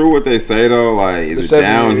it true what they say though? Like, The is it 7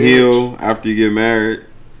 downhill after you get married?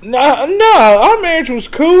 no, our marriage was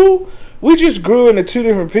cool. We just grew into two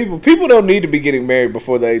different people. People don't need to be getting married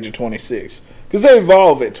before the age of 26 because they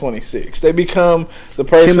evolve at 26. They become the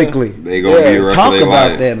person chemically. They gonna be the rest Talk of their about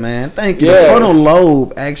life. that, man. Thank you. Yes. The frontal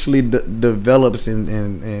lobe actually develops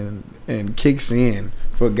and kicks in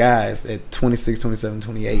for guys at 26, 27,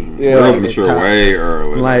 28. Yeah. Girls Right, mature at top. way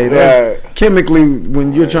early. Like that's chemically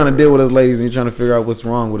when you're trying to deal with us ladies and you're trying to figure out what's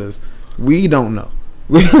wrong with us, we don't know.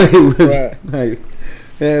 Right. Like,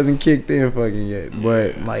 it hasn't kicked in fucking yet.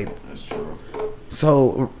 But like, That's true.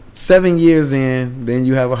 so 7 years in, then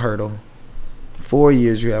you have a hurdle. 4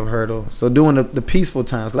 years you have a hurdle. So doing the peaceful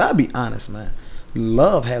times, because I'll be honest, man,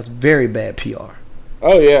 love has very bad PR.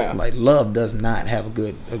 Oh yeah. Like love does not have a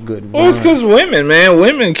good. Well, it's because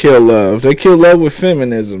women kill love. They kill love with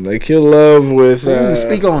feminism. They kill love with.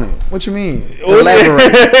 Speak on it. What you mean? Well,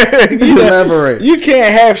 Elaborate. Elaborate. You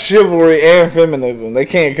can't have chivalry and feminism. They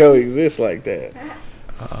can't coexist like that.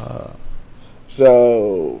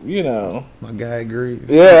 So my guy agrees.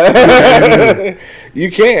 Yeah, you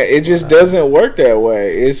can't. It just doesn't work that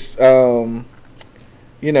way. It's you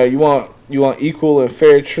want equal and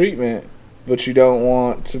fair treatment, but you don't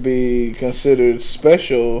want to be considered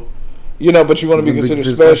special. But you want to be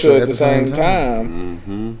considered special at the same time.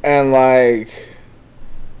 Mm-hmm. And like,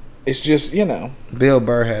 it's just Bill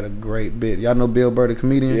Burr had a great bit. Y'all know Bill Burr, the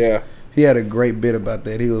comedian? Yeah. He had a great bit about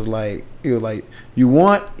that. He was like, you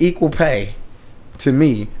want equal pay to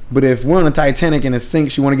me, but if we're on a Titanic and it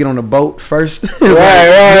sinks, you want to get on the boat first.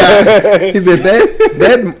 Right. He said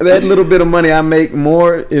that little bit of money I make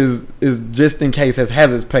more is just in case as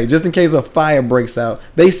hazardous pay, just in case a fire breaks out.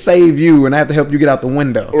 They save you, and I have to help you get out the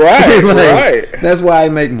window. Right, right. That's why I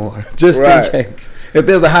make more, just in case. If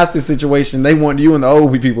there's a hostage situation, they want you and the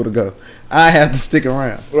old people to go. I have to stick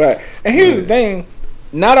around. Right. And here's the thing.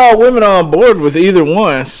 Not all women are on board with either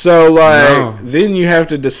one. So, then you have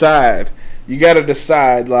to decide. You got to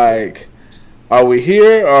decide, like, are we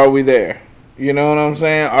here or are we there? You know what I'm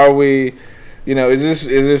saying? Are we, is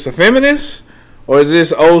this a feminist or is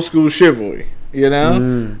this old school chivalry?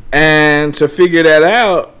 And to figure that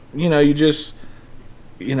out, you just,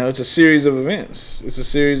 it's a series of events. It's a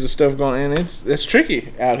series of stuff going on. And it's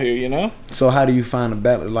tricky out here, So how do you find a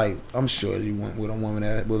balance? Like, I'm sure you went with a woman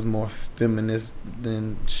that was more feminist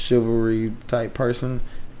than chivalry type person.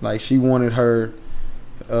 Like, she wanted her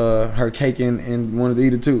cake and wanted to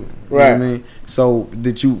eat it too. You know what I mean? So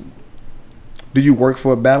do you work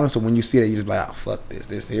for a balance, or when you see that you just like, oh fuck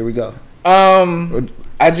this, here we go?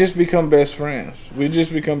 I just become best friends. We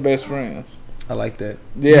just become best friends. I like that.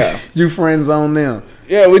 Yeah. You friend zone them.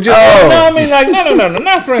 Yeah, we just no,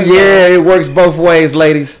 not friends. Yeah, it works both ways,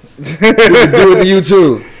 ladies. We can do it to you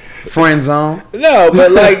too. Friend zone. No,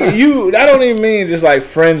 but like I don't even mean just like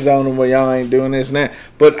friend zone them where y'all ain't doing this and that.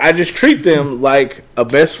 But I just treat them like a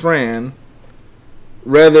best friend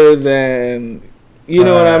rather than, what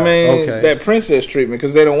I mean? Okay. That princess treatment,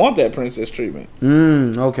 because they don't want that princess treatment.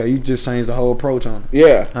 Okay. You just changed the whole approach on it.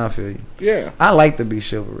 Yeah. I feel you. Yeah. I like to be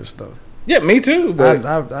chivalrous though. Yeah, me too. But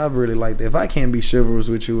I really like that. If I can't be chivalrous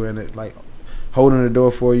with you and it like holding the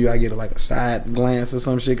door for you, I get like a side glance or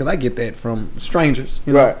some shit, because I get that from strangers.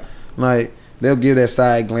 Right. Like, they'll give that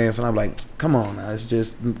side glance, and I'm like, come on now, it's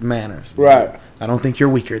just manners. Right. I don't think you're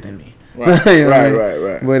weaker than me. Right.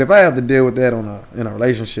 Right. But if I have to deal with that in a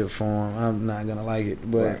relationship form, I'm not gonna like it.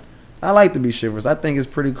 But I like to be chivalrous. I think it's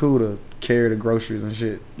pretty cool to carry the groceries and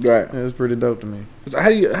shit. Right. Yeah, it's pretty dope to me. So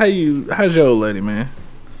how's your old lady, man?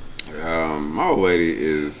 My old lady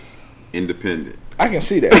is independent. I can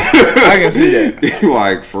see that.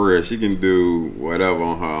 Like, for real, she can do whatever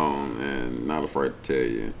on her own and not afraid to tell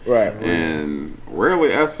you. Right. And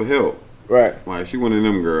rarely asks for help. Right. Like, she one of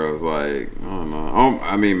them girls, like, I don't know.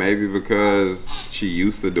 I mean, maybe because she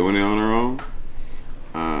used to doing it on her own.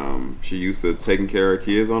 She used to taking care of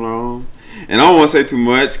kids on her own. And I don't want to say too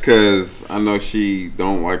much because I know she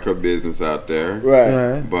don't like her business out there.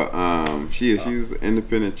 Right. But she's an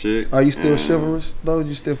independent chick. Are you still chivalrous, though?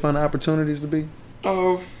 You still find opportunities to be?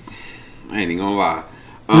 Oh, I ain't even gonna lie.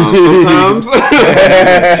 Sometimes,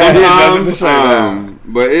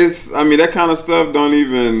 but it's, I mean, that kind of stuff don't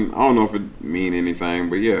even, I don't know if it mean anything,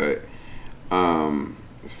 but yeah,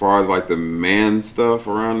 as far as like the man stuff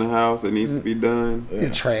around the house that needs to be done,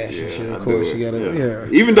 Trash and shit. Of course, you gotta.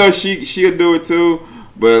 Even though she'll do it too,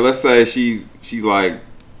 but let's say she's like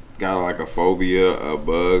got like a phobia of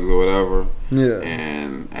bugs or whatever. Yeah.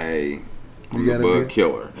 And hey, I'm the bug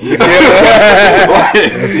killer. That's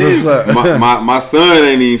what's up. My son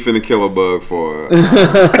ain't even finna kill a bug for her.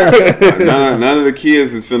 None of the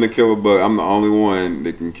kids is finna kill a bug. I'm the only one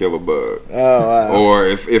that can kill a bug. Oh, wow. Or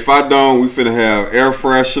if I don't, we finna have air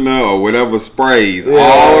freshener or whatever sprays all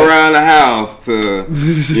around the house to,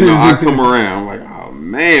 I come around. I'm like, oh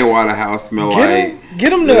man, why the house smell like...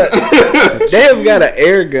 Get them the. They have got an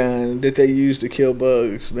air gun that they use to kill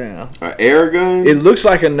bugs now. An air gun? It looks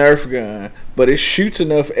like a Nerf gun, but it shoots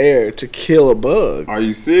enough air to kill a bug. Are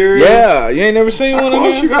you serious? Yeah, you ain't never seen one of them? How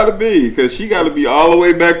close you gotta be? Because she gotta be all the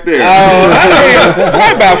way back there.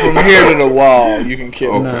 Right about from here to the wall, you can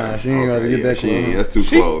kill. Okay. Nah, she ain't gotta get that close. That's too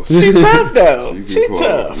close. She tough though. She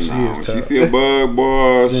tough. No, she is tough. She see a bug,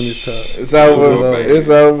 boy. Jimmy's tough. It's over. It's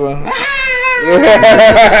over.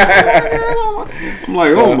 I'm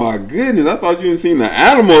like, oh my goodness! I thought you didn't seen an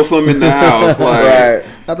animal or something in the house. Like,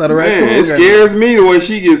 I thought a raccoon. Man, it scares me the way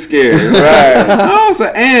she gets scared. Right. Oh, it's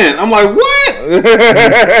an ant. I'm like, what?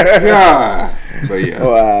 God. But yeah.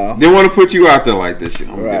 Wow. Didn't want to put you out there like this shit.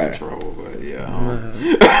 I'm gonna get in trouble, but yeah.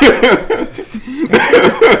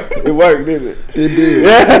 It worked, didn't it? It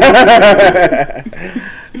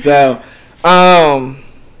did. So,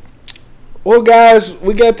 well, guys,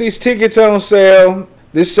 we got these tickets on sale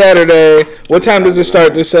this Saturday. What time does it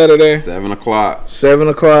start this Saturday? 7 o'clock. 7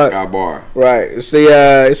 o'clock. Sky Bar. Right. It's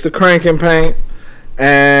the Crank and Paint,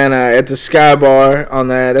 and at the Sky Bar on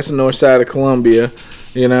that's the north side of Columbia.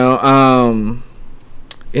 You know.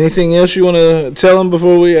 Anything else you want to tell them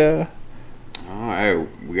before we? All right,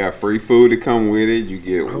 we got free food to come with it. You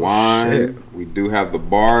get wine. Shit. We do have the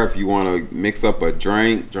bar if you want to mix up a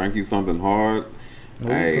drink you something hard.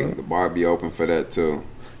 Okay. Hey, the bar be open for that too.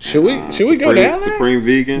 Should we go down there? Supreme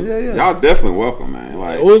Vegan. Yeah. Y'all definitely welcome, man.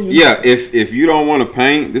 Like, yeah, if you don't want to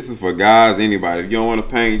paint, this is for guys, anybody. If you don't want to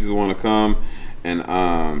paint, you just want to come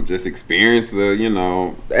and just experience the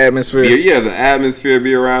atmosphere. The atmosphere.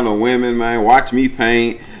 Be around the women, man. Watch me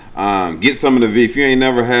paint. Get some of the if you ain't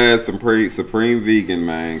never had Supreme Vegan,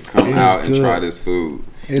 man, come out and try this food.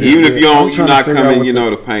 Even if you're not coming,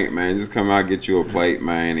 to paint, man, just come out, get you a plate,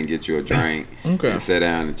 man, and get you a drink, and sit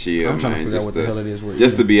down and chill, man,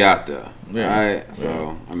 just to be out there, right?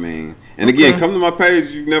 So I mean, and again, come to my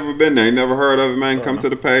page. You've never been there, you never heard of it, man. Come to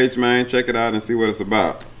the page, man. Check it out and see what it's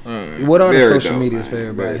about. What are the social medias for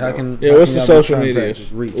everybody? What's the social medias?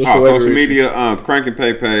 Social media, Crank and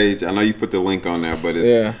Paint page. I know you put the link on there, but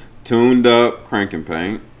it's Tuned Up Crank and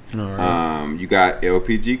Paint. Right. You got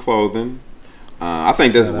LPG Clothing. I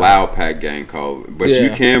think that's Loud Pack Gang clothing, but you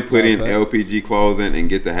can put in LPG Clothing and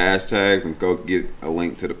get the hashtags and go get a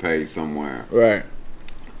link to the page somewhere. Right.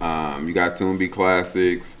 You got Tune B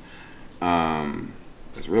Classics.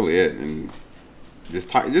 That's really it, and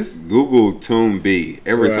just Google Tune B.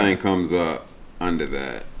 Everything comes up under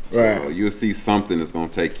that. So you'll see something that's gonna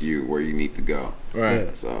take you where you need to go.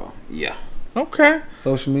 Right. So yeah. Okay.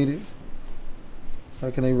 Social medias. How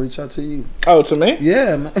can they reach out to you? Oh, to me?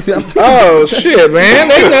 Yeah, man. Oh shit, man!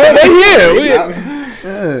 They here.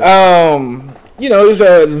 It's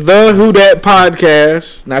the WhoDat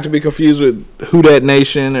podcast, not to be confused with WhoDat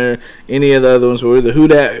Nation or any of the other ones. We're the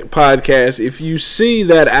WhoDat podcast. If you see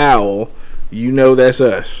that owl, you know that's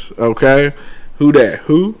us. Okay, WhoDat?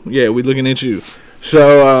 Who? Yeah, we looking at you.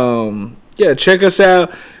 So check us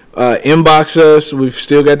out. Inbox us. We've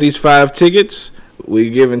still got these 5 tickets.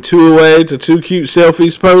 We're giving 2 away to 2 cute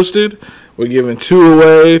selfies posted. We're giving 2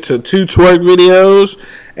 away to 2 twerk videos.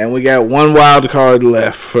 And we got 1 wild card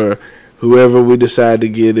left for whoever we decide to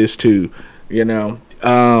give this to.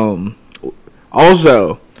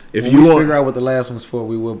 Also, if you want, figure out what the last one's for,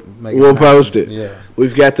 we'll post it. Yeah.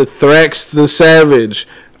 We've got the Thrax the Savage.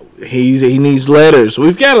 He needs letters.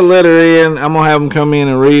 We've got a letter in. I'm going to have him come in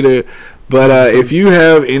and read it. But if you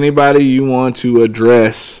have anybody you want to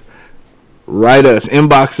address, write us,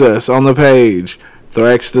 inbox us on the page.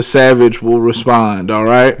 Thrax the Savage will respond. All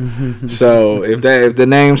right. So if the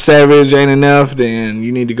name Savage ain't enough, then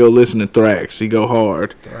you need to go listen to Thrax. He go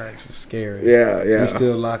hard. Thrax is scary. Yeah. He's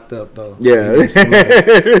still locked up though. So yeah.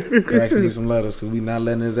 Thrax needs some letters because we not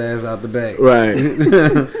letting his ass out the back. Right.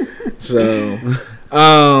 So,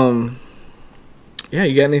 yeah.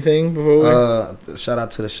 You got anything before we? Shout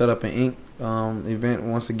out to the Shut Up and Ink event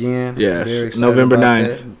once again. Yes, very excited November about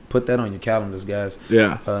 9th. That. Put that on your calendars, guys.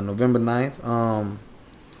 Yeah. November 9th.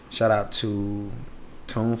 Shout out to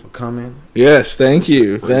Tone for coming. Yes, thank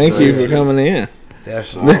you. Thank you for coming in.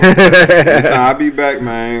 Definitely. I'll be back,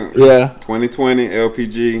 man. Yeah. 2020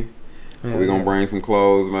 LPG. We're going to bring some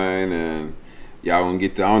clothes, man, and y'all going to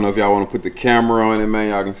get to, I don't know if y'all want to put the camera on it, man.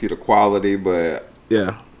 Y'all can see the quality, but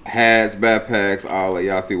hats, backpacks, all that.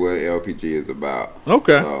 Y'all see what LPG is about.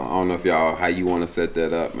 Okay. So I don't know if how you want to set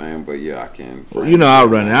that up, man, but yeah, I can. Well, I'll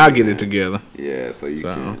run it. I'll get it together. Yeah, so you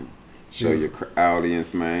can show your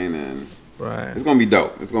audience, man, and right. It's gonna be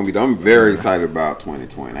dope. I'm very excited about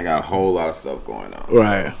 2020. I got a whole lot of stuff going on.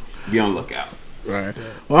 Right. So be on the lookout. Right.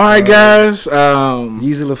 Well, all right, guys.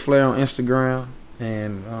 Yeezy LaFlair on Instagram,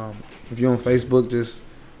 and if you're on Facebook,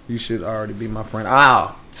 you should already be my friend.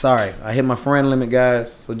 Sorry, I hit my friend limit,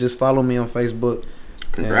 guys. So just follow me on Facebook.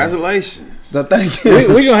 Congratulations. So thank you. We're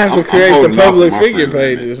going to have to create the public figure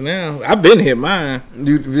pages now. I've been hit mine.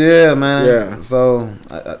 Yeah, man. Yeah. So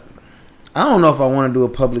I don't know if I want to do a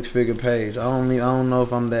public figure page. I don't know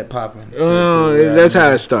if I'm that popping. That's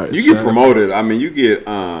how it starts. You get promoted. I mean, you get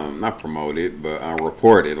not promoted, but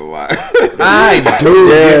reported a lot. I do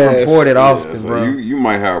get reported often, so bro. You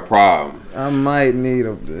might have a problem. I might need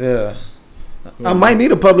I might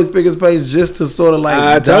need a public figures page just to sort of like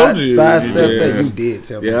I told you. sidestep Yeah. that. You did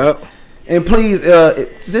tell me. Yep. And please,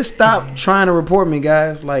 just stop trying to report me,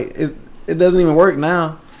 guys. Like it doesn't even work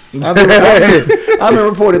now. I've been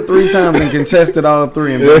reported 3 times and contested all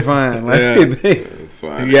 3 and been fine. Like, It's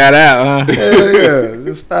fine. You got out, huh? yeah,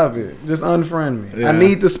 just stop it. Just unfriend me. Yeah. I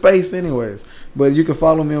need the space anyways. But you can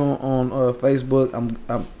follow me on Facebook.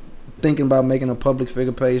 I'm thinking about making a public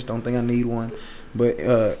figure page. Don't think I need one. But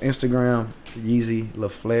Instagram, Yeezy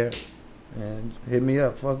LaFlair. And hit me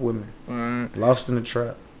up. Fuck with me. All right. Lost in the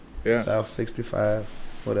Trap. Yeah. South 65.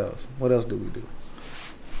 What else? What else do we do?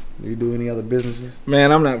 Do you do any other businesses?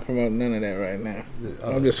 Man, I'm not promoting none of that right now.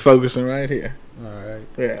 I'm just focusing right here. All right.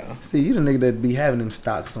 Yeah. See, you the nigga that be having them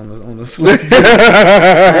stocks on the slip.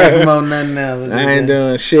 I ain't promoting nothing now. I ain't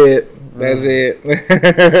doing shit. That's it.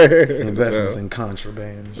 Investments in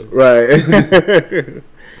contrabands. Right.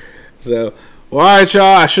 So, well, all right,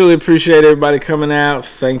 y'all. I surely appreciate everybody coming out.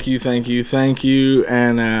 Thank you.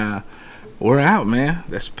 And we're out, man.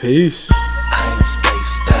 That's peace.